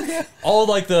done, all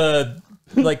like the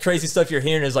like crazy stuff you're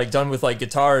hearing is like done with like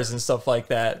guitars and stuff like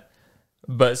that.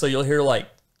 But so you'll hear like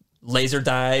laser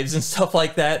dives and stuff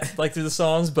like that, like through the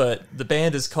songs. But the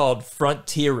band is called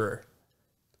Frontierer,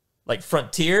 like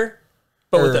frontier,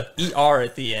 but with the ER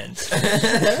at the end.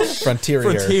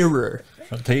 Frontierer.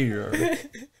 Frontierer.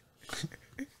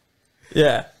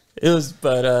 Yeah, it was,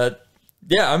 but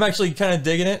yeah, I'm actually kind of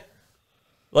digging it.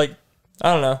 Like,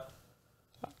 I don't know.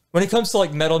 When it comes to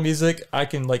like metal music, I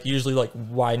can like usually like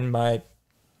widen my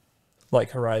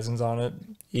like horizons on it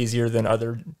easier than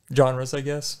other genres, I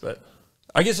guess. But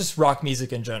I guess just rock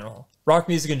music in general. Rock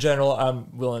music in general,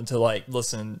 I'm willing to like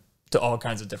listen to all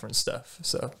kinds of different stuff.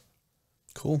 So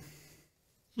Cool.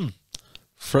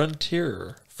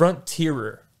 Frontierer.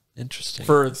 Frontierer Interesting.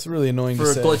 for It's really annoying for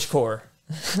to say. glitchcore.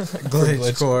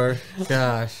 Glitchcore.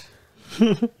 Gosh.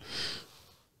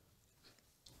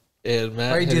 And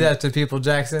Matt, Why you do that to people,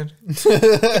 Jackson?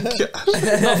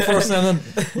 Not forcing them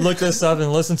to look this up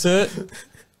and listen to it.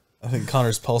 I think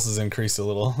Connor's pulse has increased a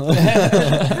little.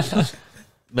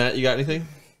 Matt, you got anything?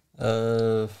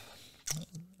 No,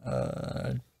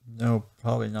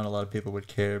 probably not a lot of people would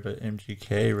care, but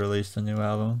MGK released a new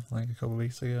album like a couple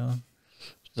weeks ago.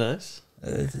 Nice.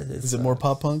 Is it more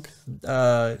pop punk?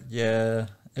 Yeah,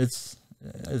 it's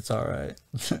all right.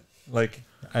 Like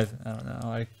I don't know,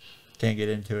 I can't get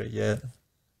into it yet.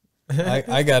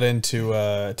 I got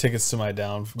into Tickets to My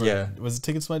Downfall. Yeah. Was it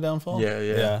Tickets to My Downfall?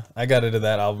 Yeah. I got into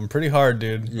that album pretty hard,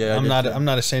 dude. Yeah, I I'm did not too. I'm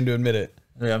not ashamed to admit it.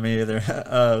 Yeah, me either.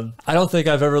 I don't think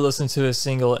I've ever listened to a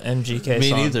single MGK Me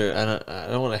song. neither. I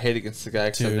don't want to hate against the guy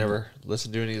because I've Dude. never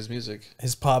listened to any of his music.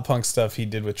 His pop punk stuff he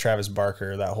did with Travis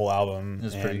Barker, that whole album,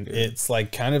 It's pretty and good. it's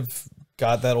like kind of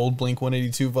got that old Blink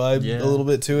 182 vibe Yeah. a little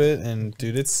bit to it. And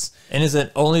dude, it's And is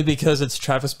it only because it's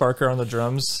Travis Barker on the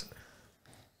drums?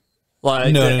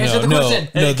 Like no, Answer the question.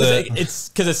 it's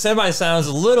because it semi sounds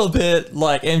a little bit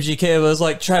like MGK was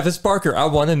like Travis Barker. I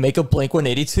want to make a Blink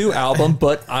 182 album,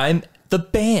 but I'm the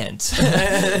band.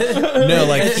 no,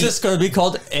 like It's just going to be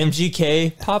called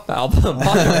MGK Pop Album.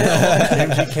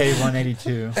 MGK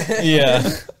 182. yeah.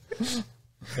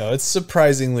 No, it's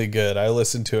surprisingly good. I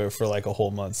listened to it for like a whole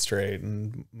month straight,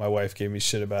 and my wife gave me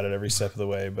shit about it every step of the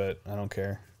way, but I don't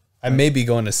care. I may be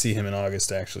going to see him in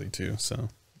August actually too. So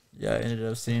Yeah, I ended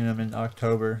up seeing him in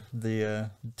October. The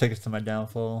Tickets to My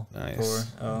Downfall Nice. tour.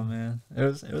 Oh man, it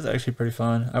was actually pretty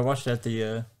fun. I watched it at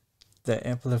the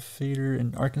amphitheater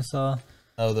in Arkansas.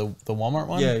 oh, the Walmart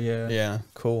one. Yeah. yeah,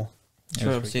 cool.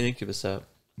 Sure, I'm seeing Incubus out.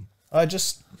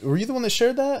 Were you the one that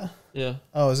shared that? Yeah.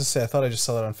 Oh, I was just say I thought I just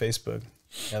saw that on Facebook.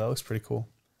 Yeah, that looks pretty cool.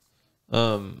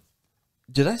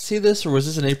 Did I see this or was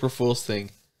this an April Fool's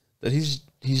thing? That he's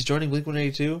joining Blink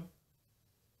 182?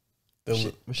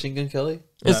 Machine Gun Kelly?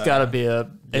 It's got to be a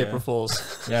April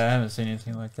Fool's. Yeah, I haven't seen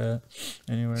anything like that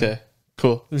anywhere. Okay,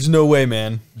 cool. There's no way,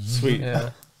 man. Sweet. Yeah.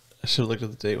 I should have looked at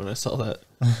the date when I saw that.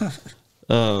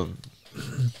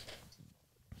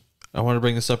 I wanted to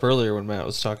bring this up earlier when Matt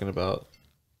was talking about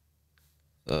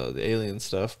the alien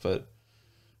stuff, but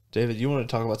David, you want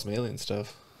to talk about some alien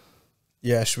stuff.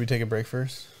 Yeah, should we take a break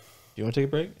first? You want to take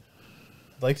a break?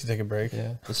 I'd like to take a break.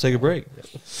 Yeah. Let's take a break.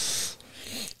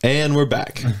 And we're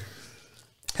back.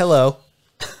 Hello.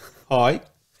 Hi.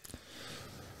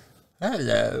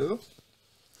 Hello.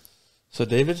 So,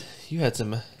 David, you had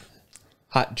some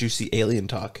hot, juicy alien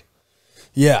talk.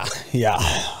 Yeah. Yeah.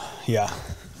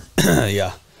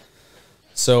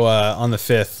 So on the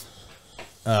 5th,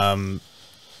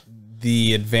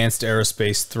 the Advanced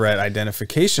Aerospace Threat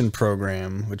Identification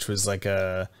Program, which was like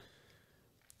an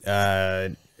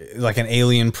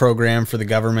alien program for the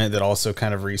government that also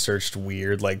kind of researched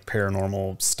weird, like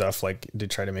paranormal stuff, like to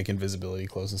try to make invisibility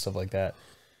clothes and stuff like that.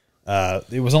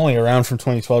 It was only around from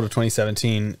 2012 to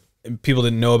 2017. People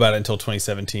didn't know about it until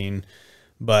 2017,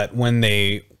 but when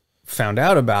they found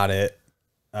out about it,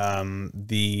 there's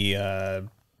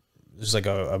like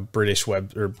a British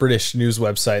news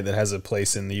website that has a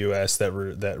place in the U.S. that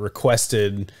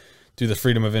requested through the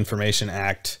Freedom of Information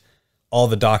Act all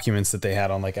the documents that they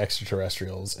had on like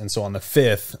extraterrestrials, and so on the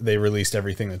 5th they released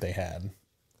everything that they had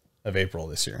of April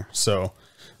this year. So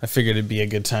I figured it'd be a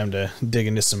good time to dig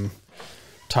into some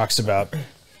talks about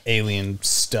alien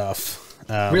stuff.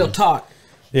 Real talk.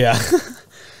 Yeah.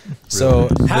 So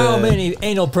How many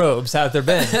anal probes have there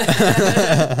been?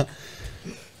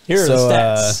 Here are the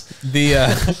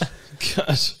stats.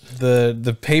 Gosh.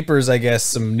 The papers, I guess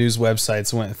some news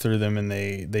websites went through them and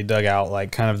they dug out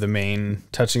like kind of the main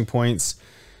touching points,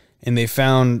 and they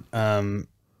found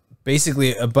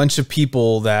basically a bunch of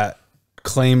people that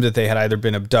claimed that they had either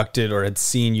been abducted or had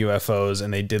seen UFOs,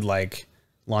 and they did like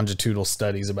longitudinal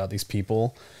studies about these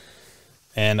people.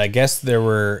 And I guess there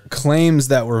were claims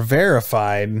that were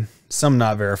verified, some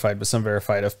not verified, but some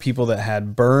verified, of people that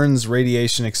had burns,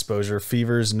 radiation exposure,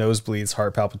 fevers, nosebleeds,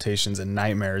 heart palpitations, and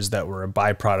nightmares that were a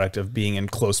byproduct of being in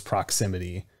close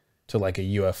proximity to like a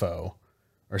UFO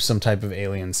or some type of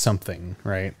alien something,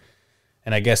 right?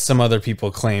 And I guess some other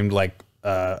people claimed like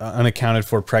unaccounted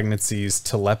for pregnancies,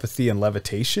 telepathy, and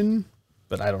levitation,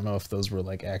 but I don't know if those were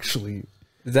like actually...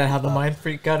 Is that how the mind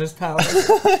freak got his power?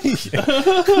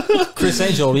 Chris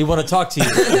Angel, we want to talk to you.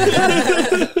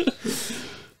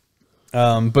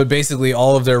 But basically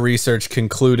all of their research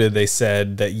concluded, they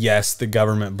said that yes, the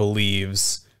government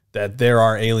believes that there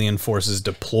are alien forces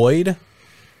deployed,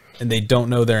 and they don't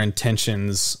know their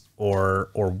intentions or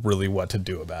really what to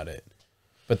do about it.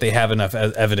 But they have enough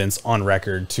evidence on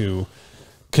record to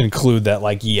conclude that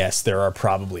like, yes, there are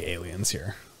probably aliens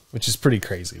here, which is pretty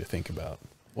crazy to think about.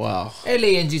 Wow.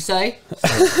 Aliens, you say?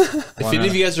 If any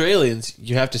of you guys are aliens,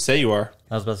 you have to say you are.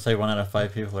 I was about to say 1 out of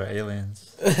 5 people are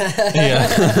aliens. Yeah.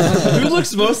 Who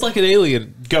looks most like an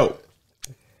alien? Go.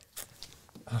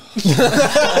 Because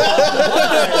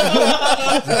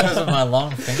of my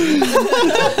long finger.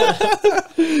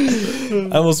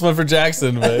 I almost went for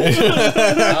Jackson, but I was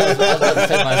about to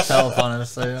say myself,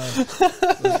 honestly.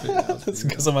 it's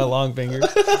because of my long finger.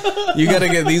 You got to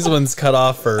get these ones cut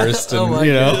off first, and my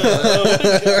you know.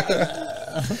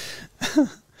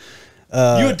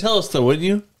 You would tell us though, wouldn't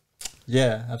you?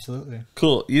 Yeah, absolutely.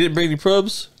 Cool. You didn't bring any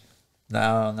probes?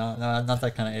 No, not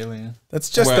that kind of alien. That's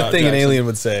just Wow, the thing an Jackson. alien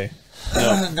would say.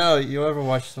 No, you ever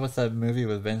watched what's that movie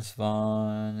with Vince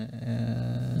Vaughn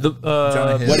and The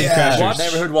Jonah Hill? Wedding Crashers.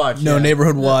 Neighborhood Watch. No, yeah.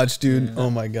 Neighborhood Watch, dude.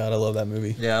 Oh my god, I love that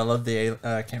movie. Yeah, I love the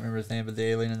I can't remember his name, but the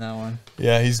alien in that one.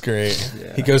 Yeah, he's great.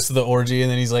 Yeah. He goes to the orgy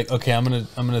and then he's like, "Okay, I'm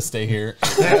gonna stay here."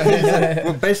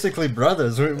 We're basically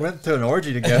brothers. We went to an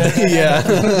orgy together.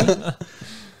 Yeah.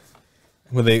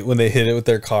 When they hit it with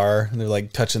their car and they're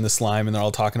like touching the slime and they're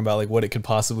all talking about like what it could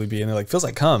possibly be, and they're like, "Feels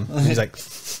like cum." And he's like,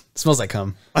 "Smells like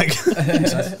cum." Like,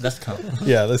 That's cum.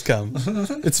 yeah, that's cum.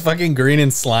 It's fucking green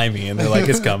and slimy, and they're like,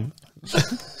 "It's cum."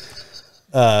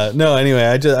 No, anyway,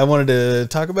 I wanted to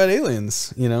talk about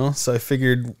aliens, you know, so I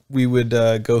figured we would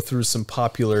go through some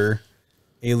popular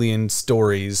alien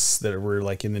stories that were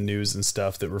like in the news and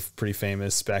stuff that were pretty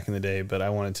famous back in the day. But I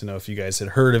wanted to know if you guys had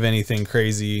heard of anything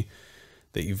crazy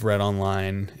that you've read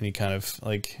online, any kind of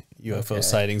like UFO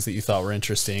sightings that you thought were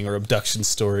interesting, or abduction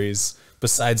stories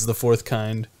besides the fourth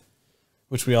kind,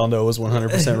 which we all know was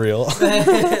 100% real.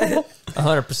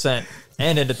 100%.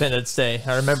 And Independence Day,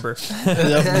 I remember.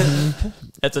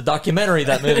 It's a documentary,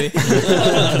 that movie.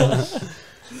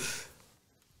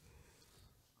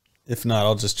 If not,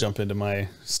 I'll just jump into my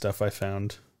stuff I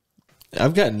found.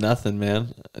 I've got nothing,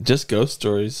 man. Just ghost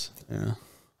stories. Yeah.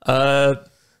 I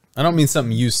don't mean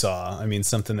something you saw. I mean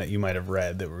something that you might have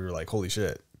read that we were like, holy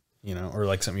shit, you know, or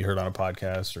like something you heard on a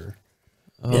podcast or.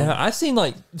 Yeah, I've seen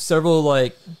like several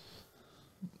like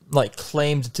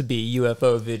claimed to be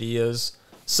UFO videos.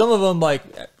 Some of them, like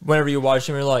whenever you watch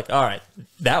them, you're like, all right,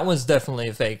 that one's definitely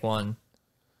a fake one,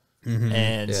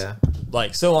 and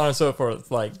like so on and so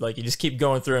forth. Like you just keep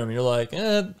going through them. And you're like,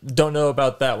 don't know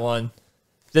about that one.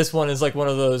 This one is like one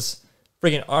of those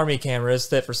freaking army cameras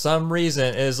that for some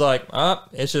reason is like,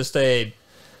 it's just a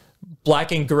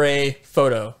black and gray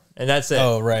photo. And that's it.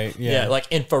 Oh, right. Yeah. Yeah, like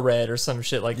infrared or some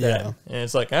shit like that. Yeah. And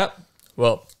it's like,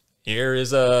 well, here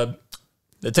is the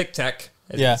Tic Tac,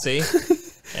 as you can see.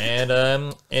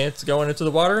 And it's going into the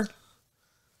water.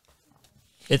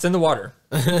 It's in the water.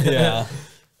 Yeah.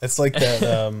 It's like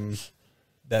that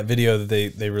that video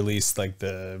that they released, like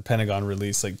the Pentagon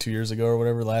released like 2 years ago or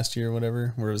whatever, last year or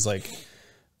whatever, where it was like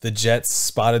the jets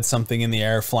spotted something in the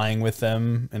air flying with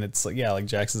them. And it's like, yeah, like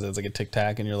Jackson said, it's like a Tic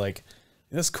Tac. And you're like,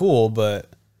 that's cool, but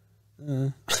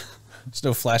there's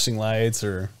no flashing lights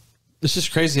or. It's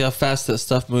just crazy how fast that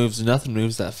stuff moves. Nothing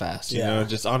moves that fast, you Yeah. know,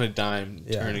 just on a dime,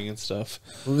 turning and stuff.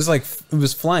 It was like, it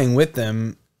was flying with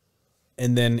them.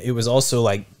 And then it was also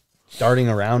like darting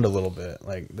around a little bit.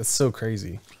 Like, that's so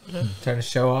crazy. Trying to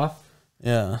show off.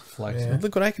 Yeah. Yeah.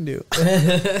 Look what I can do. Have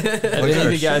any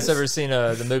of you guys ever seen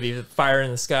the movie Fire in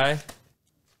the Sky?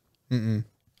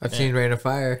 I've seen Rain of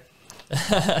Fire.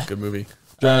 Good movie.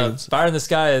 Fire in the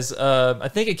Sky is, I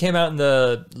think it came out in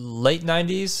the late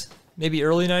 90s, maybe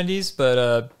early 90s,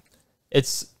 but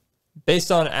it's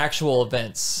based on actual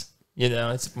events. You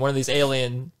know, it's one of these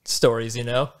alien stories, you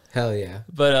know? Hell yeah.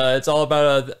 But it's all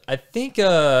about, I think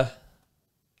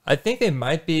they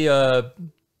might be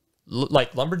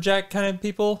like lumberjack kind of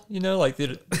people, you know? Like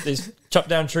they chop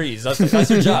down trees. That's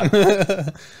their job.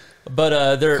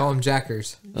 But they're Call them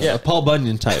jackers. A Paul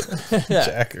Bunyan type.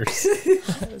 Jackers.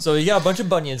 so you got a bunch of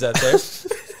bunions out there,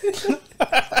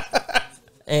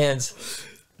 and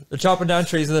they're chopping down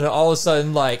trees, and then all of a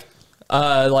sudden, like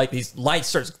these lights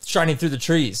start shining through the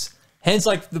trees. Hence,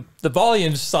 like the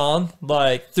volume song,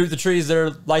 like through the trees, their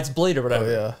lights bleed or whatever. Oh,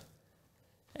 yeah.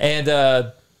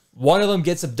 And one of them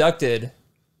gets abducted,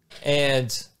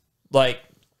 and like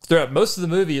throughout most of the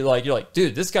movie, like you're like,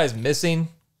 dude, this guy's missing.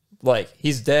 Like,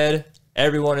 he's dead.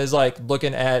 Everyone is, like,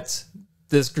 looking at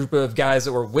this group of guys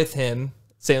that were with him,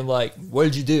 saying, like, what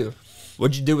did you do?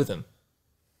 What did you do with him?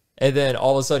 And then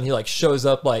all of a sudden, he, like, shows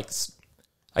up, like,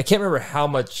 I can't remember how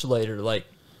much later. Like,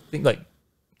 I think, like,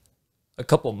 a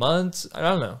couple months. I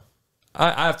don't know.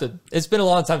 I have to... It's been a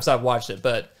long time since I've watched it,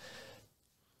 but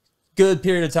good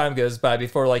period of time goes by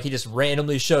before, like, he just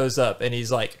randomly shows up, and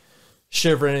he's, like,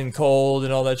 shivering and cold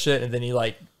and all that shit, and then he,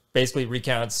 like, basically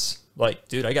recounts... Like,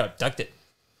 dude, I got abducted.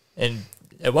 And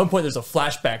at one point, there's a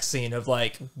flashback scene of,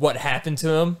 like, what happened to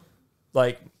him.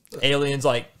 Like, aliens,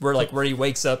 like, where he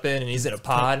wakes up in and he's in a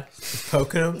pod.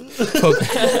 Poking him?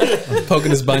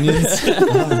 Poking his bunions.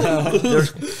 They're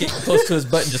getting close to his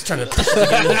butt and just trying to push it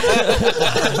together.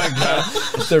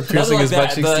 They're piercing like his butt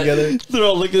that, cheeks but- together. They're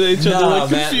all looking at each other Nah,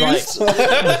 like man, confused.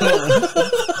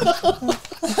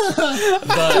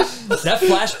 But that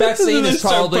flashback scene They is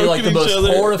start probably, like, the poking most each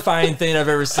other. horrifying thing I've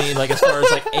ever seen, like, as far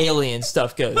as, like, alien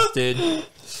stuff goes, dude.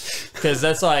 Because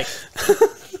that's, like...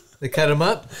 They cut him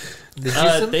up? They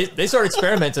juice him? They start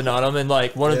experimenting on him, and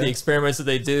like one of the experiments that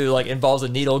they do like involves a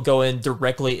needle going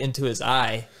directly into his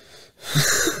eye.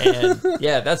 And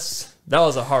yeah, that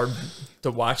was a hard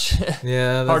to watch.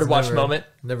 Yeah. hard to that's watch never- moment.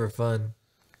 Never fun.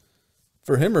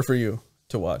 For him or for you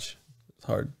to watch? It's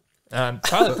hard.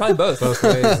 Probably both. Both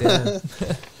ways, yeah.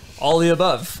 All the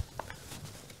above.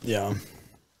 Yeah.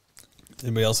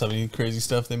 Anybody else have any crazy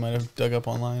stuff they might have dug up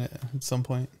online at some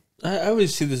point? I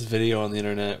always see this video on the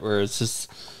internet where it's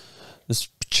just this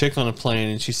chick on a plane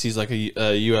and she sees like a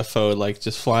UFO like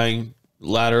just flying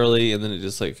laterally and then it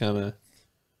just like kind of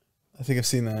I think I've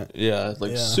seen that.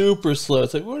 super slow.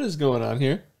 It's like, what is going on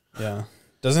here? Yeah.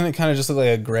 Doesn't it kind of just look like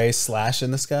a gray slash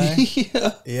in the sky?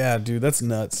 Yeah. Yeah, dude, that's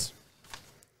nuts.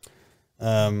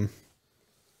 The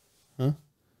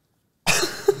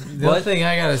only thing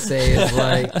I gotta say is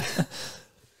like,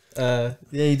 yeah,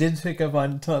 you did pick up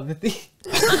on telepathy,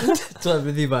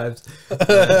 telepathy vibes.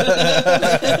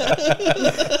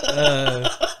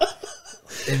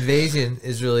 Invasion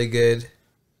is really good.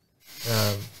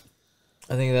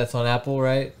 I think that's on Apple,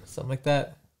 right? Something like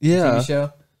that. Yeah. TV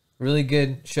show, really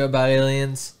good show about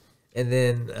aliens, and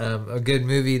then a good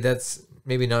movie that's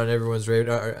maybe not on everyone's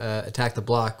radar. Attack the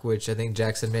Block, which I think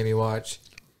Jackson made me watch.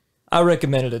 I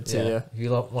recommended it to you. If you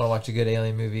want to watch a good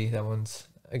alien movie, that one's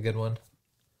a good one.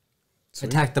 Sweet.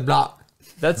 Attack the Block.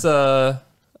 That's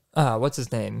what's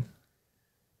his name?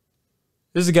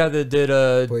 This is the guy that did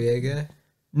Boyega?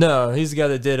 no, he's the guy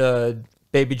that did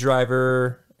Baby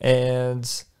Driver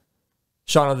and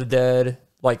Shaun of the Dead,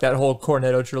 like that whole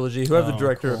Cornetto trilogy. Whoever the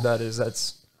director of that is,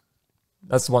 that's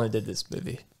the one that did this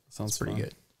movie. Sounds pretty fun.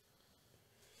 good.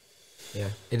 Yeah,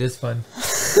 it is fun.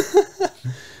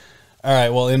 All right.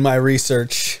 Well, in my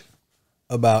research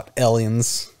about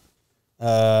aliens,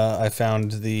 I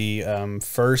found the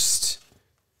first.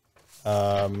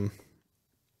 Okay,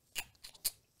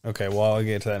 well, I'll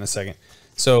get to that in a second.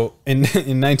 So, in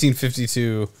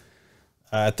 1952,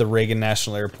 at the Reagan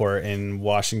National Airport in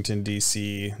Washington,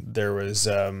 D.C., there was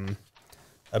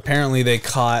apparently they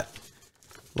caught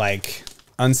like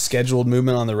unscheduled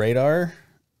movement on the radar.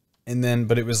 And then,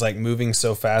 but it was like moving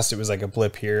so fast, it was like a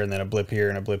blip here and then a blip here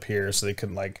and a blip here. So they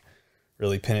couldn't like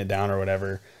really pin it down or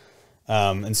whatever.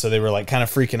 And so they were like kind of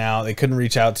freaking out. They couldn't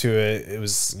reach out to it. It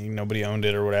was, nobody owned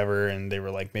it or whatever. And they were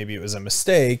like, maybe it was a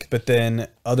mistake. But then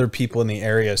other people in the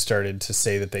area started to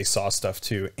say that they saw stuff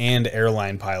too. And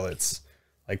airline pilots,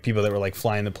 like people that were like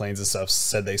flying the planes and stuff,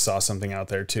 said they saw something out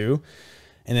there too.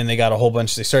 And then they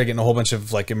started getting a whole bunch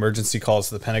of like emergency calls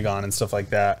to the Pentagon and stuff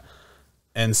like that.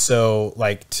 And so,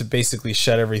 like, to basically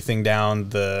shut everything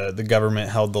down, the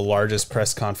government held the largest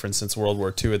press conference since World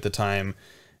War II at the time,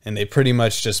 and they pretty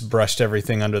much just brushed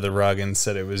everything under the rug and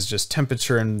said it was just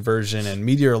temperature inversion and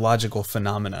meteorological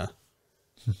phenomena.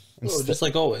 Oh, just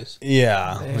like always.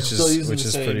 Yeah, Damn. which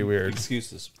is pretty weird.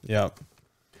 Excuses. Yep.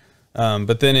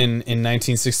 But then in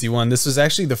 1961, this was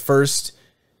actually the first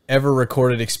ever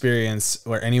recorded experience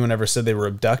where anyone ever said they were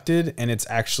abducted, and it's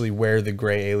actually where the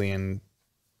gray alien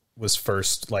was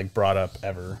first like brought up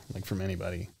ever, like from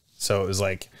anybody. So it was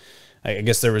like, I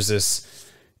guess there was this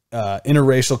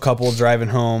interracial couple driving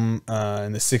home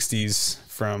in the 60s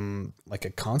from like a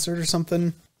concert or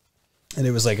something, and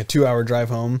it was like a 2-hour drive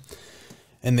home,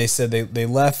 and they said they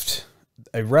left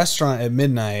a restaurant at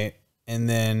midnight, and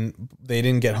then they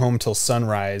didn't get home till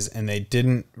sunrise, and they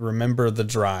didn't remember the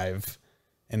drive,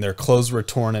 and their clothes were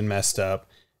torn and messed up,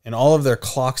 and all of their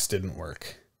clocks didn't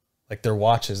work. Like their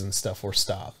watches and stuff were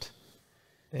stopped.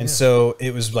 And so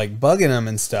it was like bugging them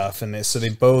and stuff. And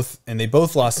they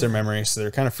both lost their memory. So they're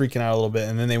kind of freaking out a little bit.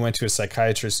 And then they went to a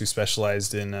psychiatrist who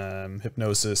specialized in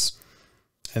hypnosis,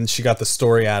 and she got the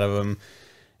story out of them.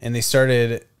 And they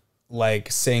started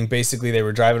like saying basically they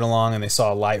were driving along and they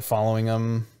saw a light following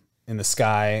them in the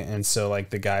sky. And so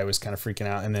like the guy was kind of freaking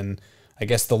out. And then I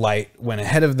guess the light went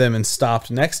ahead of them and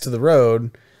stopped next to the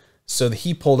road. So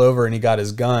he pulled over and he got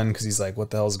his gun because he's like, what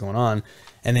the hell is going on?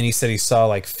 And then he said he saw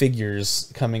like figures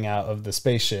coming out of the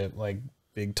spaceship, like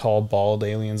big, tall, bald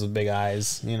aliens with big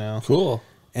eyes, Cool.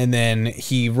 And then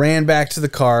he ran back to the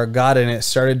car, got in it,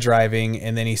 started driving.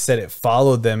 And then he said it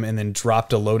followed them and then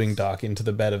dropped a loading dock into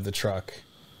the bed of the truck.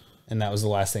 And that was the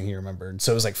last thing he remembered.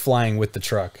 So it was like flying with the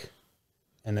truck.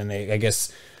 And then I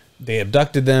guess they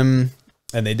abducted them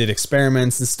and they did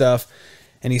experiments and stuff.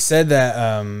 And he said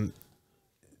that,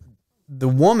 the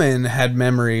woman had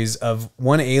memories of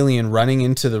one alien running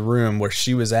into the room where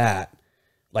she was at,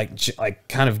 like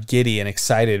kind of giddy and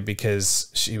excited because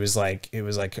she was like, it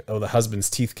was like, oh, the husband's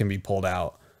teeth can be pulled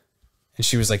out. And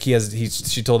she was like,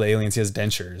 she told the aliens he has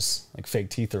dentures, like fake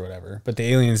teeth or whatever, but the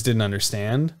aliens didn't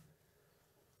understand.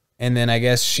 And then I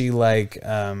guess she like,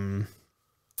 yeah,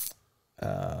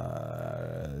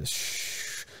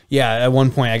 at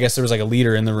one point, I guess there was like a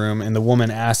leader in the room and the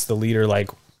woman asked the leader, like,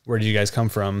 where did you guys come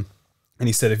from? And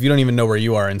he said, if you don't even know where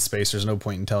you are in space, there's no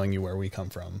point in telling you where we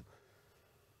come from.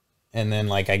 And then,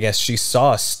 like, I guess she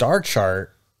saw a star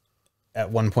chart at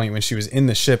one point when she was in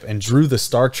the ship and drew the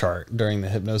star chart during the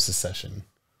hypnosis session.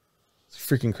 It's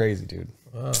freaking crazy, dude.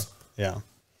 Wow. Yeah.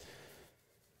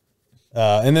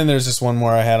 And then there's this one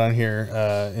more I had on here.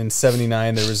 In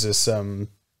 79, there was this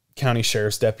county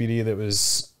sheriff's deputy that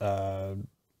was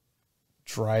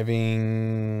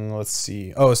driving, let's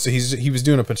see. Oh, so he was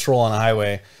doing a patrol on a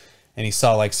highway. And he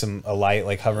saw like a light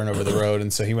like hovering over the road.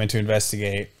 And so he went to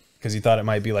investigate because he thought it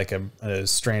might be like a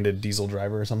stranded diesel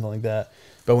driver or something like that.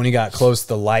 But when he got close,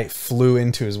 the light flew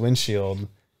into his windshield,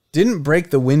 didn't break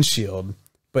the windshield,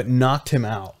 but knocked him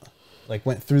out. Like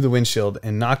went through the windshield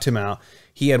and knocked him out.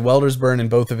 He had welder's burn in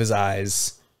both of his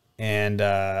eyes. And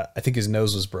I think his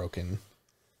nose was broken.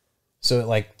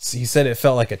 So he said it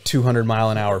felt like a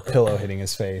 200-mile-an-hour pillow hitting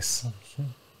his face.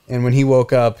 And when he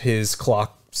woke up, his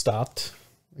clock stopped.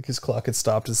 Like his clock had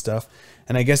stopped and stuff.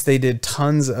 And I guess they did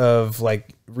tons of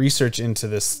like research into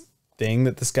this thing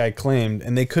that this guy claimed,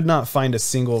 and they could not find a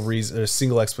single reason or a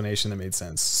single explanation that made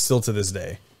sense. Still to this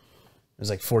day. It was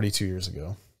like 42 years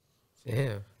ago.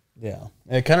 Yeah. Yeah.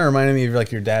 And it kind of reminded me of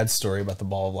like your dad's story about the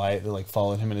ball of light that like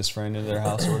followed him and his friend into their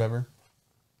house or whatever.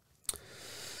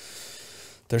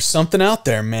 there's something out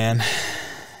there, man.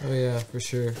 Oh yeah, for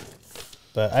sure.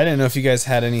 But I didn't know if you guys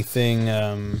had anything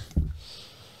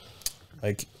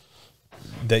like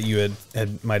that you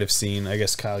had might have seen. I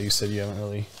guess Kyle, you said you haven't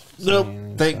really. Nope.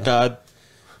 Seen Thank God.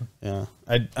 Yeah,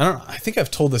 I don't. I think I've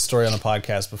told this story on the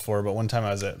podcast before, but one time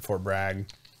I was at Fort Bragg,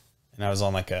 and I was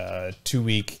on like a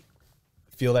 2-week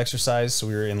field exercise. So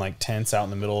we were in like tents out in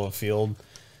the middle of a field,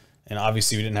 and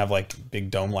obviously we didn't have like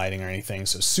big dome lighting or anything,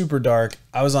 so super dark.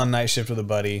 I was on night shift with a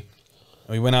buddy, and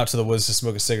we went out to the woods to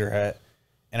smoke a cigarette.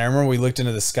 And I remember we looked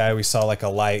into the sky. We saw like a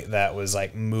light that was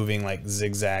like moving like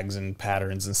zigzags and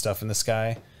patterns and stuff in the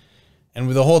sky. And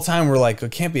the whole time we're like,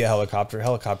 it can't be a helicopter.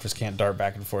 Helicopters can't dart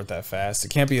back and forth that fast. It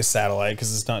can't be a satellite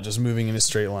because it's not just moving in a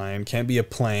straight line. Can't be a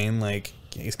plane. Like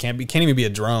it can't even be a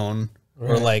drone.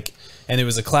 Right. Or like, and it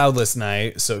was a cloudless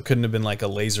night, so it couldn't have been like a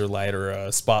laser light or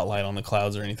a spotlight on the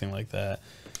clouds or anything like that.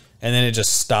 And then it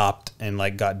just stopped and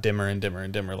like got dimmer and dimmer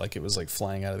and dimmer, like it was like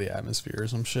flying out of the atmosphere or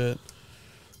some shit.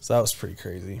 So that was pretty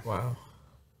crazy. Wow.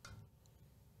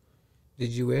 Did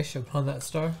you wish upon that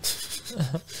star?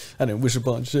 I didn't wish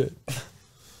upon shit.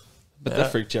 But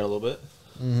that freaked you out a little bit.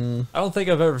 Mm-hmm. I don't think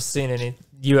I've ever seen any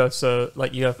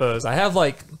UFOs. I have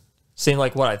like seen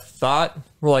like what I thought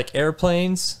were like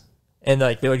airplanes, and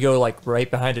like they would go like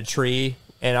right behind a tree,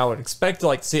 and I would expect to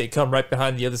like see it come right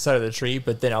behind the other side of the tree,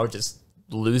 but then I would just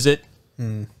lose it,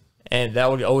 and that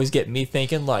would always get me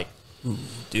thinking like, ooh,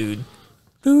 dude.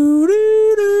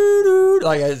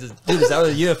 Like, dude, is that a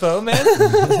UFO, man?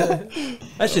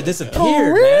 That shit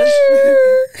disappeared, man.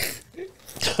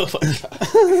 Oh my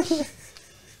God.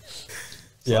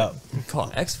 Yeah.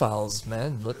 Call X-Files,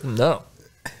 man. Let them know.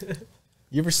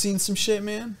 You ever seen some shit,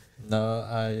 man? No,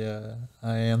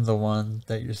 I am the one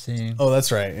that you're seeing. Oh,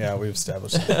 that's right. Yeah, we've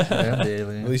established that. I am the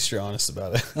alien. At least you're honest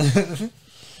about it.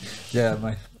 Yeah,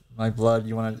 my blood.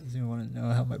 You want to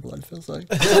know how my blood feels like?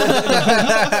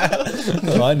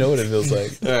 Oh, I know what it feels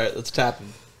like. All right, let's tap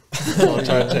him. I'll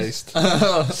try to taste.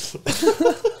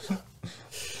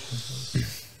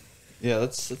 Yeah,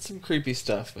 that's some creepy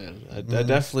stuff, man. I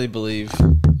definitely believe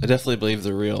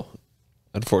they're real.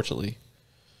 Unfortunately.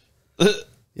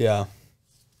 Yeah.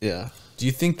 Yeah. Do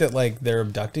you think that like they're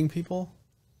abducting people?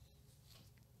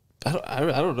 I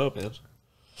don't know, man.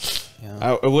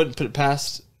 Yeah. I wouldn't put it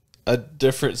past a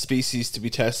different species to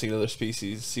be testing another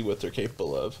species, see what they're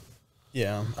capable of.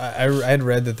 Yeah, I had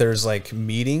read that there's like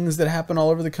meetings that happen all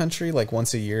over the country, like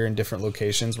once a year in different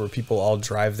locations, where people all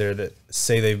drive there that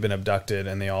say they've been abducted,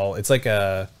 and it's like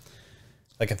a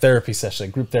therapy session,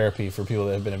 like group therapy for people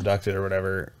that have been abducted or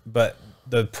whatever. But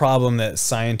the problem that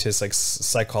scientists, like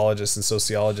psychologists and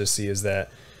sociologists, see is that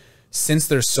since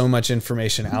there's so much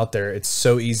information out there, it's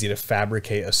so easy to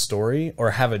fabricate a story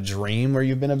or have a dream where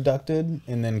you've been abducted,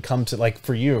 and then come to, like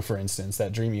for you, for instance,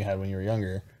 that dream you had when you were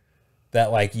younger.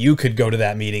 That like you could go to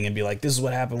that meeting and be like, this is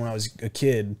what happened when I was a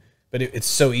kid. But it's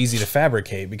so easy to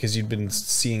fabricate because you've been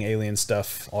seeing alien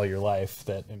stuff all your life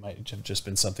that it might have just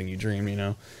been something you dream, you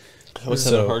know? I always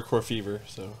had a hardcore fever,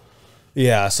 so.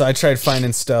 Yeah, so I tried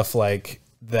finding stuff like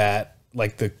that,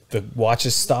 like the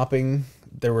watches stopping.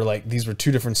 There were like, these were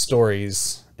two different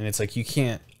stories, and it's like you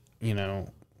can't, you know,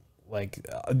 like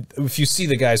if you see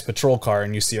the guy's patrol car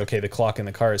and you see, okay, the clock in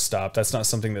the car is stopped, that's not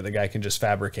something that the guy can just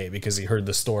fabricate because he heard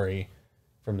the story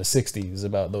from the 60s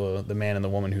about the man and the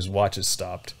woman whose watches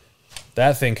stopped.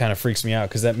 That thing kind of freaks me out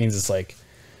because that means it's like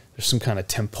there's some kind of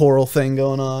temporal thing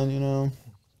going on, you know?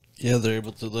 Yeah, they're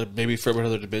able to maybe from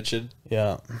another dimension.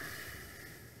 Yeah.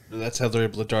 And that's how they're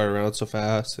able to dart around so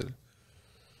fast. And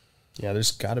yeah, there's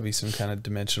got to be some kind of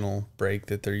dimensional break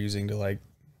that they're using to like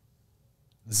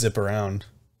zip around.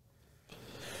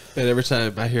 And every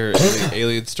time I hear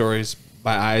alien stories,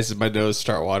 my eyes and my nose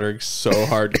start watering so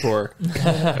hardcore.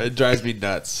 It drives me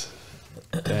nuts.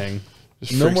 Dang.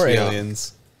 Just No freaks more me out.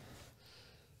 aliens.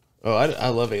 Oh, I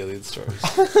love alien stories.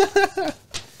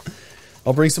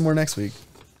 I'll bring some more next week.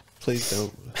 Please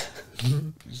don't.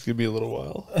 Just give me a little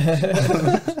while.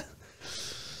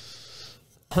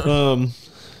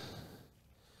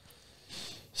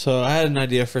 So I had an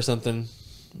idea for something.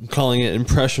 I'm calling it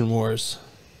Impression Wars.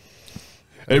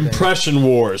 Okay. Impression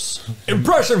Wars.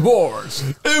 Impression Wars.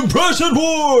 Impression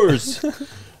Wars.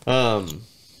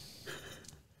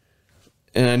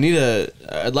 And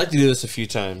I'd like to do this a few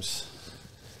times.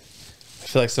 I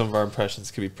feel like some of our impressions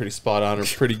could be pretty spot on or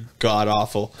pretty god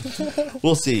awful.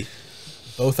 We'll see.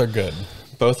 Both are good.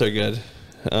 Both are good.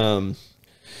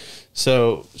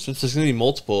 So since there's gonna be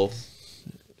multiple,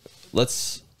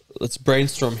 let's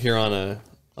brainstorm here on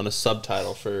a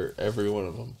subtitle for every one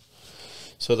of them.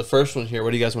 So the first one here, what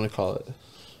do you guys want to call it?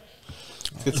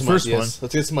 Let's get some First ideas. one.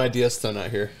 Let's get some ideas thrown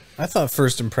out here. I thought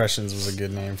First Impressions was a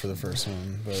good name for the first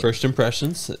one. But First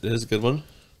Impressions. It is a good one.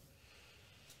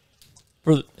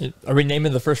 Are we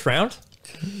naming the first round?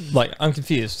 Like, I'm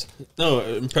confused. No,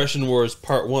 Impression Wars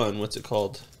Part 1. What's it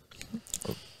called?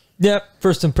 Yeah,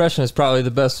 First Impression is probably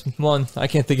the best one. I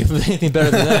can't think of anything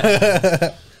better than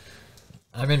that.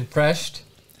 I'm impressed.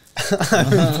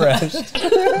 Impressed.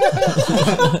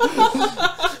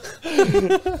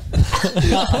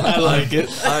 I like it.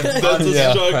 That's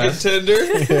a strong contender.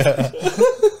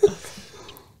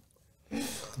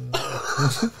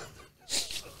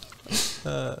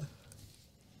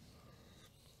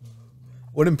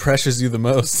 What impresses you the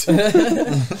most?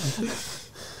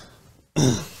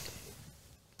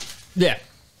 Yeah,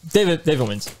 David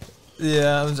wins.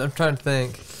 Yeah, I'm trying to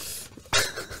think.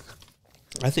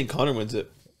 I think Connor wins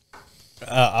it.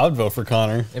 I would vote for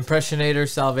Connor. Impressionator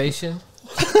Salvation.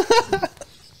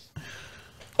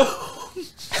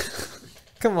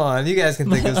 Come on, you guys can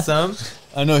think of some.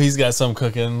 I know he's got some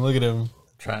cooking. Look at him.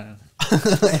 Trying.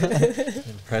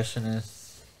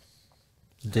 Impressionist.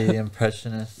 The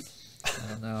Impressionist. I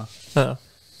don't know.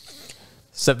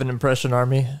 7 Impression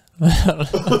Army.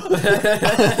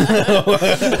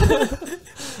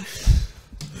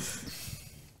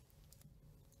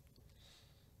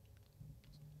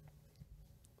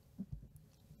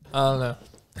 I don't know.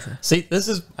 See, this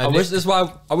is. This is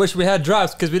why I wish we had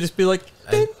drops, because we'd just be like,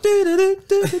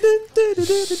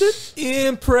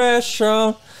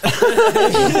 impression.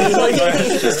 Like,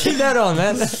 just keep that on,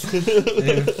 man.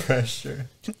 Pressure.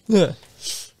 Yeah.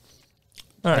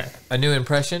 All right. A new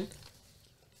impression.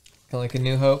 Kind of like a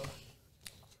new hope.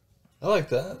 I like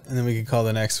that. And then we could call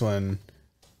the next one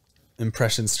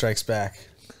Impression Strikes Back.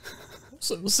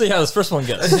 So we'll see how this first one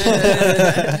goes.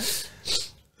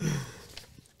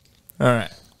 All right.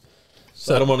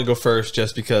 So I don't want to go first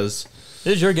just because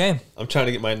This is your game. I'm trying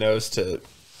to get my nose to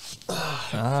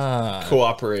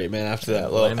cooperate, man, after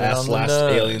that little Blame it ass on the last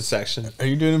nose. alien section. Are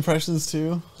you doing impressions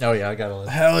too? Oh yeah, I got a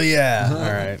list. Hell yeah.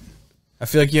 All right. I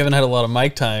feel like you haven't had a lot of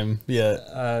mic time yet.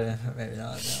 Maybe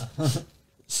not. No.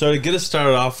 So to get us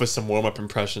started off with some warm-up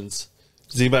impressions,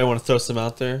 does anybody want to throw some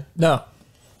out there? No.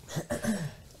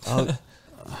 Connor,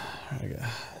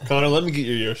 let me get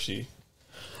your Yoshi.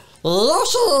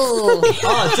 Oh, dude,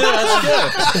 that's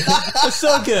good. That's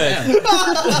so good.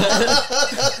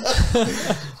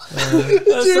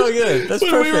 That's so good. That's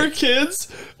When we were perfect. kids,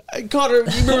 Connor,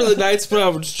 you remember the nights when I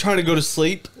was just trying to go to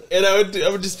sleep? And I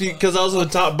would just be, because I was on the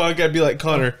top bunk, I'd be like,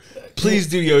 Connor, please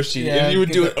do Yoshi. Yeah, and you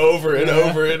would do it over and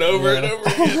over and over and over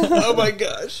again. Oh my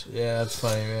gosh. Yeah, that's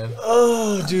funny, man.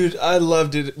 Oh, dude, I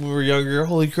loved it when we were younger.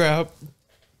 Holy crap.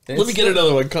 Let me get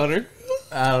another one, Connor.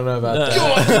 I don't know about that. Go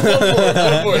on, go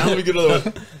for it. Let me get another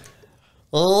one.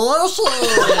 I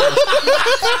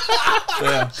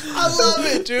love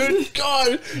it, dude.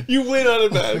 God, you win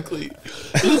automatically.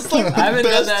 It's like I haven't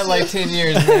done that in like 10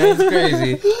 years, man. It's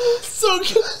crazy. so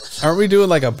good. Aren't we doing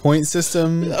like a point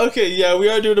system? Okay, yeah, we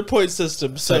are doing a point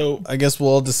system. So I guess we'll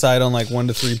all decide on like 1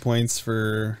 to 3 points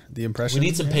for the impression. we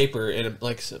need some paper and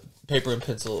some paper and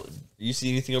pencil. You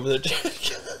see anything over there, Jack?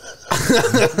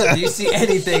 Do you see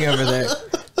anything over there?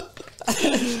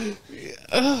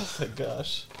 Oh my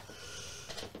gosh.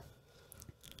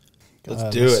 Let's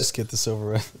do let's it. just get this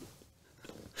over with.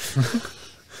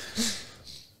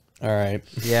 All right.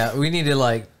 Yeah, we need to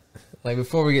like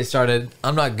before we get started.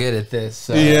 I'm not good at this.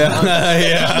 So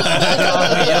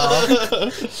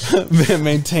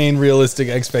Maintain realistic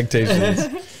expectations.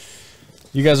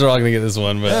 You guys are all gonna get this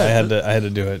one, but I had to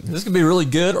do it. This could be really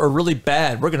good or really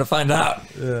bad. We're going to find out.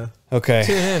 Okay.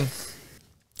 Tune in.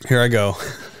 Here I go.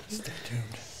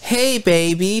 Hey,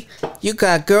 baby, you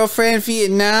got girlfriend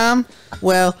Vietnam?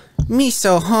 Well, me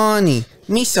so horny.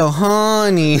 Me so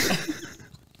horny.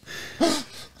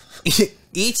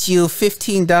 Eat you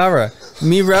 $15.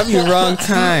 Me rub you wrong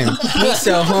time. Me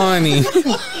so horny.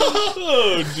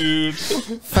 Oh, dude.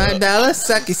 $5,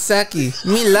 sucky sucky.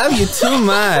 Me love you too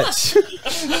much.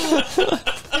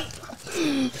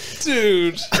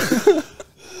 Dude.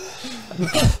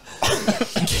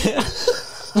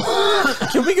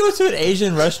 Can we go to an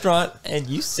Asian restaurant and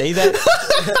you say that again?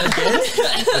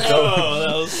 Oh,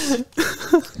 that was.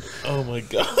 Oh my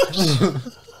gosh.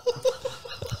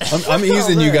 I'm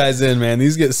easing you guys in, man.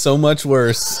 These get so much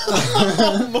worse.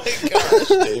 Oh my gosh,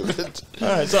 David. All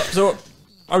right, so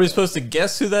are we supposed to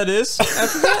guess who that is?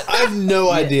 I have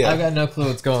no idea. I've got no clue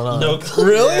what's going on. No clue.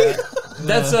 Really?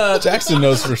 That's Jackson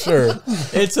knows for sure.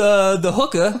 it's the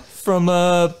hooker from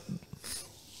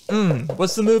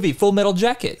what's the movie? Full Metal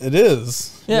Jacket. It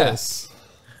is. Yeah. Yes.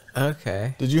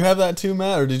 Okay. Did you have that too,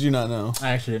 Matt, or did you not know?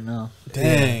 I actually didn't know.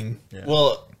 Dang.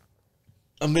 Well,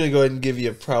 I'm gonna go ahead and give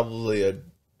you probably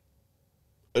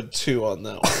a 2 on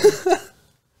that one.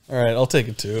 All right, I'll take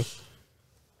a 2.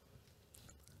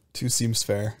 2 seems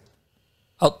fair.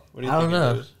 Oh, What do you I don't think,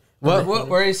 know. dude? What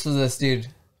race was this dude?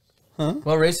 Huh?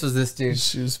 What race was this dude?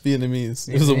 She was Vietnamese.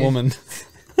 It was a woman.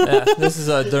 Yeah, this is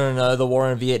during the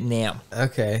war in Vietnam.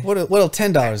 Okay. What'll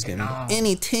 $10 get me?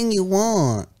 Anything you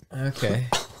want. Okay.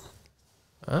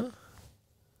 Huh?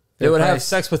 They would have price.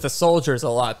 sex with the soldiers a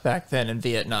lot back then in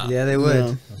Vietnam. Yeah, they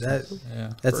would. Yeah.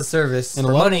 That's a service. And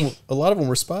For money. a lot of them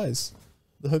were spies.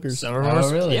 The hookers. Some of them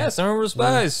were, really? Yeah, some of them were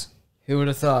spies. Who would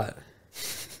have thought?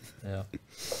 Yeah.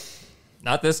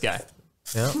 Not this guy.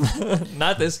 Yeah.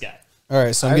 Not this guy. All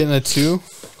right, so I'm getting a 2.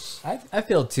 I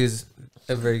feel 2's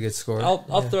a very good score.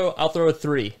 I'll throw a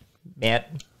 3. Matt.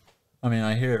 I mean,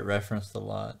 I hear it referenced a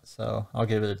lot, so I'll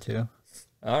give it a 2.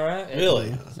 All right.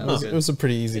 Really? It was a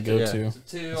pretty easy go-to. Yeah.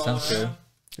 2 Sounds good.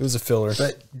 It was a filler.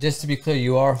 But just to be clear,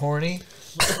 you are horny.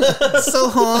 So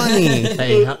horny.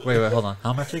 Hey, wait, hold on.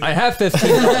 How much? I have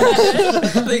 15. I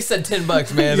think you said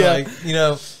 $10, man. Yeah. Like, you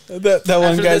know, that one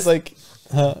After guy's this- like,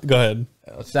 go ahead.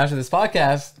 after this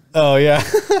podcast, Oh, yeah.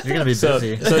 You're gonna be so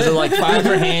busy. is it like 5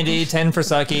 for handy, 10 for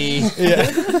sucky?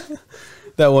 Yeah.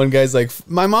 That one guy's like,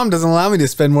 my mom doesn't allow me to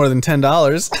spend more than $10.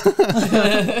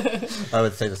 I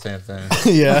would say the same thing.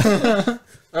 Yeah.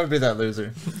 I would be that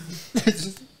loser.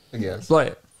 I guess.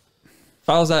 Like, if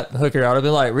I was that hooker, I would have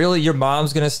been like, really? Your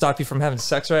mom's going to stop you from having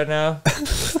sex right now?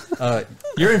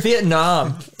 You're in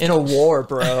Vietnam in a war,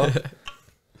 bro.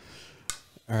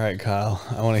 All right, Kyle.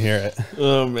 I want to hear it.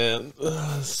 Oh man.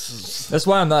 That's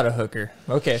why I'm not a hooker.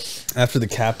 Okay. After the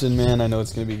captain, man, I know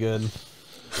it's going to be good.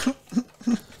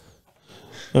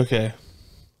 Okay.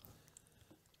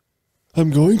 I'm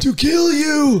going to kill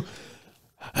you.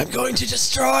 I'm going to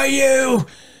destroy you.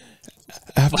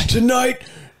 After tonight,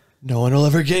 no one will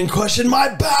ever again question my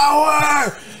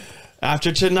power.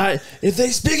 After tonight, if they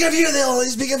speak of you, they'll only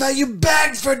speak of how you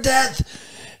begged for death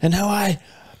and how I,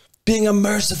 being a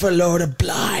merciful Lord,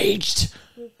 obliged.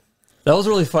 That was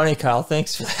really funny, Kyle.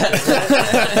 Thanks for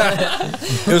that.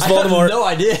 It was Voldemort. No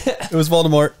idea. It was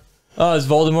Voldemort. Oh, it's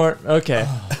Voldemort? Okay.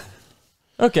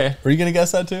 Okay. Were you going to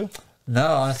guess that too? No,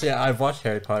 honestly, I've watched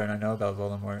Harry Potter and I know about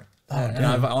Voldemort. And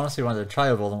I've honestly wanted to try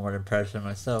a Voldemort impression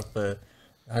myself, but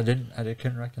I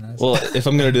couldn't recognize it. Well, if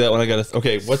I'm gonna do that one, I gotta.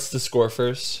 Okay, what's the score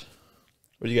first?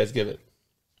 What do you guys give it?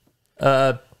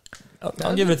 I'll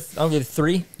give it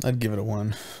 3. I'd give it a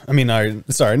 1. I mean,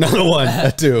 sorry, not a 1,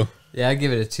 a 2. yeah, I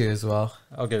give it a 2 as well.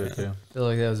 I'll give it 2. I feel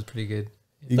like that was pretty good.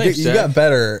 Thanks, You Jack. got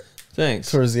better Thanks.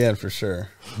 towards the end for sure.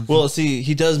 Well, see,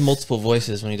 he does multiple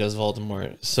voices when he does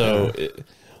Voldemort. So,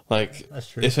 That's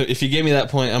true. if you gave me that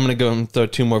point, I'm gonna go and throw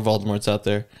 2 more Voldemorts out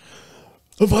there.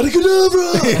 Avada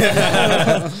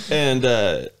Kedavra! And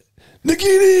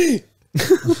Nagini.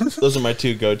 Those are my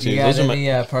 2 go-tos. You got Those are my.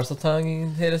 any parcel tongue you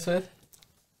can hit us with?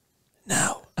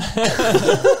 No.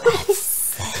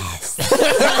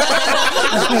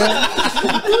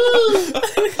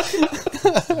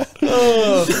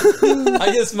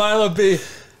 I guess mine would be,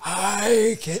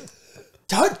 I can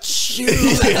touch you. Kill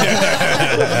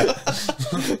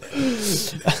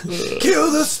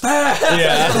the spam.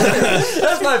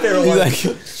 that's my favorite one. Like,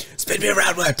 Spin me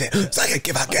around one day so I can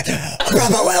give a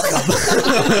proper welcome.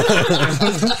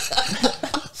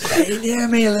 Stay near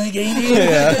me, Nagini.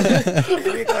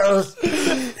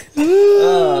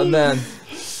 Oh, man.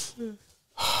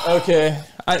 Okay.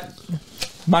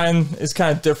 Mine is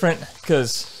kind of different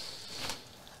because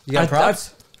You got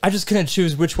props? I just couldn't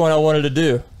choose which one I wanted to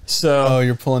do. So oh,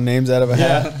 you're pulling names out of a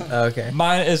hat? yeah, Okay.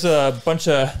 mine is a bunch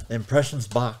of. Impressions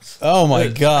box. Oh, my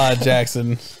God,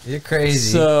 Jackson. You're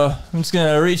crazy. So I'm just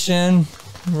gonna reach in.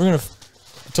 We're gonna.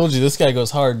 I told you, this guy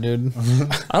goes hard, dude.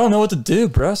 I don't know what to do,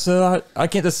 bro. So I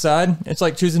can't decide. It's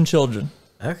like choosing children.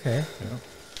 okay.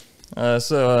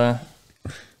 So.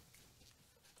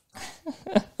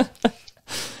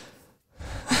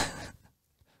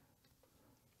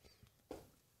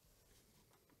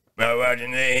 About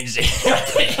watching the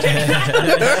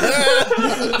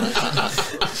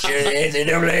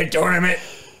NCAA tournament.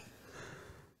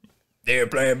 They were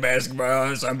playing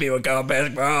basketball. Some people call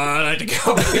basketball. I like to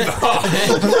call baseball.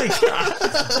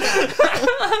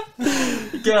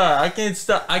 God, I can't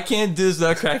stop. I can't do this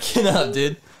without cracking up,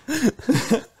 dude.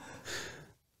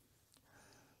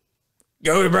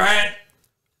 Go, Bryant.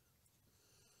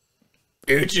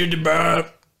 You shoot the ball.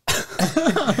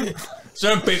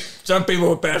 Some people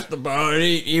will pass the ball.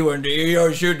 He wouldn't. He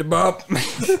always shoot the ball.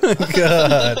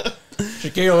 God.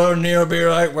 Shaquille O'Neal be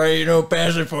like, "Why you don't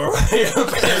pass it for? Why you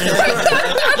don't pass it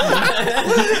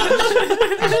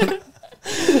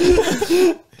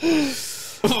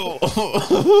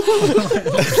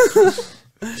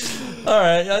for?" All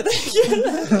right. I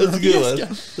think That's a good one.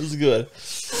 That's a good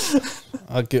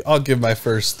one. I'll give my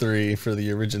first 3 for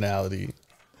the originality.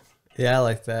 Yeah, I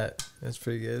like that. That's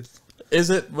pretty good. Is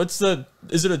it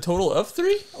a total of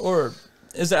 3 or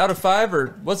is it out of 5 or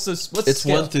what's the It's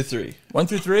scale? 1 through 3. 1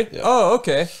 through 3? Yeah. Oh,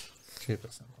 okay. Keep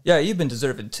it simple. Yeah, you've been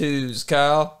deserving 2s,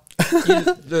 Kyle.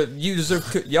 You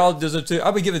deserve. Y'all deserve 2.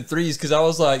 I've been giving 3s because I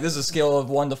was like, this is a scale of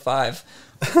 1 to 5.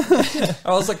 I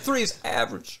was like, 3 is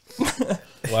average.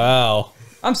 Wow.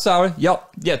 I'm sorry, y'all.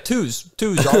 Yeah,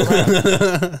 2s all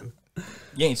around.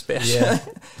 You ain't special. Yeah,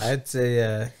 I'd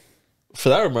say. For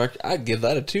that remark, I'd give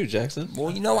that a 2, Jackson. Well,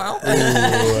 you know,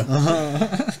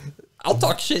 I'll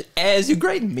talk shit as you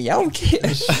grading me. I don't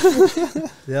care.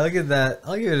 Yeah, I'll give that.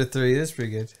 I'll give it a 3. That's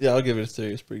pretty good. Yeah, I'll give it a 3.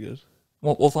 It's pretty good.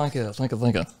 We'll think of.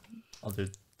 I'll do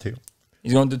 2.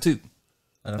 He's going to do 2.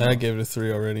 I don't know. I gave it a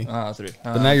 3 already. 3.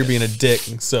 But now you're being a dick,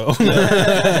 so.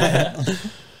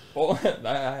 Well,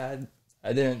 I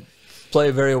didn't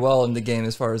play very well in the game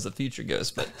as far as the future goes,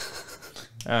 but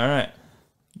all right.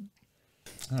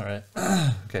 All right.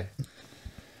 Okay.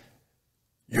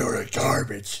 You're a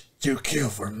garbage. You kill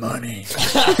for money.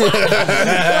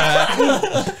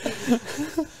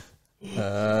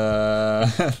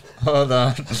 Hold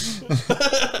on.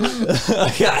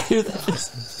 I gotta hear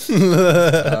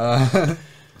that.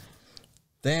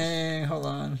 Dang, hold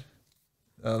on.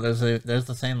 Oh, there's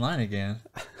the same line again.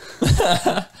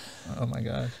 Oh my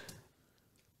god.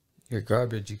 You're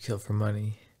garbage. You kill for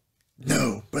money.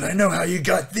 No, but I know how you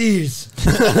got these.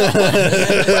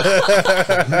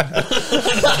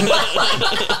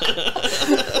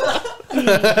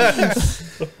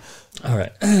 All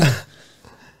right.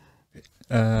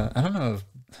 I don't know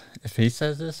if he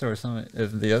says this or if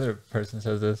the other person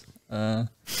says this.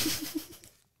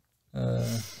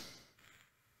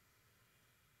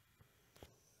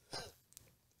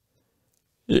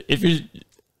 If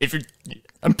you're,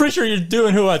 I'm pretty sure you're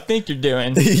doing who I think you're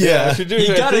doing. Yeah. If you're doing You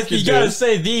what I think gotta you're doing.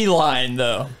 say the line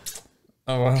though.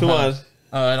 Oh, Come on.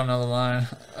 Oh, I don't know the line.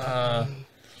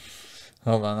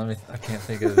 Hold on, I can't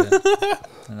think of it.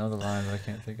 I know the line, but I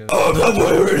can't think of it. I'm not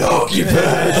wearing hockey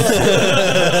pads.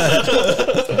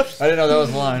 I didn't know that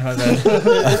was the line. My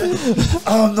bad.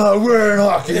 I'm not wearing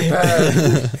hockey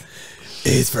pads. A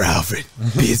is for Alfred.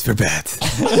 B is for Bats.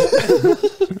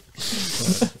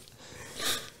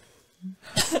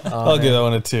 I'll give that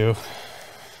one a 2.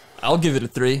 I'll give it a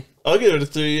 3. I'll give it a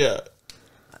 3, yeah.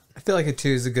 I feel like a 2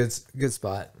 is a good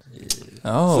spot.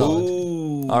 Oh,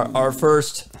 Ooh. our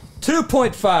first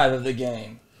 2.5 of the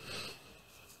game.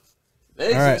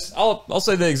 They right. exist. I'll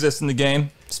say they exist in the game.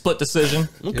 Split decision.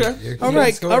 Okay. You're All keeping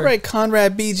right, score. all right,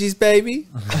 Conrad Bee Gees, baby.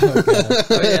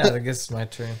 Oh yeah, I guess it's my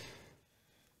turn.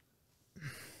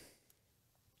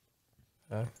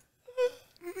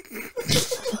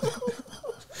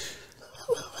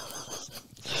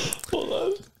 Hold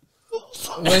on.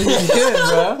 What are you doing,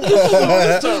 bro?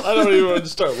 I don't even want to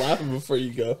start laughing before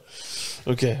you go.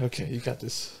 Okay, you got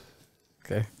this.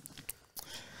 Okay.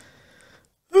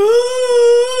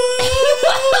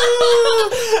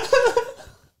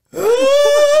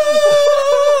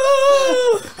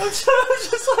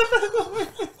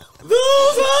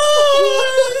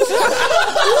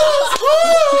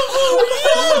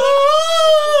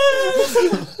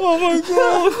 Oh my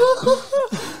god!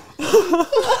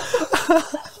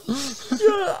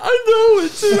 Yeah, I know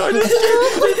it too. I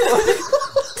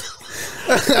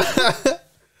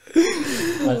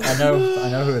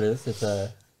know who it is. It's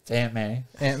Aunt May.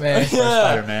 Aunt May. Or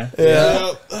Spider-Man.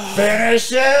 Yeah.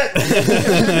 Finish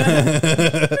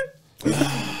it.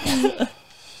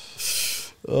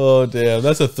 Oh, damn.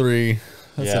 That's a 3.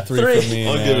 That's Yeah. a 3 3. for me.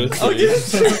 I'll man. give it a 3. I'll give it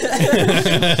 3.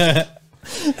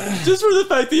 Just for the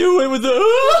fact that you went with the.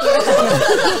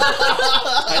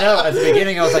 I know. At the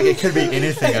beginning, I was like, it could be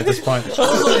anything at this point. I was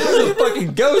like, it was a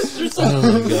fucking ghost or something.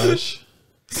 Oh my gosh.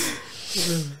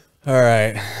 All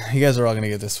right. You guys are all going to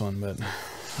get this one, but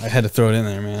I had to throw it in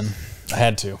there, man. I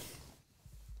had to.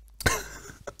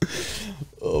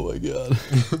 Oh, my God.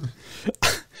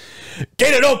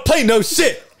 Gator don't play no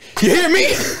shit. You hear me?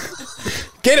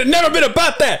 Gator never been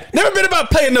about that. Never been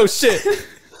about playing no shit.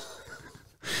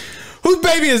 Whose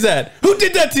baby is that? Who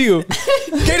did that to you?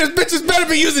 Gator's bitches better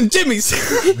be using Jimmy's.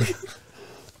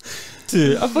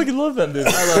 Dude, I fucking love that movie.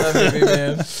 I love that movie,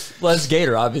 man. Les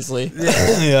Gator, obviously.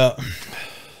 Yeah.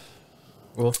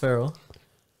 Will Ferrell.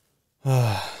 2.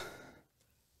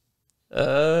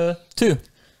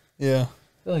 Yeah.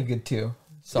 Really good 2.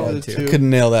 Solid 2. Couldn't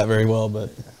nail that very well,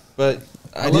 but But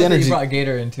I I love that energy- you brought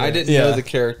Gator into it. I didn't Yeah. know the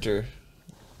character.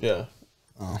 Yeah.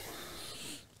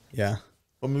 yeah.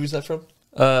 What movie is that from?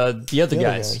 The other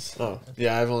guys. Oh,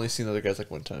 yeah. I've only seen the other guys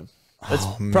like one time. That's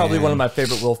probably one of my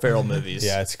favorite Will Ferrell movies.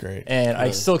 Yeah, it's great. And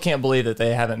I still can't believe that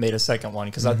they haven't made a second one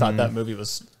because I thought that movie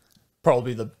was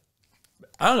probably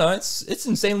I don't know. It's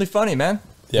insanely funny, man.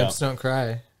 Yeah. Pimps don't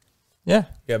cry. Yeah.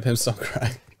 Yeah, Pimps Don't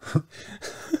Cry.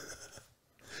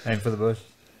 Aim for the bush.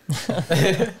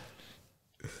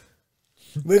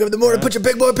 Wake up in the morning, put your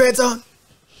big boy pants on.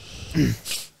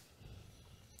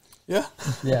 Yeah.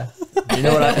 Yeah. You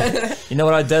know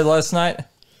what I did last night?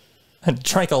 I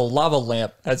drank a lava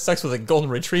lamp. Had sex with a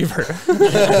golden retriever.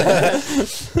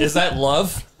 Is that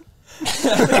love?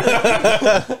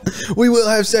 We will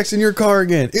have sex in your car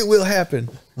again. It will happen.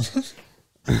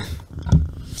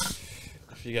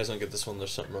 If you guys don't get this one,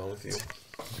 there's something wrong with you.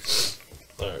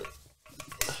 All right.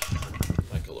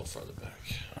 Mic a little farther back.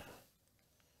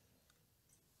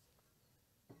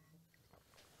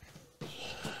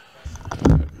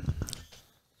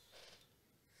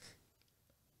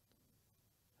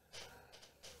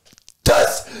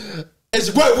 Das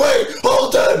is my way,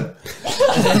 Holden!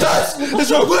 Das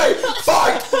is my way,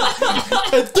 fight!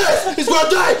 And this is my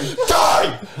day,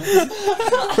 die!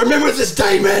 Remember this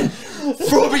day, man!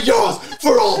 For be yours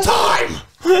for all time!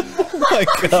 Oh my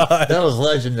God. That was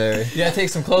legendary. You gotta take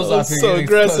some clothes off. So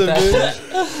aggressive, dude.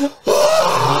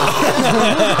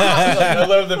 I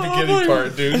love the beginning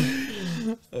part, dude.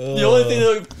 The only thing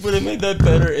that would have made that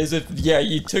better is if,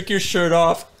 you took your shirt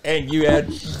off and you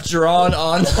had drawn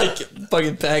on like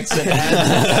fucking pecs and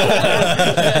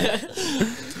abs.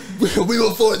 We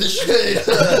will find the shade!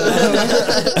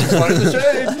 Find the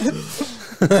shade.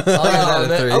 Oh,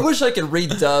 man, I wish I could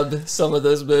redub some of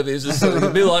those movies just so it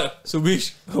could be like, so we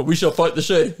shall fight the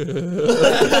shade.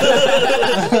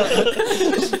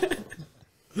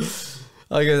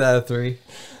 I'll give that a 3.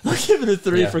 I'll give it a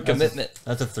 3 for that's commitment.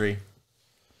 That's a 3.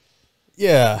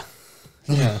 Yeah.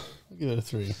 Yeah. I'll give it a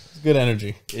 3. It's good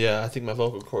energy. Yeah, I think my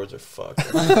vocal cords are fucked.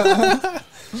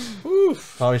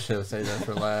 Probably should have saved that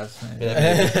for last. Maybe.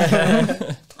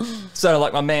 Sounded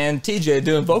like my man TJ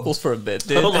doing vocals for a bit,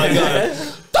 dude. Oh my God.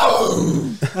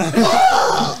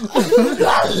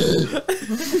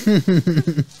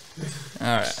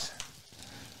 All right.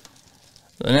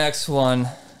 The next one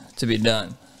to be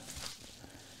done.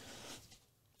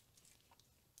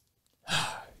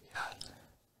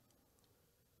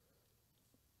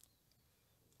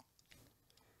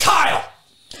 Kyle!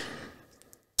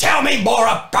 Tell me more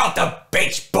about the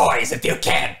Beach Boys if you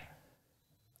can.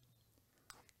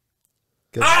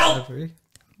 Good I'll- delivery.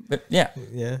 But yeah.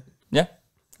 Yeah. Yeah.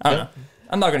 I don't know.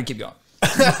 I'm not going to keep going.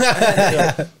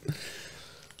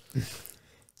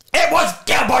 It was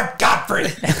Gilbert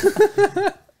Gottfried.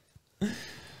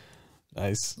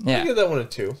 Nice. I Yeah. give that one a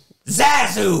 2.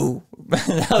 Zazu.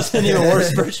 That was an even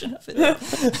worse version of it.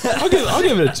 I'll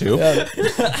give it a 2.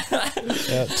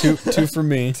 Yeah, two for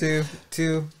me. Two.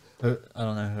 I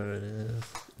don't know who it is.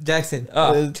 Jackson.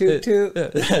 Two.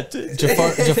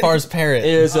 Jafar's parrot.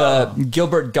 It is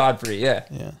Gilbert Godfrey. Yeah.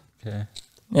 Yeah. Okay.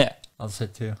 Yeah. I'll say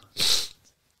 2.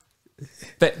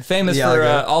 Famous Yeah, for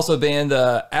I'll go. also being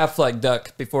the Affleck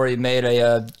duck before he made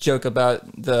a joke about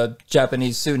the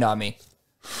Japanese tsunami.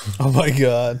 Oh my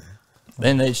God.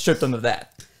 Then they stripped him of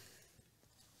that.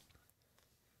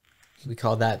 We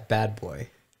call that bad boy.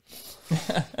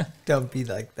 Don't be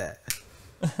like that.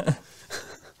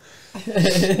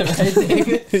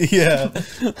 Yeah.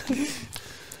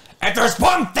 If there's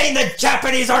one thing the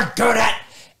Japanese are good at,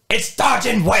 it's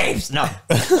dodging waves. No.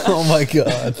 Oh my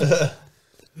God.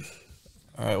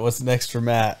 All right, what's next for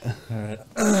Matt? All right.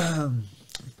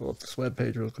 Pull up this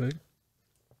webpage real quick.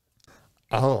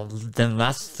 Oh, then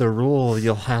that's the rule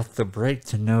you'll have to break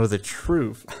to know the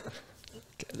truth.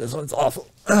 Okay, this one's awful.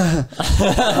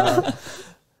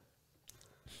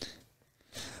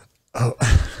 Oh,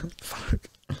 fuck.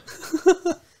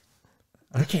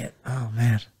 I can't. Oh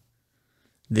man,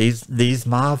 these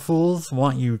mob fools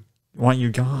want you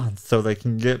gone so they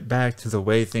can get back to the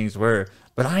way things were.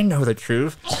 But I know the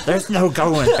truth. There's no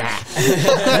going back.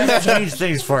 They've changed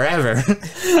things forever.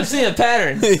 I'm seeing a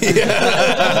pattern.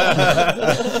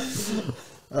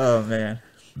 Oh man.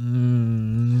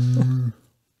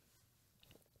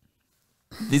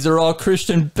 These are all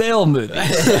Christian Bale movies.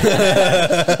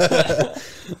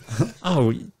 Oh,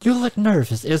 you look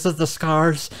nervous. Is it the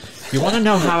scars? You want to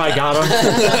know how I got them?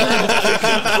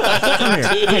 Come here.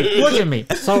 Hey, look at me.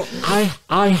 So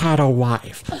I had a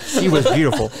wife. She was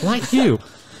beautiful, like you,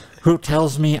 who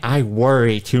tells me I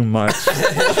worry too much.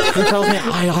 Who tells me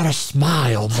I ought to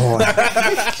smile more.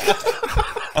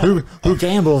 Who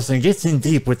gambles and gets in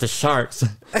deep with the sharks.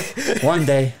 One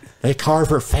day, they carve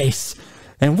her face,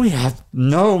 and we have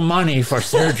no money for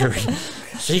surgery.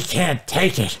 She can't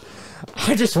take it.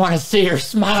 I just want to see her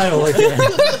smile again.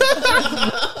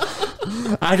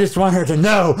 I just want her to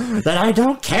know that I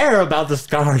don't care about the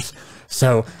scars.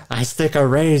 So I stick a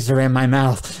razor in my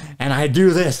mouth, and I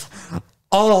do this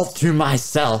all to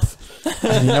myself.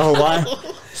 And you know why?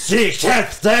 She can't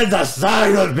stand the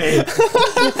sight of me.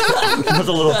 That was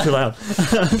a little too loud.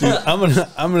 Dude,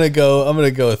 I'm gonna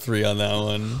go a 3 on that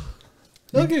one.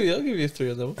 I'll give you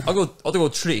 3 on that one. I'll go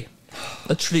tree.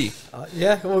 A tree.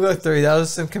 Yeah, we'll go 3. That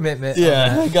was some commitment.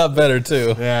 Yeah, it got better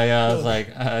too. Yeah, I was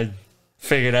like, I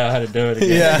figured out how to do it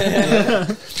again.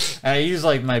 Yeah. I use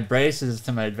like my braces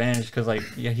to my advantage because like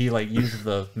he like uses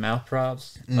the mouth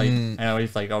props, like and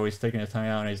he's like always sticking his tongue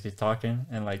out and he's talking,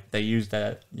 and like they use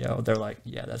that. They're like,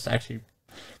 yeah, that's actually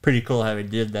pretty cool how he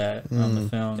did that on the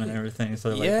film and everything.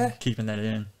 So like keeping that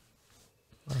in.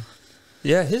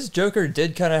 Yeah, his Joker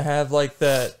did kind of have like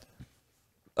that.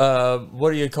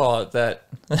 What do you call it? That.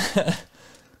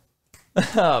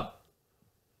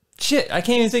 Shit, I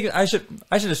can't even think. I should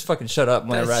just fucking shut up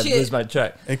whenever I lose my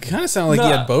track. It kind of sounded like he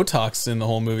had Botox in the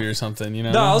whole movie or something, you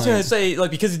know? No, I was gonna say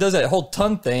like because he does that whole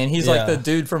tongue thing, and he's like the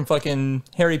dude from fucking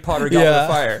Harry Potter Goblet of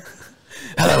Fire.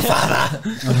 Hello, father.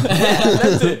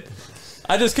 That's it.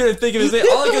 I just couldn't think of his name.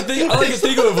 All I could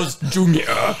think of was Junior.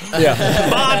 Yeah.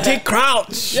 Barty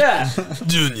Crouch. Yeah.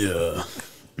 Junior.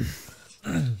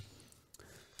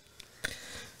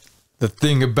 The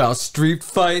thing about street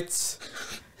fights,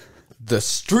 the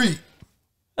street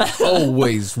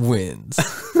always wins. I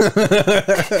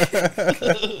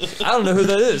don't know who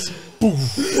that is.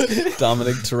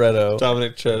 Dominic Toretto.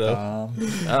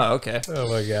 Oh, okay. Oh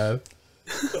my god.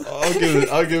 I'll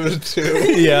give it a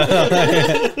 2. Yeah.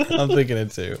 I'm thinking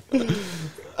it too.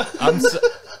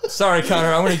 Sorry,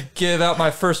 Connor. I'm going to give out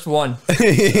my first one.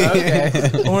 Okay.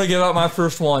 I'm going to give out my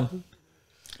first one. What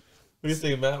do you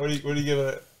think, Matt? What do you give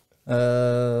it?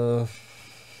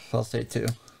 I'll say 2.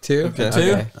 2? Okay.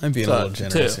 2? I'm being a little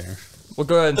generous here. We'll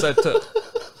go ahead and say 2.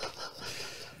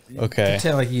 Okay.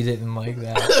 Pretend like you didn't like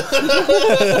that.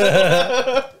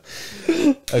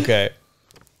 Okay.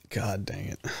 God dang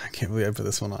it. I can't believe I put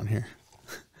this one on here.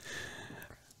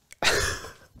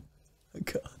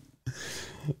 God.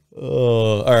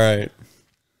 Oh, all right.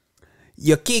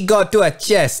 Your key go to a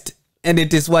chest, and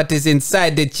it is what is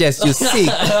inside the chest you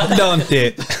seek, don't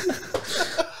it?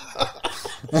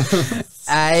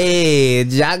 Aye,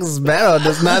 Jack Sparrow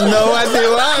does not know what he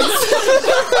wants.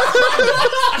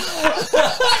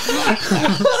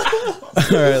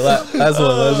 All right, last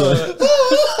one.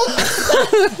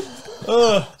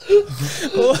 Oh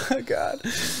my god.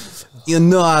 You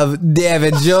know of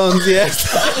David Jones, yes?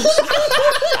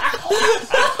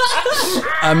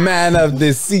 A man of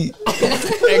the sea,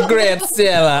 a great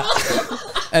sailor,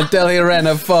 until he ran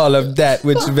afoul of that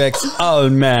which vexed all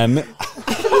men.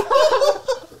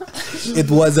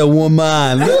 It was a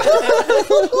woman.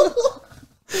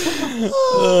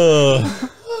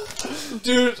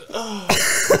 Dude.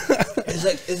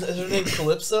 Is her name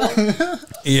Calypso?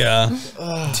 Yeah.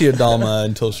 Tia Dalma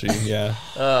until she,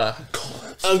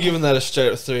 I'm giving that a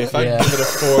straight up 3. If I can give it a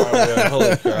 4, I'll go,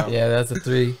 holy crap. Yeah, that's a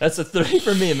 3. That's a 3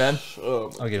 for me, man.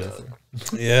 I'll give it a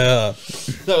 3. Yeah.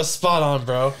 That was spot on,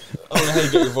 bro. I don't know how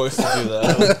you got your voice to do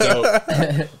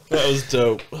that. That was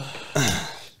dope.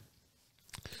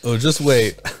 Oh, just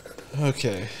wait.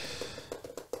 Okay.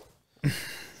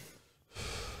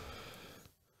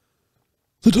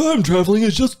 The time traveling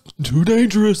is just too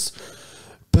dangerous.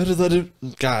 Better than it.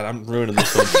 God, I'm ruining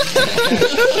this one.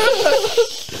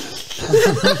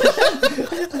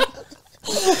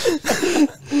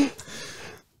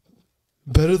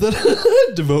 Better than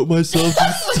devote myself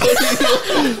to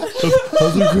study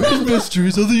of the great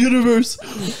mysteries of the universe.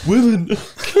 Women.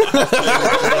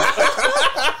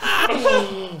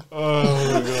 Oh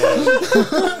my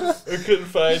god. I couldn't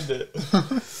find it.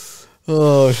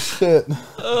 Oh shit.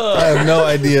 I have no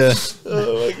idea.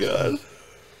 Oh my god.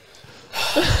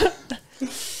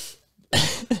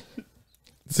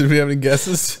 Did we have any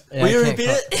guesses? Yeah, Will you I can't repeat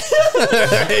call-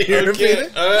 it? You repeat Okay,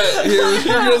 it? alright,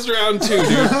 here goes round 2, dude.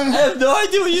 I have no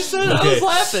idea what you said. I Okay. was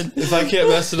laughing. If I can't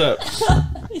mess it up.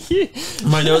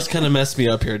 My nose kind of messed me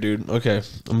up here, dude. Okay,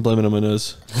 I'm blaming it on my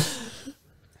nose.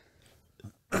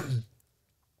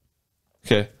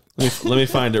 Okay, let me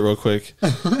find it real quick.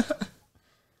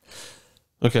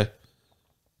 Okay.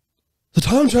 The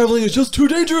time traveling is just too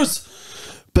dangerous.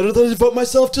 Better than I devote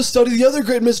myself to study the other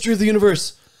great mystery of the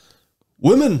universe.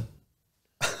 Women.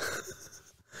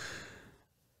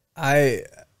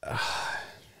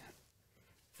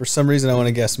 For some reason, I want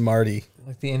to guess Marty.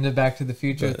 Like the end of Back to the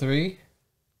Future 3?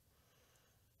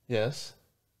 Yes.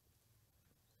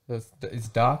 So it's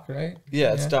Doc, right?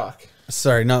 Yeah, it's Doc.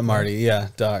 Sorry, not Marty. Yeah,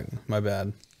 Doc. My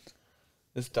bad.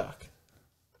 It's Doc.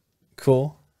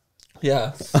 Cool.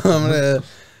 Yeah.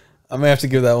 I'm I may have to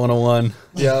give that one a 1.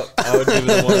 Yeah, I would give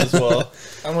it a 1 as well.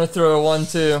 I'm gonna throw a 1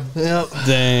 too. Yep.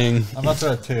 Dang. I'm about to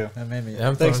throw a 2. That made me.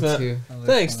 I'm Thanks, throwing Matt. 2.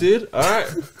 Thanks, dude. All right.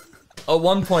 A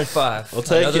 1.5. I'll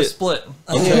take Another it. split.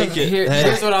 I'll take it.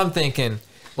 Here's what I'm thinking.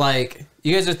 Like,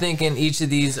 you guys are thinking each of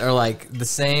these are like the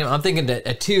same. I'm thinking that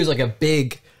a 2 is like a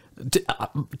big.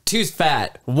 2's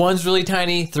fat. 1's really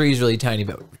tiny. 3's really tiny.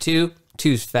 But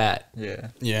 2's fat. Yeah.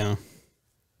 Yeah.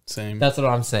 Same. That's what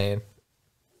I'm saying.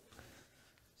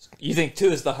 You think 2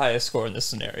 is the highest score in this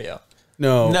scenario?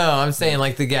 no. No, I'm saying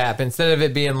like the gap. Instead of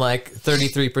it being like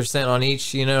 33% on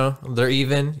each, you know, they're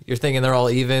even. You're thinking they're all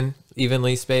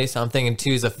evenly spaced. I'm thinking 2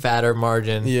 is a fatter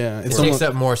margin. Yeah, It it's takes almost,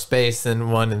 up more space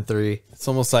than 1 and 3. it's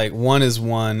almost like 1 is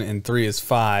 1 and 3 is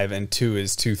 5 and 2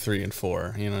 is 2, 3, and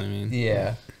 4. You know what I mean?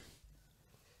 Yeah.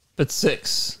 But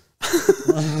 6. If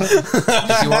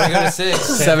you want to go to 6.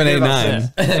 7, 8,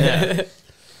 9. Yeah.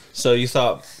 So you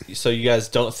guys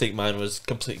don't think mine was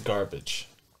complete garbage?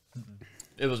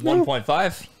 It was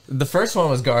 1.5. The first one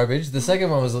was garbage. The second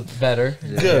one was better.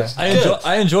 Good.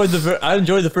 I enjoyed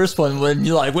the first one when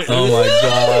you like wait, Oh my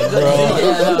god, bro.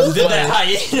 Yeah, that was did funny. that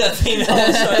hyena thing all of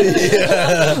a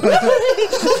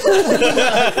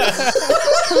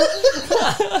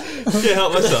sudden. Can't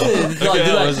help myself. I Like, can't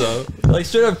help like- myself. Like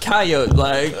straight up coyote,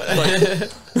 like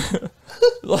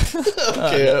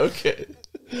Okay.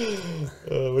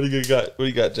 What do you got? What do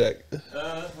you got, Jack?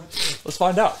 let's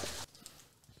find out.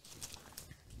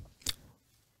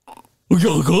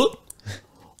 Good.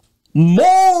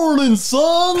 Morning,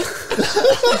 son.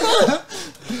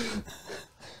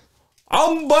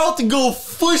 I'm about to go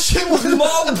fishing with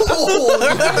my boy.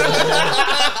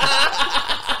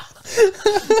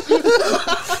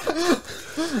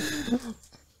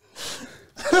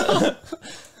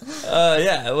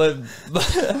 Yeah,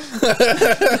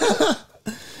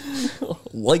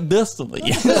 like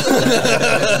destiny.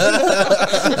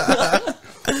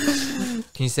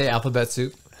 Can you say alphabet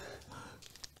soup?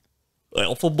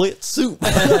 Alphabet soup.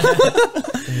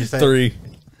 Can you say 3.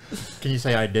 Can you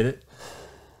say I did it?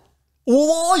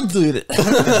 Well, I did it.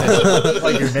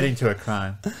 Like you're admitting to a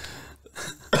crime.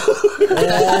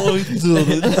 I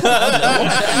did it.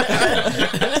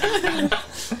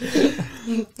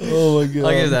 Oh my god.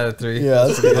 I'll give that a 3. Yeah,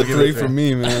 that's a 3 for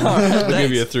me, man. I'll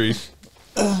give you a 3.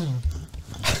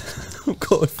 I'm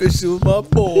going fishing with my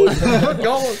boy.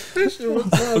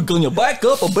 I'm gonna back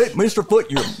up a bit, Mr.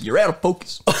 Foot. You're out of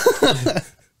focus.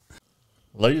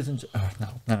 Ladies and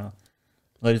no.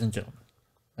 Ladies and gentlemen,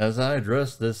 as I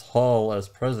address this hall as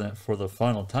president for the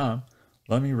final time,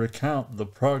 let me recount the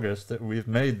progress that we've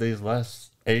made these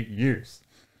last 8 years.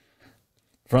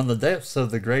 From the depths of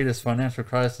the greatest financial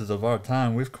crisis of our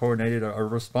time, we've coordinated our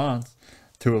response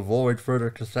to avoid further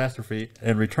catastrophe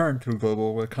and return to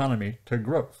global economy to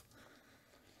growth.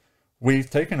 We've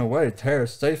taken away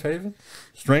terrorist safe haven,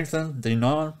 strengthened the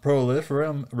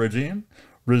non-proliferation regime,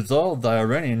 resolved the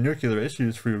Iranian nuclear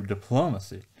issues through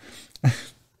diplomacy.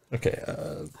 Okay,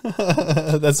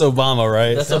 That's Obama,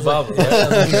 right? That's Obama,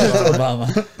 right? Obama.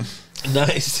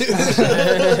 Nice.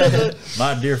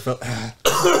 My dear fellow.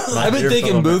 I've been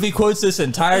thinking movie quotes this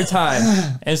entire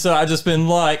time, and so I've just been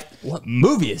like, "What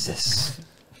movie is this?"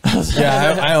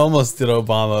 Yeah, I almost did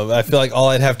Obama. I feel like all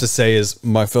I'd have to say is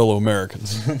my fellow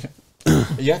Americans.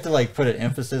 You have to like put an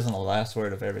emphasis on the last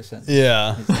word of every sentence.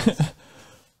 Yeah.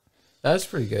 That's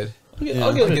pretty good.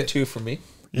 I'll give it a 2 for me.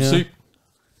 You see,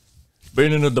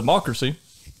 being in a democracy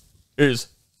is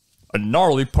a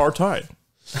gnarly partite.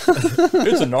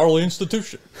 It's a gnarly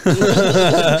institution. I'll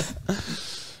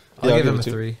I'll give give him it a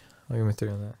a 3. I'll give him a 3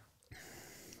 on that.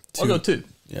 I'll go 2.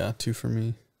 Yeah, 2 for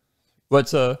me.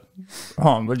 What's hold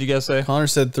on, what did you guys say? Connor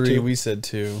said 3, we said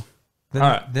 2. Then, All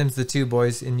right. Them's the 2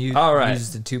 boys, and you All right.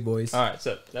 use the 2 boys. All right,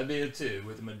 so that'd be a 2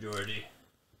 with the majority.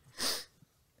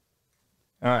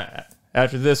 All right,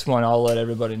 after this one, I'll let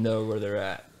everybody know where they're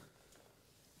at.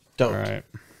 Don't. All right.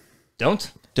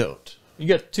 Don't? Don't. You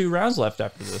got 2 rounds left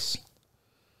after this.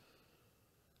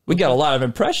 We got a lot of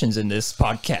impressions in this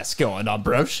podcast going on,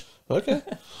 brosh. Okay.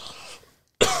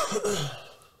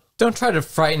 Don't try to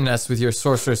frighten us with your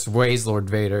sorcerous ways, Lord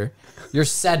Vader. Your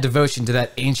sad devotion to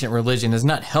that ancient religion has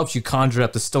not helped you conjure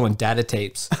up the stolen data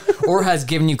tapes, or has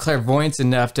given you clairvoyance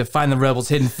enough to find the rebels'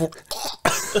 hidden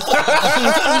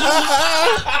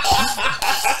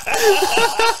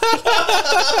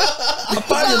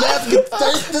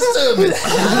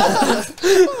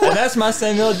And that's my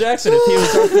Samuel Jackson if he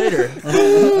was Darth Vader.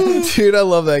 Dude, I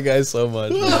love that guy so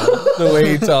much, man. The way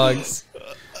he talks.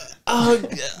 Oh,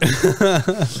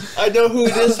 I know who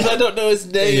it is, but I don't know his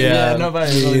name. Yeah,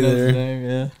 nobody me really knows either. his name,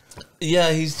 yeah.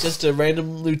 Yeah, he's just a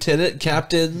random lieutenant,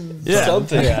 captain, Yeah.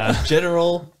 something. Yeah.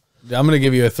 General. I'm gonna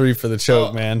give you a 3 for the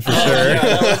choke, man, for sure.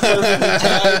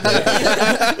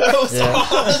 That was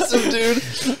awesome, dude.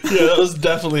 Yeah, that was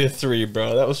definitely a 3,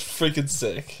 bro. That was freaking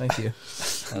sick. Thank you.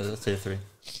 Let's say 3.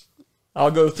 I'll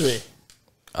go 3.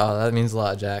 Oh, that means a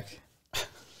lot, Jack.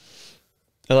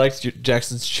 I liked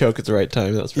Jackson's choke at the right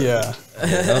time. That was pretty Yeah.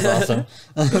 That was awesome.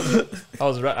 I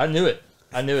was right. I knew it.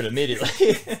 I knew it immediately.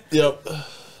 Yep.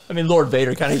 I mean, Lord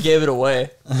Vader kind of gave it away.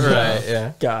 Right,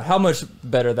 yeah. God, how much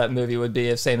better that movie would be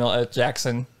if Samuel L.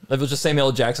 Jackson, if it was just Samuel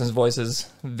L. Jackson's voice as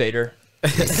Vader.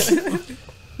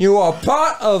 You are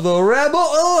part of the Rebel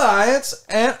Alliance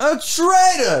and a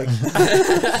traitor.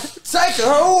 Take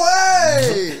her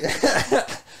away.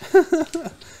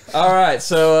 All right,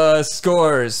 so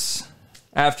scores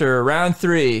after round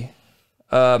 3.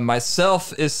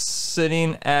 Myself is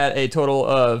sitting at a total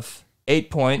of 8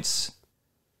 points.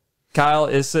 Kyle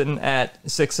is sitting at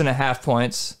 6.5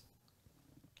 points.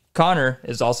 Connor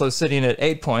is also sitting at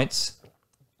 8 points.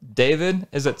 David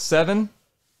is at 7.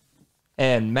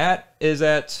 And Matt is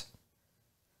at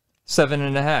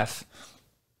 7.5.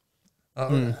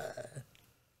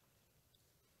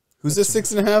 Who's this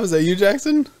 6.5? Is that you,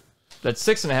 Jackson? That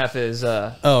 6.5 is,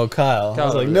 Oh, Kyle. I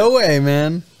was like, over no way,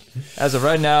 man. as of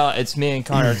right now, it's me and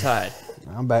Connor tied.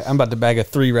 I'm about to bag a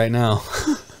 3 right now.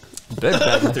 Big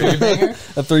bag of 3 banger.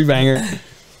 A 3 banger.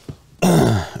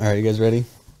 All right, you guys ready?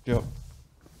 Yep.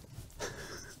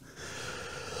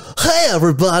 Hey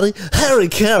everybody, Harry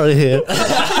Carey here.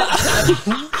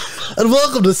 And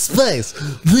welcome to space,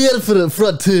 the infinite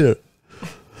frontier.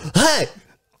 Hey,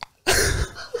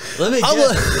 Let me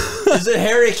guess. Is it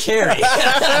Harry Carey?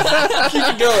 Keep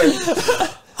it going.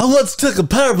 I once took a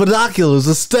pair of binoculars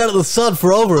and stared at the sun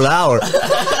for over an hour.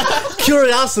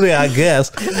 Curiosity, I guess.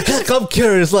 Heck, I'm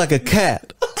curious like a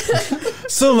cat.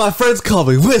 Some of my friends call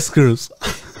me Whiskers.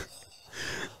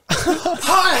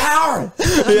 Hi, Howard.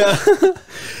 Yeah.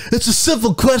 It's a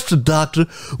simple question, Doctor.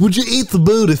 Would you eat the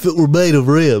moon if it were made of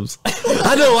ribs?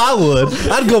 I know I would.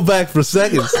 I'd go back for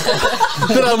seconds.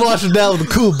 Then I'd wash it down with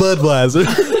a cool Budweiser.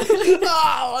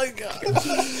 Oh my god.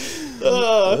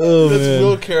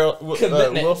 That's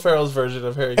Commitment. Will Ferrell's version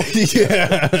of Harry.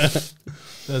 Yeah.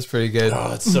 That's pretty good.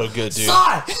 Oh, it's so good, dude.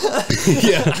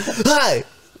 Yeah. Hi.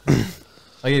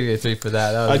 I'll give you a 3 for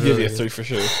that. That was I'd give really you a 3 for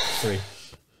sure.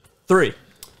 3.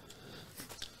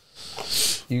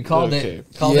 You called Okay. it.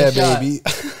 Called Yeah, it shot. baby.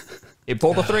 You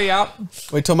pulled the 3 out.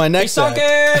 Wait till my He next sunk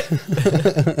act.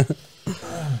 it.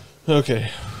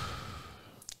 Okay.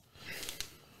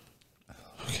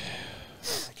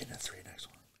 Getting a 3 next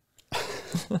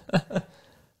one.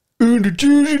 And the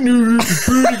Tuesday news is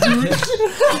pretty good.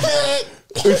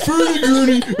 It's pretty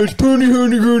goody. It's pretty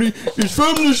honey goody. It's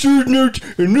from the shirt nuts,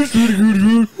 and this pretty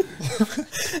good.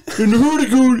 And the honey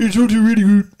good is really really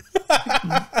good.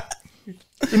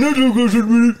 And that's what goes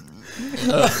with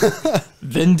it.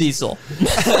 Vin Diesel.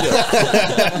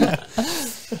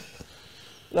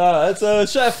 No, that's a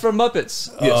chef from Muppets.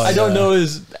 I don't know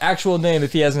his actual name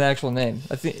if he has an actual name.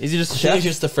 I think is he just a I think chef? he's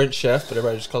just the French chef, but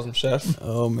everybody just calls him chef.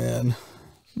 Oh, man.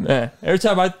 Man, every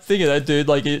time I think of that dude,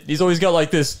 like he's always got like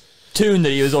this tune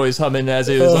that he was always humming as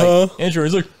he was like intro.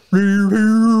 He's like,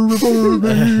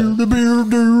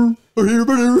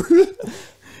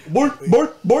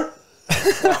 Bort.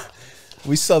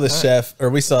 We saw the chef, or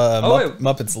we saw wait.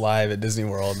 Muppets Live at Disney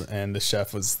World, and the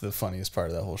chef was the funniest part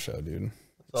of that whole show, dude.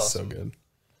 So good.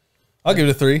 I'll give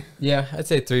it a 3. Yeah, I'd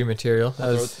say 3 material. That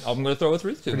was I'm gonna throw a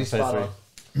 3 too. spot on.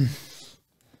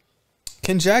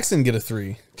 Can Jackson get a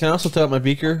 3? Can I also throw out my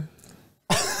beaker?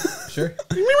 Sure.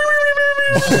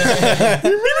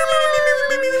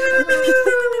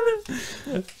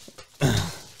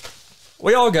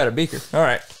 We all got a beaker. All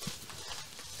right.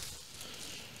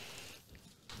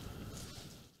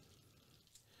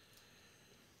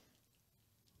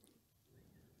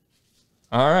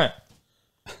 All right.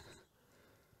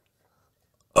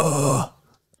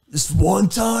 This one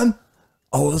time,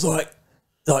 I was like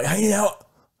hanging out,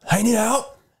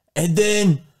 and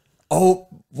then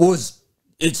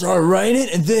it started raining,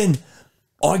 and then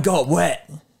I got wet.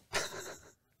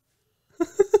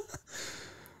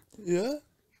 Yeah.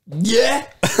 Yeah,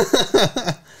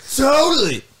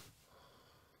 totally.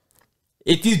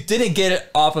 If you didn't get it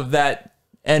off of that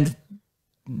end,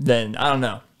 then I don't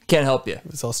know. Can't help you.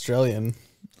 It's Australian.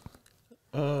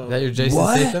 Is that your Jason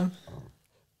What? Statham?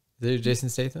 Is that your Jason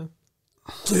Statham?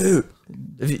 Dude,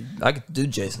 I could do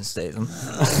Jason Statham.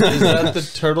 Is that the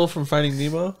turtle from Finding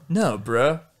Nemo? No,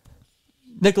 bro.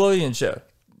 Nickelodeon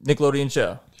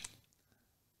show.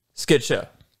 Skid show.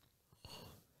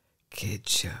 Kid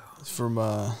show. It's from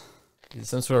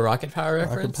Some sort of rocket power Rocket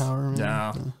reference? Power.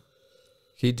 No. Can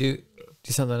you do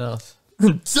something else?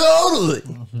 Totally.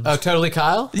 Oh, totally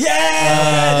Kyle?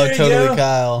 Yeah. There you totally go.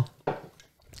 Kyle.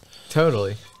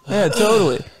 Totally. Yeah,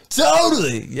 totally.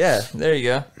 Totally. Yeah, there you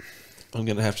go. I'm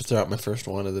gonna have to throw out my first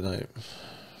one of the night.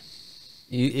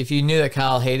 If you knew that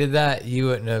Kyle hated that, you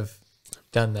wouldn't have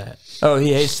done that. Oh,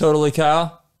 he hates Totally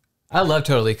Kyle? I love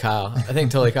Totally Kyle. I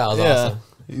think Totally Kyle's Yeah. awesome.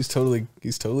 He's totally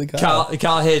Kyle.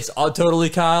 Kyle hates Totally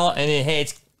Kyle, and he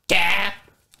hates Gah.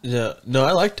 Yeah, no,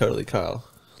 I like Totally Kyle.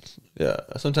 Yeah,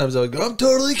 sometimes I would go, I'm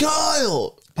Totally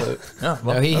Kyle. But Oh,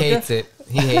 well, No, he okay. hates it.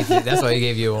 He hates it. That's why he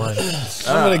gave you a 1.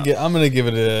 I'm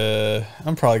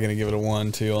probably gonna give it a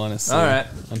 1 too, honestly. All right.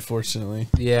 Unfortunately.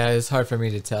 Yeah, it's hard for me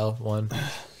to tell 1.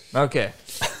 Okay.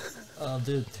 I'll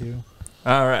do 2.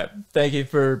 All right. Thank you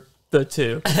for the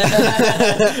 2.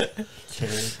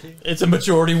 It's a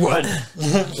majority 1.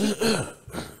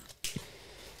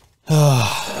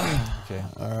 Okay.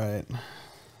 All right.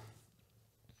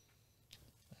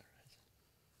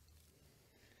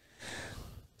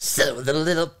 So the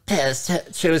little pest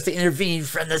chose to intervene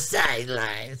from the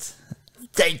sidelines.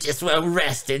 They just will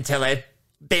rest until I've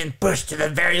been pushed to the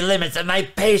very limits of my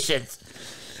patience.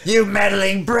 You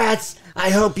meddling brats! I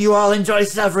hope you all enjoy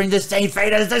suffering the same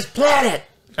fate as this planet!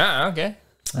 Oh, okay.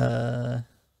 Let's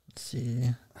see.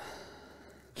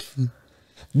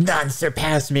 None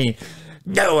surpass me.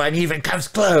 No one even comes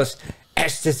close.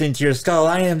 Etch this into your skull.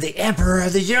 I am the Emperor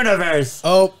of the Universe.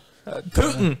 Oh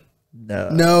Putin.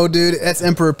 no, dude, that's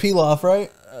Emperor Pilaf,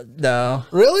 right? No.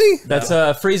 Really? That's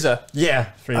Frieza.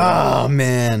 Yeah. Oh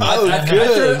man.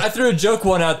 I threw a joke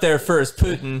one out there first,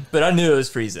 Putin, but I knew it was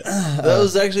Frieza. that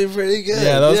was actually pretty good.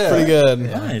 Yeah, that was pretty good.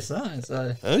 Nice.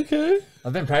 Okay.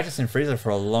 I've been practicing Freezer for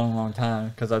a long, long time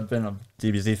because I've been a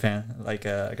DBZ fan. Like,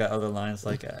 I got other lines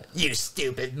like, You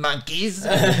stupid monkeys.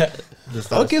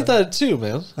 just I'll give that a 2,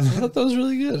 man. I thought that was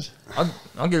really good.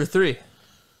 I'll give it a 3.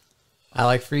 I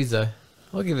like Frieza.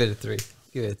 I'll give it a 3.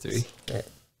 Give it a 3.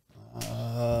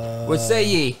 What say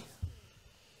ye?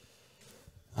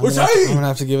 I'm gonna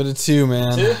have to give it a 2,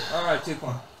 man. 2? All right, 2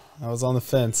 points. I was on the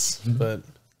fence, but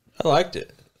I liked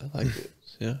it.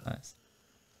 Yeah. nice.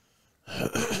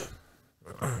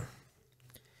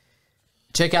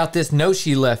 Check out this note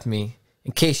she left me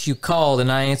in case you called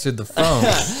and I answered the phone.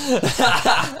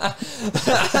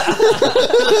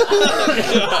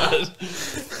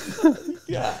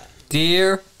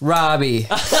 Dear Robbie,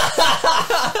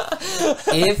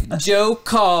 if Joe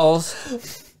calls,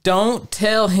 don't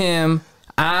tell him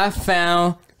I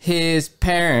found his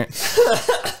parents.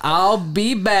 I'll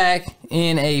be back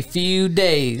in a few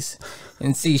days.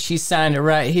 And see, she signed it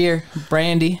right here.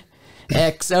 Brandy,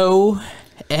 XO,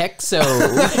 XO.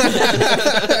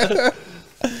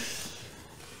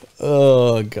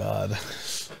 oh god.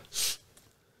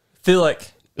 Feel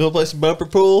like You want to play some bumper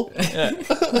pool?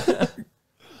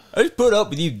 I just put up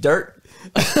with you, dirt.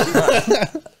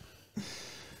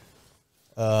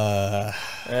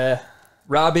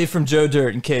 Robbie from Joe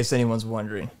Dirt, in case anyone's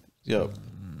wondering. Yep.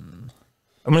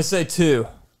 I'm gonna say 2.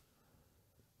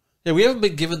 Yeah, we haven't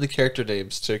been given the character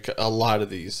names to a lot of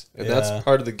these, and Yeah. that's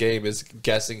part of the game is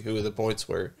guessing who the points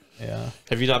were. Yeah.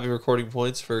 Have you not been recording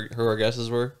points for who our guesses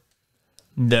were?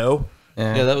 No,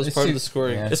 Yeah, that was It's part too- of the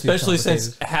scoring. yeah, it's too especially since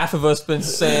complicated. half of us been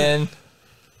saying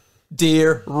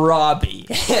 "Dear Robbie,"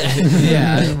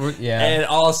 Yeah. and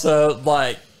also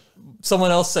like someone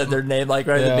else said their name like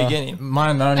right at the Yeah. beginning.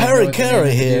 Mine, I don't even Harry know what the name Carey of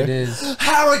the here. dude is.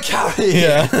 Howard County.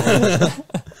 Yeah.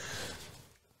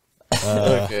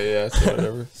 Okay, yeah, so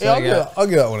whatever. So Yeah, I got I'll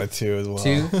give that one a 2 as well. 2.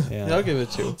 Yeah. Yeah, I'll give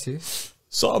it 2. 2.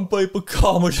 Some people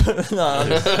call me. Nah.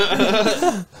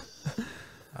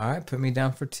 All right, put me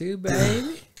down for 2,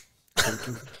 baby.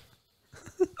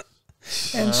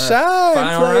 And shine.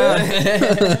 Final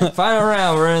round. Final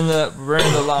round. We're in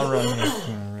the long run here.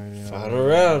 Final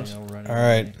round. All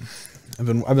right. I've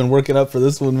been working up for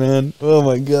this one, man. Oh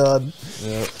my god.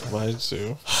 Yeah, mine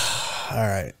too. All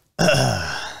right.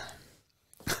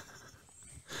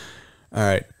 All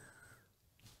right.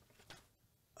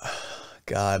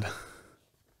 God.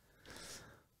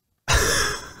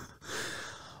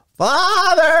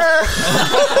 Father!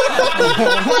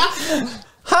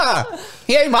 Ha!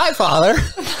 He ain't my father.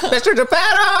 Mr.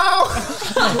 Geppetto!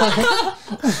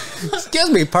 Excuse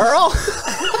me, Pearl.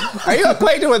 Are you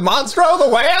acquainted with Monstro the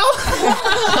whale?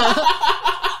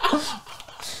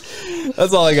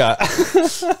 That's all I got.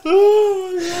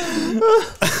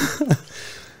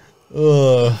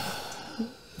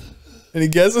 Any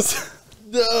guesses?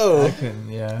 No.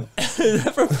 Yeah.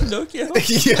 From Pinocchio.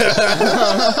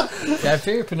 Yeah. Yeah, I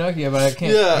figured Pinocchio, but I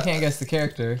can't. Yeah. I can't guess the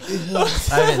character. I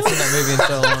haven't seen that movie in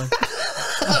so long.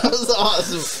 That was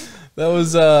awesome. That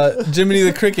was Jiminy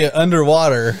the Cricket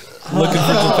underwater looking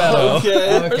for Geppetto.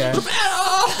 Okay. Okay.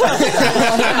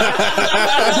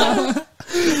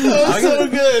 So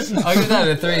good. I'll give that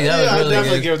a 3. That Yeah, was I'd really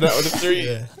definitely good. give that one a 3.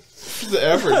 The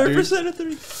effort, dude. 100% a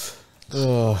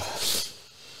 3.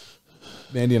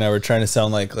 Mandy and I were trying to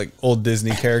sound like old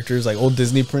Disney characters, like old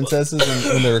Disney princesses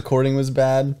when the recording was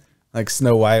bad. Like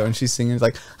Snow White when she's singing, it's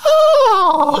like,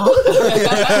 oh!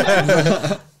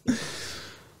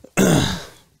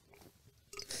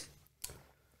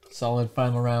 Solid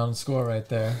final round score right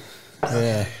there.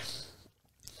 Yeah.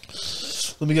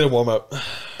 Let me get a warm up.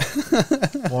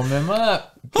 Warm them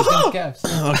up. Get them caps.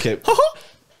 Okay.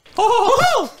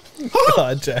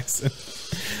 God, Jackson.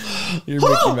 You're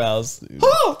Mickey Mouse.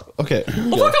 Okay.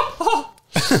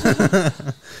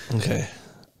 Okay.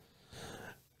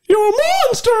 You're a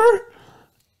monster!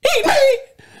 Eat me!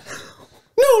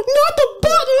 No, not the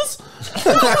buttons!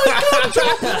 Oh my God,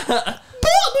 Jack!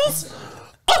 Buttons!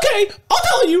 Okay, I'll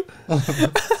tell you.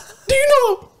 Do you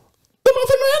know the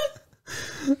Muffin Man?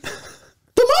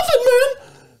 The Muffin Man?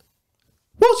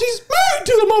 Well, she's married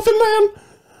to the Muffin Man!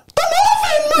 The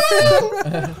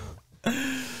Muffin Man!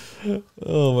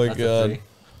 Oh my That's a God. 3.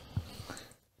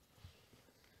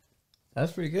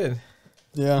 That's pretty good.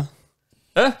 Yeah.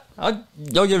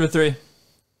 I'll give it a 3.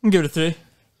 I'll give it a 3.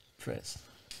 Chris.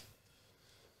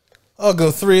 I'll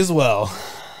go 3 as well.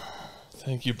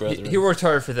 Thank you, brother. He worked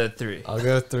hard for that 3. I'll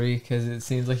go 3 because it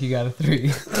seems like you got a 3.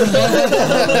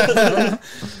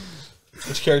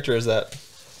 Which character is that?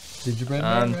 Gingerbread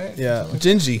man, right? Yeah.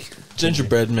 Gingy.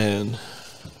 Gingerbread Man.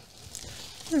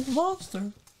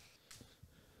 Monster.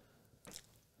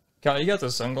 Kyle, you got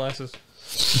those sunglasses?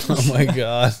 Oh my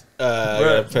God. I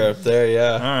got a pair up there,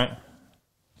 yeah. All right.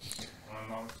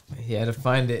 He had to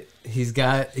find it. He's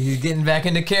getting back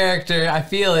into character. I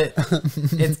feel it.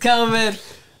 It's coming.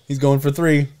 He's going for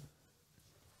 3.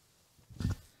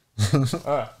 Should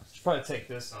probably take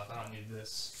this off. I don't need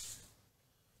this.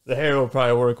 The hair will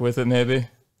probably work with it, maybe.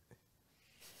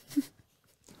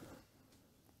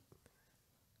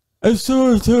 I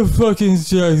saw the fucking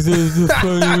Jack.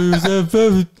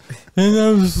 And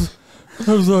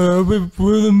I was like,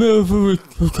 we're in the middle of a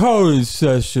recording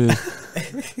session.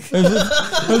 and then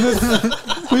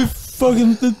we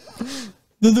fucking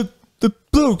the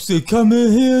blokes they come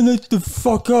in here and they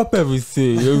fuck up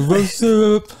everything. Wait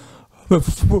 1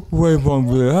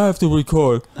 minute, I have to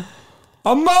record.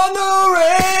 I'm on the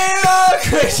radio,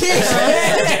 crazy.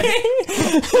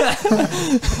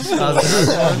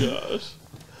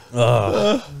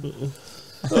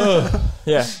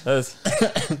 Yeah, that's.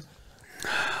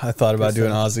 I thought about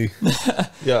doing Ozzy.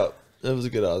 Yeah, that was a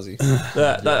good Aussie.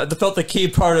 I felt the key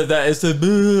part of that is to and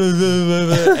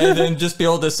then just be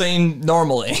able to sing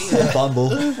normally.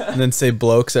 Bumble. And then say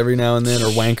blokes every now and then, or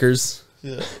wankers.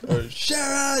 Yeah. Or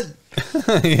Sharon!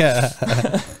 Yeah.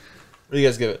 What do you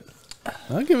guys give it?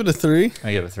 I'll give it a 3.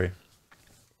 I give it 3.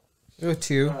 Go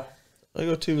 2. I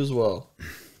go 2 as well.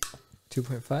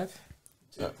 2.5.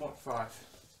 2.5.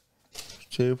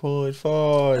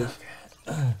 2.5.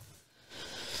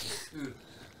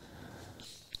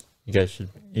 You guys should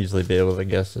easily be able to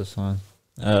guess this one.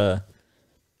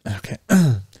 Okay.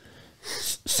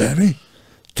 Sammy,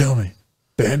 tell me,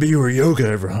 Bambi or Yoga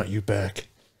ever hunt you back?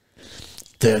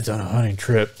 Dad's on a hunting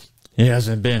trip. He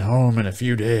hasn't been home in a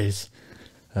few days.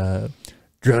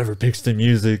 Driver picks the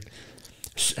music.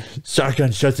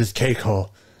 Shotgun shuts his cake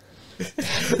hole. Like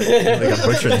I'm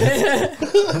butchering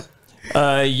it.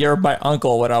 You're my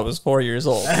uncle when I was 4 years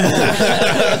old.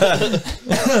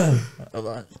 Hold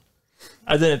on.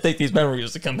 I didn't think these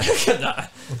memories would come back. Nah.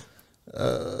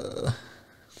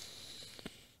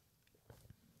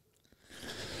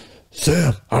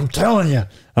 Sam, I'm telling you,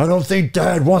 I don't think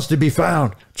Dad wants to be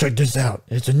found. Check this out.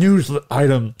 It's a news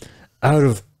item out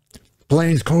of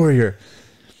Plains Courier,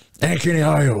 Ankeny,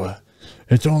 Iowa.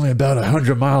 It's only about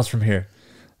 100 miles from here.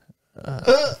 I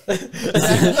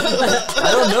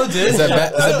don't know, dude. Is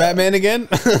that Batman again?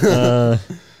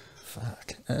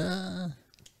 Fuck.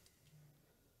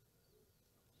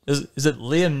 Is it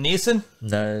Liam Neeson?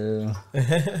 No.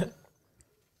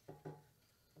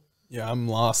 Yeah, I'm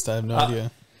lost. I have no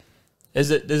idea. Is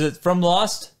it from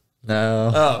Lost?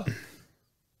 No. Oh,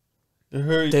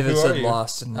 David who said are you?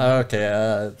 Lost. And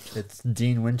Okay, it's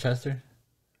Dean Winchester.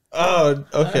 Oh,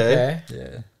 okay.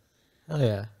 Yeah. Oh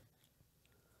yeah.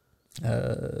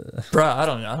 bruh, I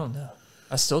don't know.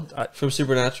 From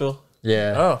Supernatural?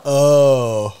 Yeah. Oh,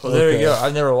 Oh. well, there you go.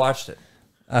 I've never watched it.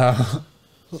 Oh.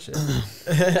 What do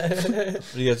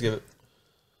you guys give it?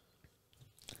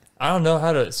 I don't know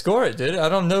how to score it, dude. I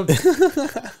don't know.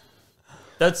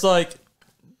 That's like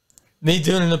me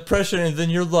doing an impression, and then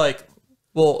you're like,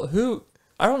 "Well, who?"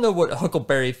 I don't know what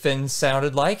Huckleberry Finn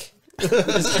sounded like.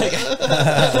 It's like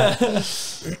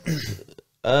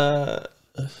I'd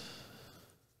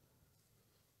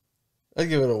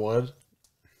give it a 1.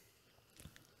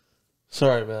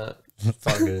 Sorry, Matt. It's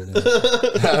all good.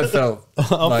 I felt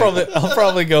I'll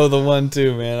probably go with the 1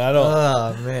 too, man. I don't.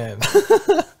 Oh man.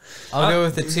 I'll go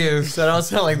with the 2, so I don't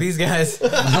sound like these guys.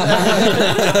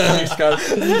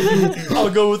 I'll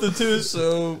go with the 2,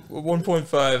 so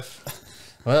 1.5.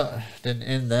 well, didn't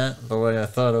end that the way I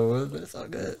thought it would, but it's all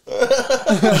good.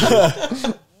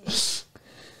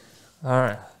 All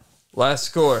right. Last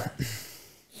score.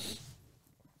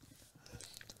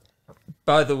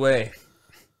 By the way,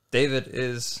 David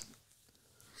is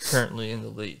currently in the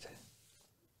lead.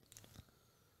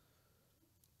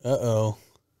 Uh-oh.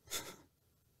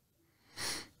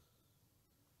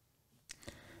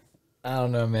 I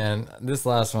don't know, man. This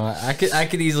last one, I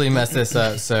could easily mess this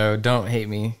up, so don't hate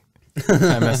me.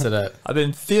 I messed it up. I've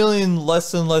been feeling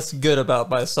less and less good about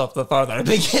myself the farther I've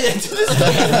been getting into this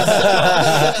game.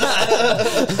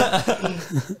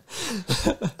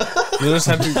 You'll just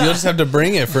have to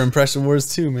bring it for Impression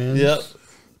Wars 2, man. Yep.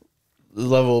 The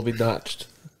level will be notched.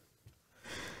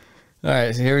 All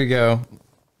right, so here we go.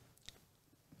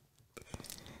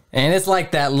 And it's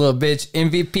like that, little bitch.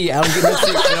 MVP, I don't give a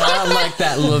shit. I don't like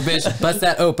that, little bitch. Bust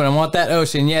that open. I want that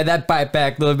ocean. Yeah, that bite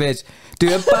back, little bitch.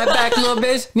 Do a bite back, little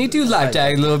bitch. Need 2 life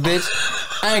jackets, little bitch.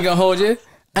 I ain't gonna hold you.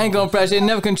 I ain't gonna press you.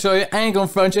 Never control you. I ain't gonna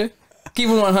front you. Keep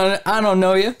it 100. I don't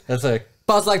know you. That's like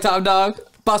Boss like top dog.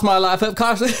 Boss my life up.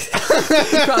 Crossing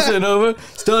it over.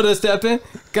 Stutter stepping.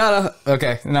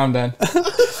 Okay, now I'm done.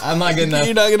 I'm not good enough.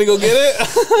 You're not gonna go get it?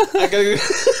 I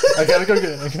gotta go get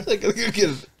it. I gotta go get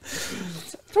it.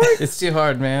 It's too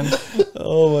hard, man.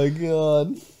 Oh my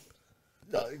god.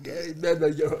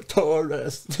 You're a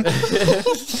tourist.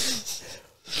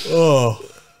 Oh.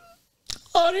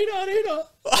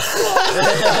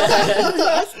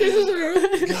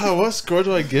 God, what score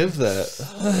do I give that?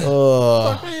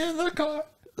 Oh.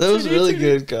 That was really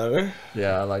good, Connor.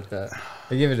 Yeah, I like that.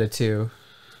 I give it a 2.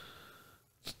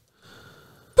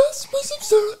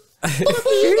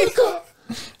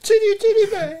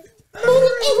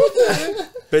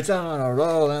 Bitch, I'm on a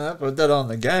roll and I put that on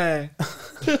the gang.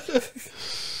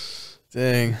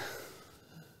 Dang.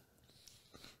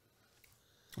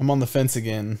 I'm on the fence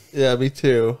again. Yeah, me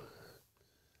too.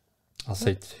 I'll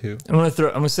say 2. I'm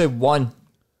gonna say 1.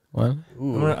 What?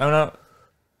 I'm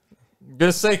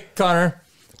gonna say, Connor,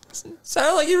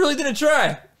 sounded like you really didn't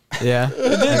try. Yeah.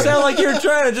 It didn't sound like you were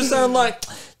trying. It just sounded like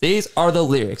these are the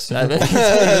lyrics.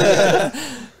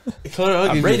 Connor,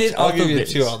 I'll give rated I'll off give the you a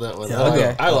lyrics. 2 on that one.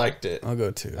 Okay. I liked it. I'll go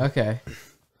 2. Okay.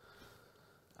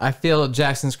 I feel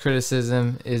Jackson's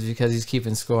criticism is because he's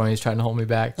keeping score and he's trying to hold me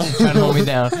back. He's trying to hold me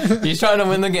down. He's trying to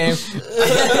win the game.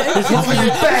 He's holding me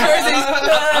back.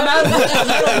 I'm out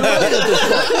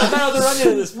of the running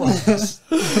at this point.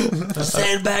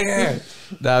 Sandbagger.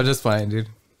 No, I'm just playing, dude.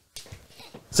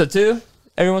 So 2?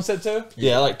 Everyone said 2?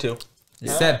 Yeah, I like 2.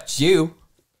 Except you.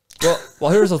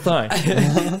 Well, here's the thing.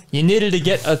 You needed to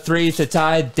get a 3 to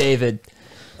tie David.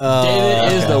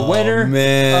 David is the winner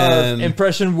man. of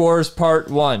Impression Wars Part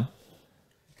 1.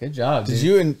 Good job,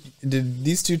 dude. Did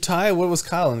these 2 tie? What was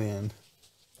Kyle in the end?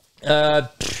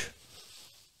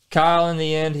 Kyle in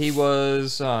the end, he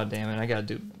was... Oh, damn it. I got to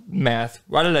do math.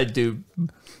 Why did I do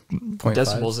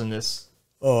decimals in this?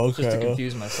 Oh, okay. Just to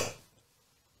confuse myself.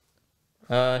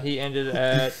 He ended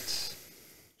at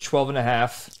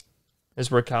 12.5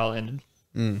 is where Kyle ended.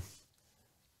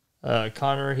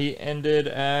 Connor, he ended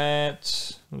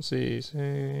at... Let's see.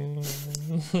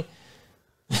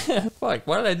 Fuck,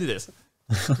 why did I do this?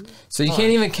 So you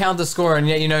can't even count the score and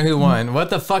yet you know who won. What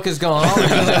the fuck is going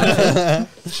on?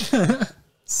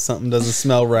 Something doesn't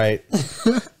smell right.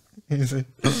 I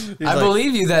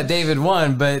believe you that David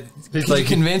won, but could you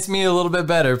convince me a little bit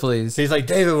better, please? He's like,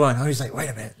 David won. Oh, he's like, wait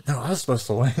a minute. No, I was supposed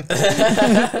to win.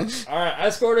 All right, I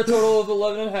scored a total of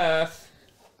 11.5.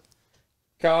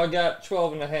 Kyle got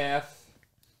 12.5.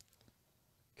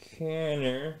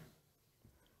 Connor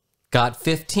got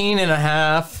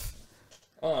 15.5.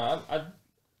 Oh, I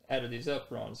added these up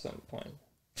wrong at some point.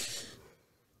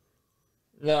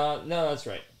 No, that's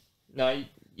right. No,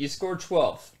 you scored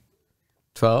 12.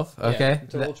 12? Okay. Yeah,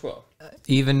 total 12.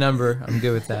 Even number. I'm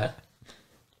good with that.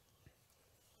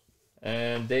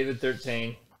 And David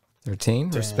 13.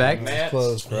 13. Respect. Matt,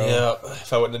 Close, bro. Yeah,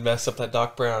 if I wouldn't have messed up that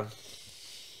Doc Brown.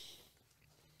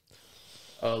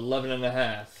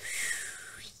 11.5.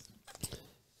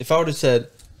 If I would have said,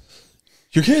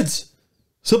 your kids,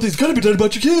 something's got to be done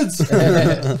about your kids.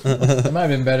 It might have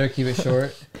been better. Keep it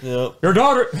short. Yep. Your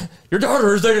daughter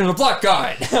is dating a black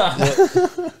guy.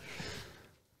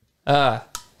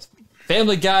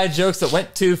 Family Guy jokes that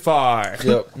went too far.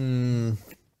 Yep.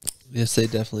 Yes, they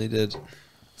definitely did.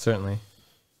 Certainly.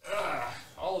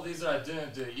 All of these that I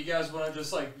didn't do. You guys want to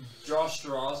just like draw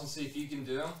straws and see if you can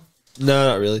do them? No,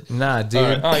 not really. Nah, dude. All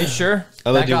right. Oh, you sure?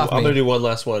 I'm Back off gonna me. do one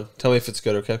last one. Tell me if it's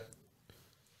good, okay?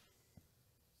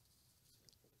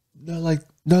 Not like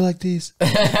these.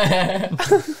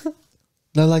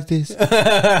 Not like these.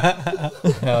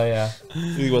 Hell yeah.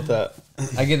 You want that?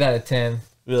 I give that a 10.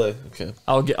 Really? Okay.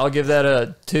 I'll give that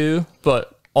a 2,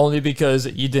 but only because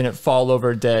you didn't fall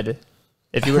over dead.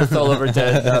 If you would have fell over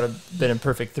dead, that would have been a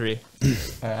perfect 3. All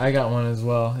right, I got one as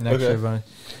well. An extra Okay. bonus.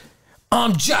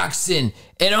 I'm Jackson,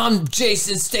 and I'm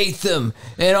Jason Statham,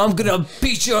 and I'm gonna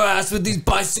beat your ass with these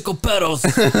bicycle pedals.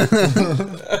 We're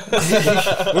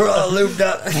all lubed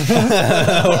up.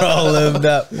 We're all lived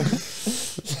up.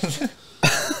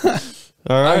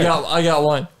 All right. I got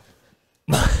one.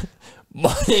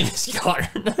 My name is Connor.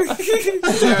 My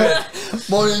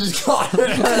name is Connor.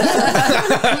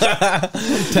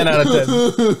 10 out of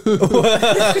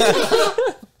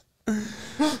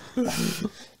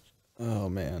 10. Oh,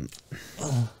 man.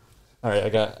 All right, I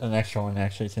got an extra one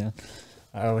actually too.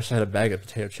 I wish I had a bag of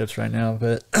potato chips right now,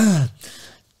 but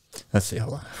let's see.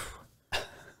 Hold on.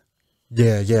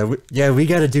 We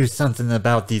got to do something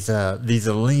about these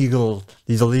illegals.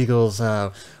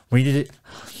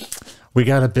 We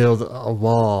got to build a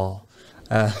wall,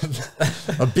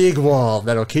 a big wall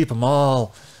that'll keep them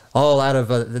all out of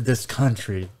this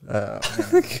country. Man,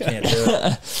 I can't do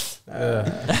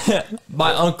it.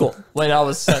 My uncle, when I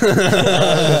was 7.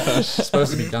 It's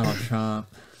supposed to be Donald Trump.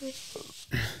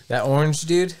 That orange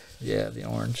dude? Yeah, the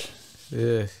orange,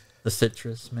 Ugh. the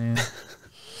citrus, man.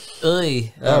 Ugh.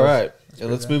 All right.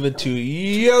 And let's move into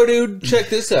yo, dude. Check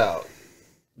this out.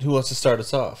 Who wants to start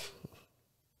us off?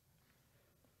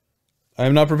 I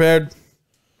am not prepared.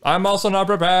 I'm also not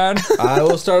prepared. I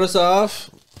will start us off.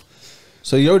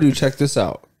 So, yo, dude, check this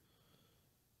out.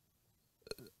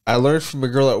 I learned from a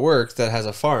girl at work that has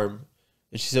a farm,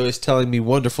 and she's always telling me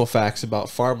wonderful facts about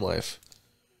farm life.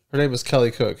 Her name is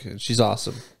Kelly Cook, and she's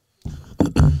awesome.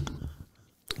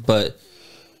 But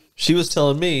she was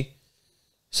telling me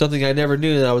something I never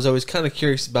knew that I was always kind of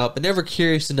curious about, but never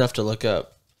curious enough to look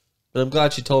up. But I'm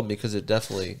glad she told me because it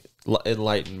definitely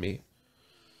enlightened me.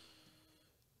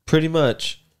 Pretty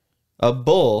much, a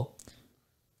bull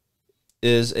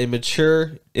is a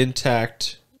mature,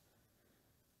 intact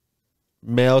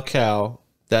male cow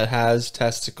that has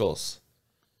testicles.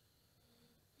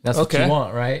 That's what Okay. you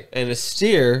want, right? And a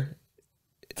steer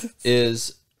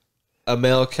is a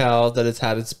male cow that has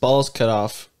had its balls cut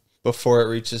off before it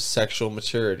reaches sexual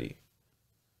maturity.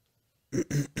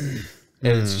 And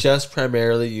it's just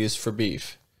primarily used for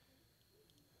beef.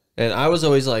 And I was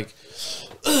always like,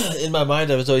 in my mind,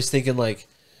 I was always thinking like,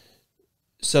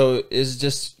 so is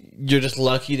just, you're just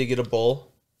lucky to get a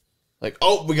bull? Like,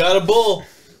 oh, we got a bull.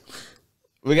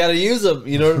 We got to use them.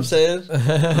 You know what I'm saying?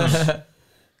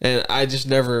 And I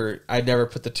never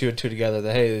put the 2 and 2 together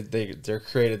that, hey, they're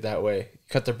created that way.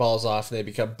 Cut their balls off and they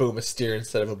become, boom, a steer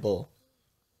instead of a bull.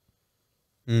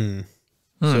 So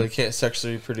they can't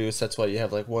sexually reproduce. That's why you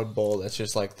have like one bull that's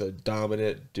just like the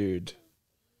dominant dude.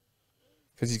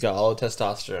 Because he's got all the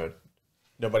testosterone.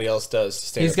 Nobody else does. To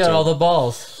stand He's up got to all him. the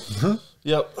balls.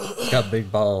 Yep. Got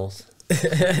big balls.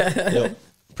 Yep.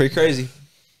 Pretty crazy.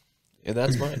 And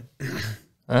that's mine.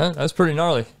 That's pretty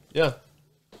gnarly. Yeah.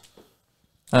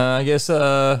 I guess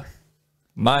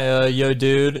my yo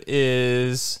dude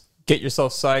is get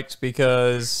yourself psyched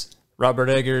because Robert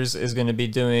Eggers is going to be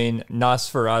doing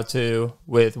Nosferatu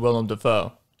with Willem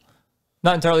Dafoe.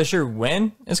 Not entirely sure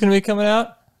when it's going to be coming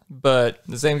out, but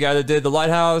the same guy that did The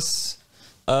Lighthouse,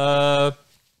 The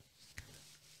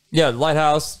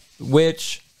Lighthouse,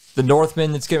 Witch, The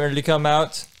Northman that's getting ready to come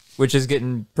out, which is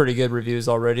getting pretty good reviews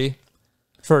already.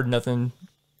 I've heard nothing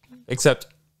except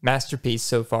masterpiece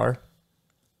so far.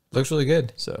 Looks really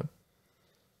good. So,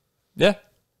 yeah.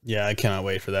 Yeah, I cannot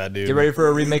wait for that, dude. Get ready for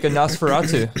a remake of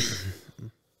Nosferatu.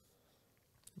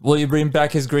 Will you bring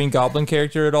back his Green Goblin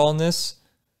character at all in this?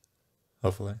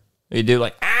 Hopefully. You do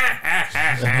like,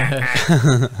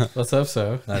 Let's hope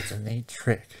so. That's a neat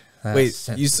trick. That's Wait,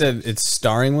 simple. you said it's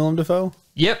starring Willem Dafoe?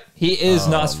 yep, he is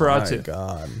Oh my Nosferatu.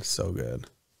 God, so good.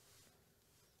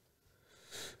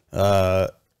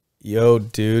 Yo,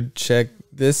 dude, check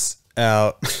this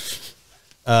out.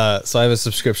 So I have a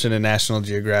subscription to National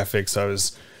Geographic, so I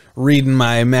was reading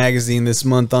my magazine this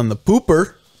month on the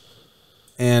pooper,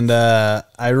 and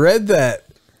I read that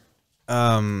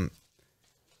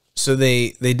so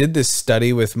they did this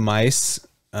study with mice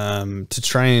to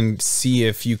try and see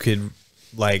if you could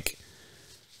like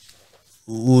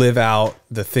live out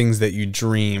the things that you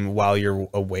dream while you're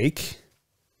awake.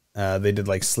 They did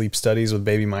like sleep studies with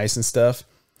baby mice and stuff.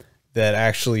 that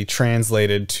actually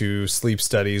translated to sleep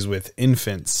studies with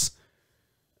infants.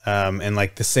 And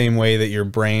like the same way that your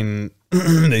brain,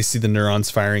 they see the neurons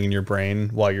firing in your brain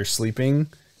while you're sleeping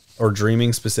or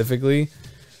dreaming specifically.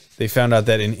 They found out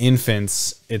that in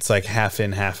infants, it's like half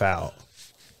in, half out,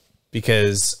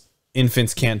 because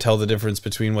infants can't tell the difference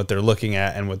between what they're looking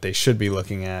at and what they should be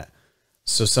looking at.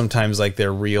 So sometimes like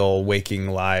their real waking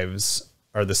lives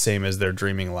are the same as their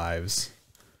dreaming lives.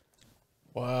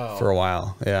 Wow. For a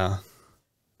while. Yeah.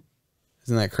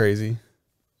 Isn't that crazy?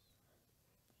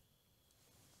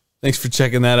 Thanks for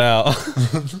checking that out.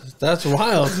 That's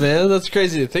wild, man. That's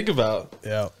crazy to think about.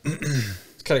 Yeah.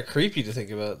 It's kind of creepy to think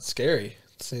about. It's scary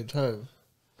at the same time.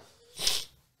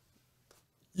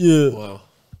 Yeah. Wow.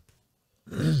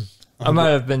 I might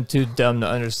have been too dumb to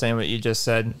understand what you just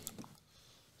said.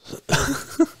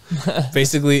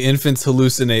 Basically, infants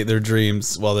hallucinate their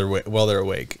dreams while they're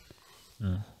awake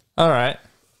All right.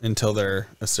 until they're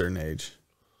a certain age.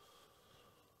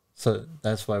 So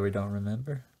that's why we don't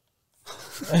remember.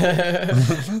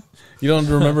 You don't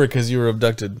remember because you were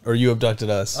abducted, or you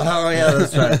abducted us. Oh yeah,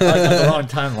 that's right. That's the wrong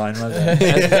timeline. Wasn't it?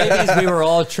 As babies, we were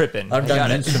all tripping. Our I got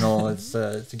it. dimensional,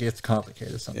 it gets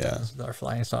complicated sometimes. Our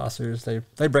flying saucers,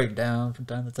 they break down from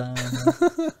time to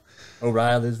time.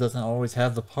 O'Reilly's doesn't always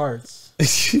have the parts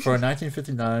for a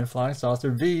 1959 flying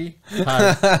saucer V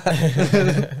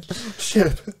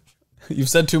ship. You've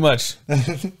said too much.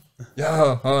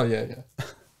 Oh yeah.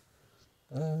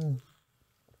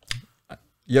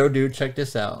 Yo, dude, check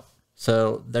this out.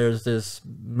 So there's this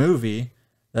movie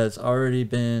that's already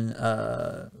been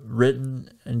written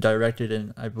and directed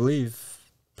and I believe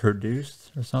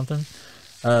produced or something.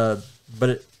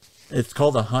 But it's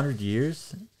called 100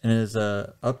 Years and is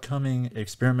a upcoming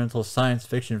experimental science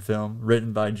fiction film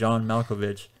written by John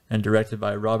Malkovich and directed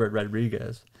by Robert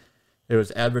Rodriguez. It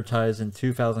was advertised in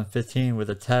 2015 with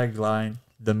a tagline,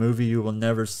 "The movie you will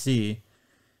never see."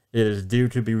 It is due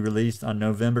to be released on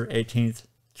November 18th,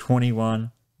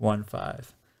 2115.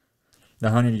 The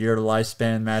 100-year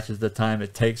lifespan matches the time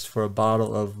it takes for a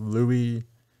bottle of Louis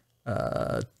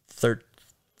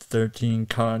 13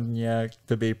 cognac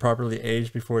to be properly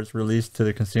aged before it's released to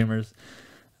the consumers.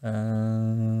 I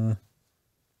don't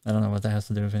know what that has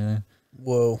to do with anything.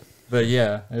 Whoa. But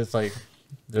yeah, it's like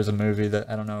there's a movie that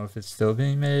I don't know if it's still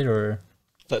being made or...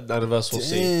 That none of us will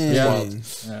see. Dang.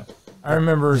 Yeah. I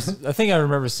think I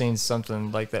remember seeing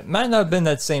something like that. Might not have been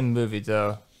that same movie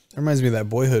though. It reminds me of that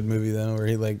Boyhood movie though,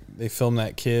 where they film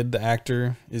that kid. The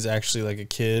actor is actually like a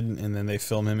kid, and then they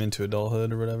film him into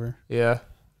adulthood or whatever. Yeah.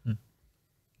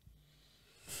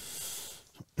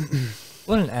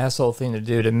 What an asshole thing to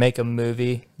do, to make a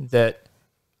movie that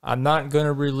I'm not going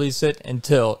to release it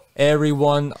until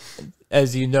everyone,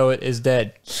 as you know it, is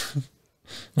dead.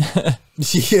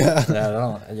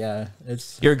 Yeah.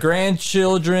 It's Your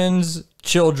grandchildren's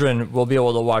children will be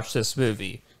able to watch this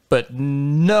movie, but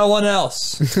no one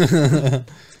else.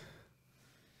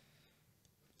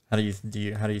 How do you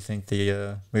think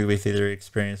the movie theater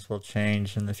experience will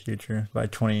change in the future by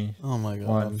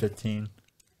 2115?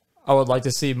 I would like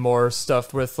to see more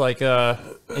stuff with like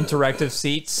interactive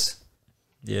seats.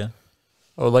 Yeah.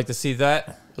 I would like to see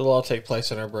that. It'll all take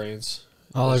place in our brains.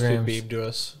 Holograms. Just be beamed to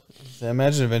us. I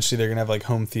imagine eventually they're gonna have like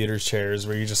home theater chairs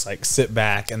where you just like sit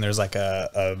back and there's like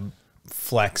a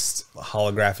flexed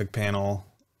holographic panel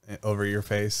over your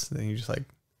face. Then you just like,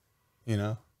 you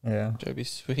know. Yeah. That'd be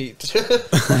sweet.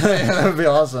 That would be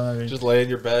awesome. I mean, Just lay in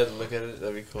your bed and look at it.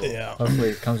 That'd be cool. Yeah. hopefully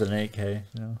it comes in 8K.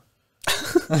 You know.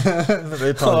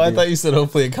 Oh, I thought you said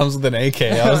hopefully it comes with an AK.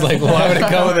 I was like, why would it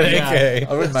come with an AK?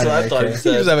 I wouldn't mind That's an what I thought AK. he You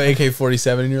said. just have an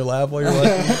AK-47 in your lap while you're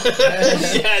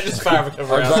watching. Yeah, just fire them I'm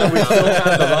glad we still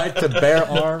have the right to bear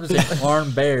arms and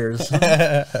arm bears.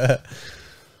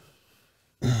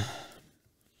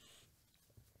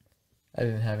 I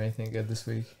didn't have anything good this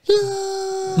week.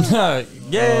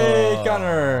 Yay,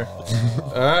 Connor!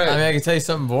 All I right. mean, I can tell you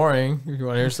something boring if you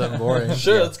want to hear something boring.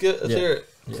 Sure, let's hear it.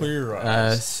 Clear your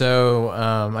eyes.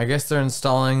 I guess they're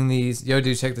installing these. Yo,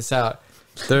 dude, check this out.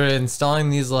 They're installing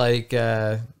these like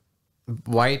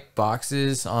white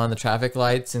boxes on the traffic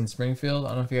lights in Springfield. I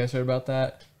don't know if you guys heard about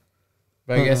that,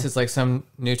 but I guess it's like some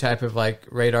new type of like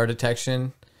radar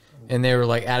detection, and they were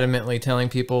like adamantly telling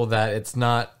people that it's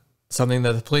not something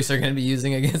that the police are going to be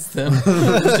using against them, shit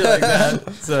like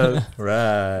that. So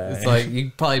Right. it's like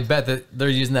you probably bet that they're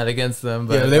using that against them,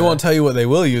 but Yeah, they won't tell you what they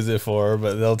will use it for,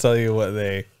 but they'll tell you what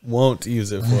they won't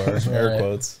use it for. Air Right.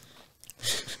 quotes.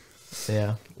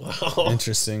 Yeah,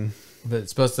 Interesting. but it's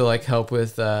supposed to like help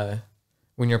with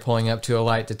when you're pulling up to a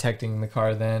light, detecting the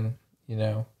car. Then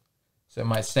so it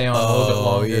might stay on a little bit Oh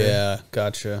longer. yeah,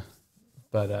 gotcha.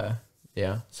 But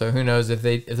Yeah. So who knows if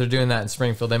they're doing that in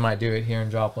Springfield, they might do it here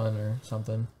in Joplin or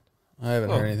something. I haven't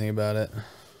heard anything about it.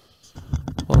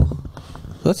 Well,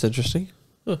 that's interesting.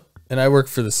 And I work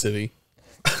for the city.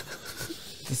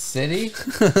 The city?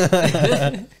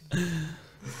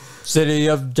 City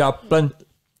of Joplin.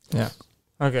 Yeah.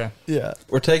 Okay. Yeah.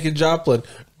 We're taking Joplin.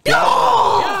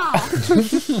 All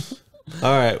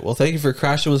right. Well, thank you for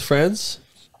crashing with friends.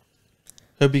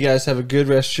 Hope you guys have a good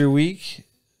rest of your week,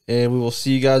 and we will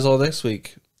see you guys all next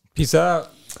week. Peace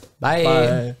out. Bye.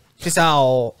 Bye. Peace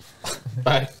out.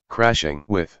 Bye. Crashing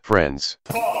with Friends.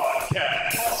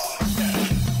 Podcast.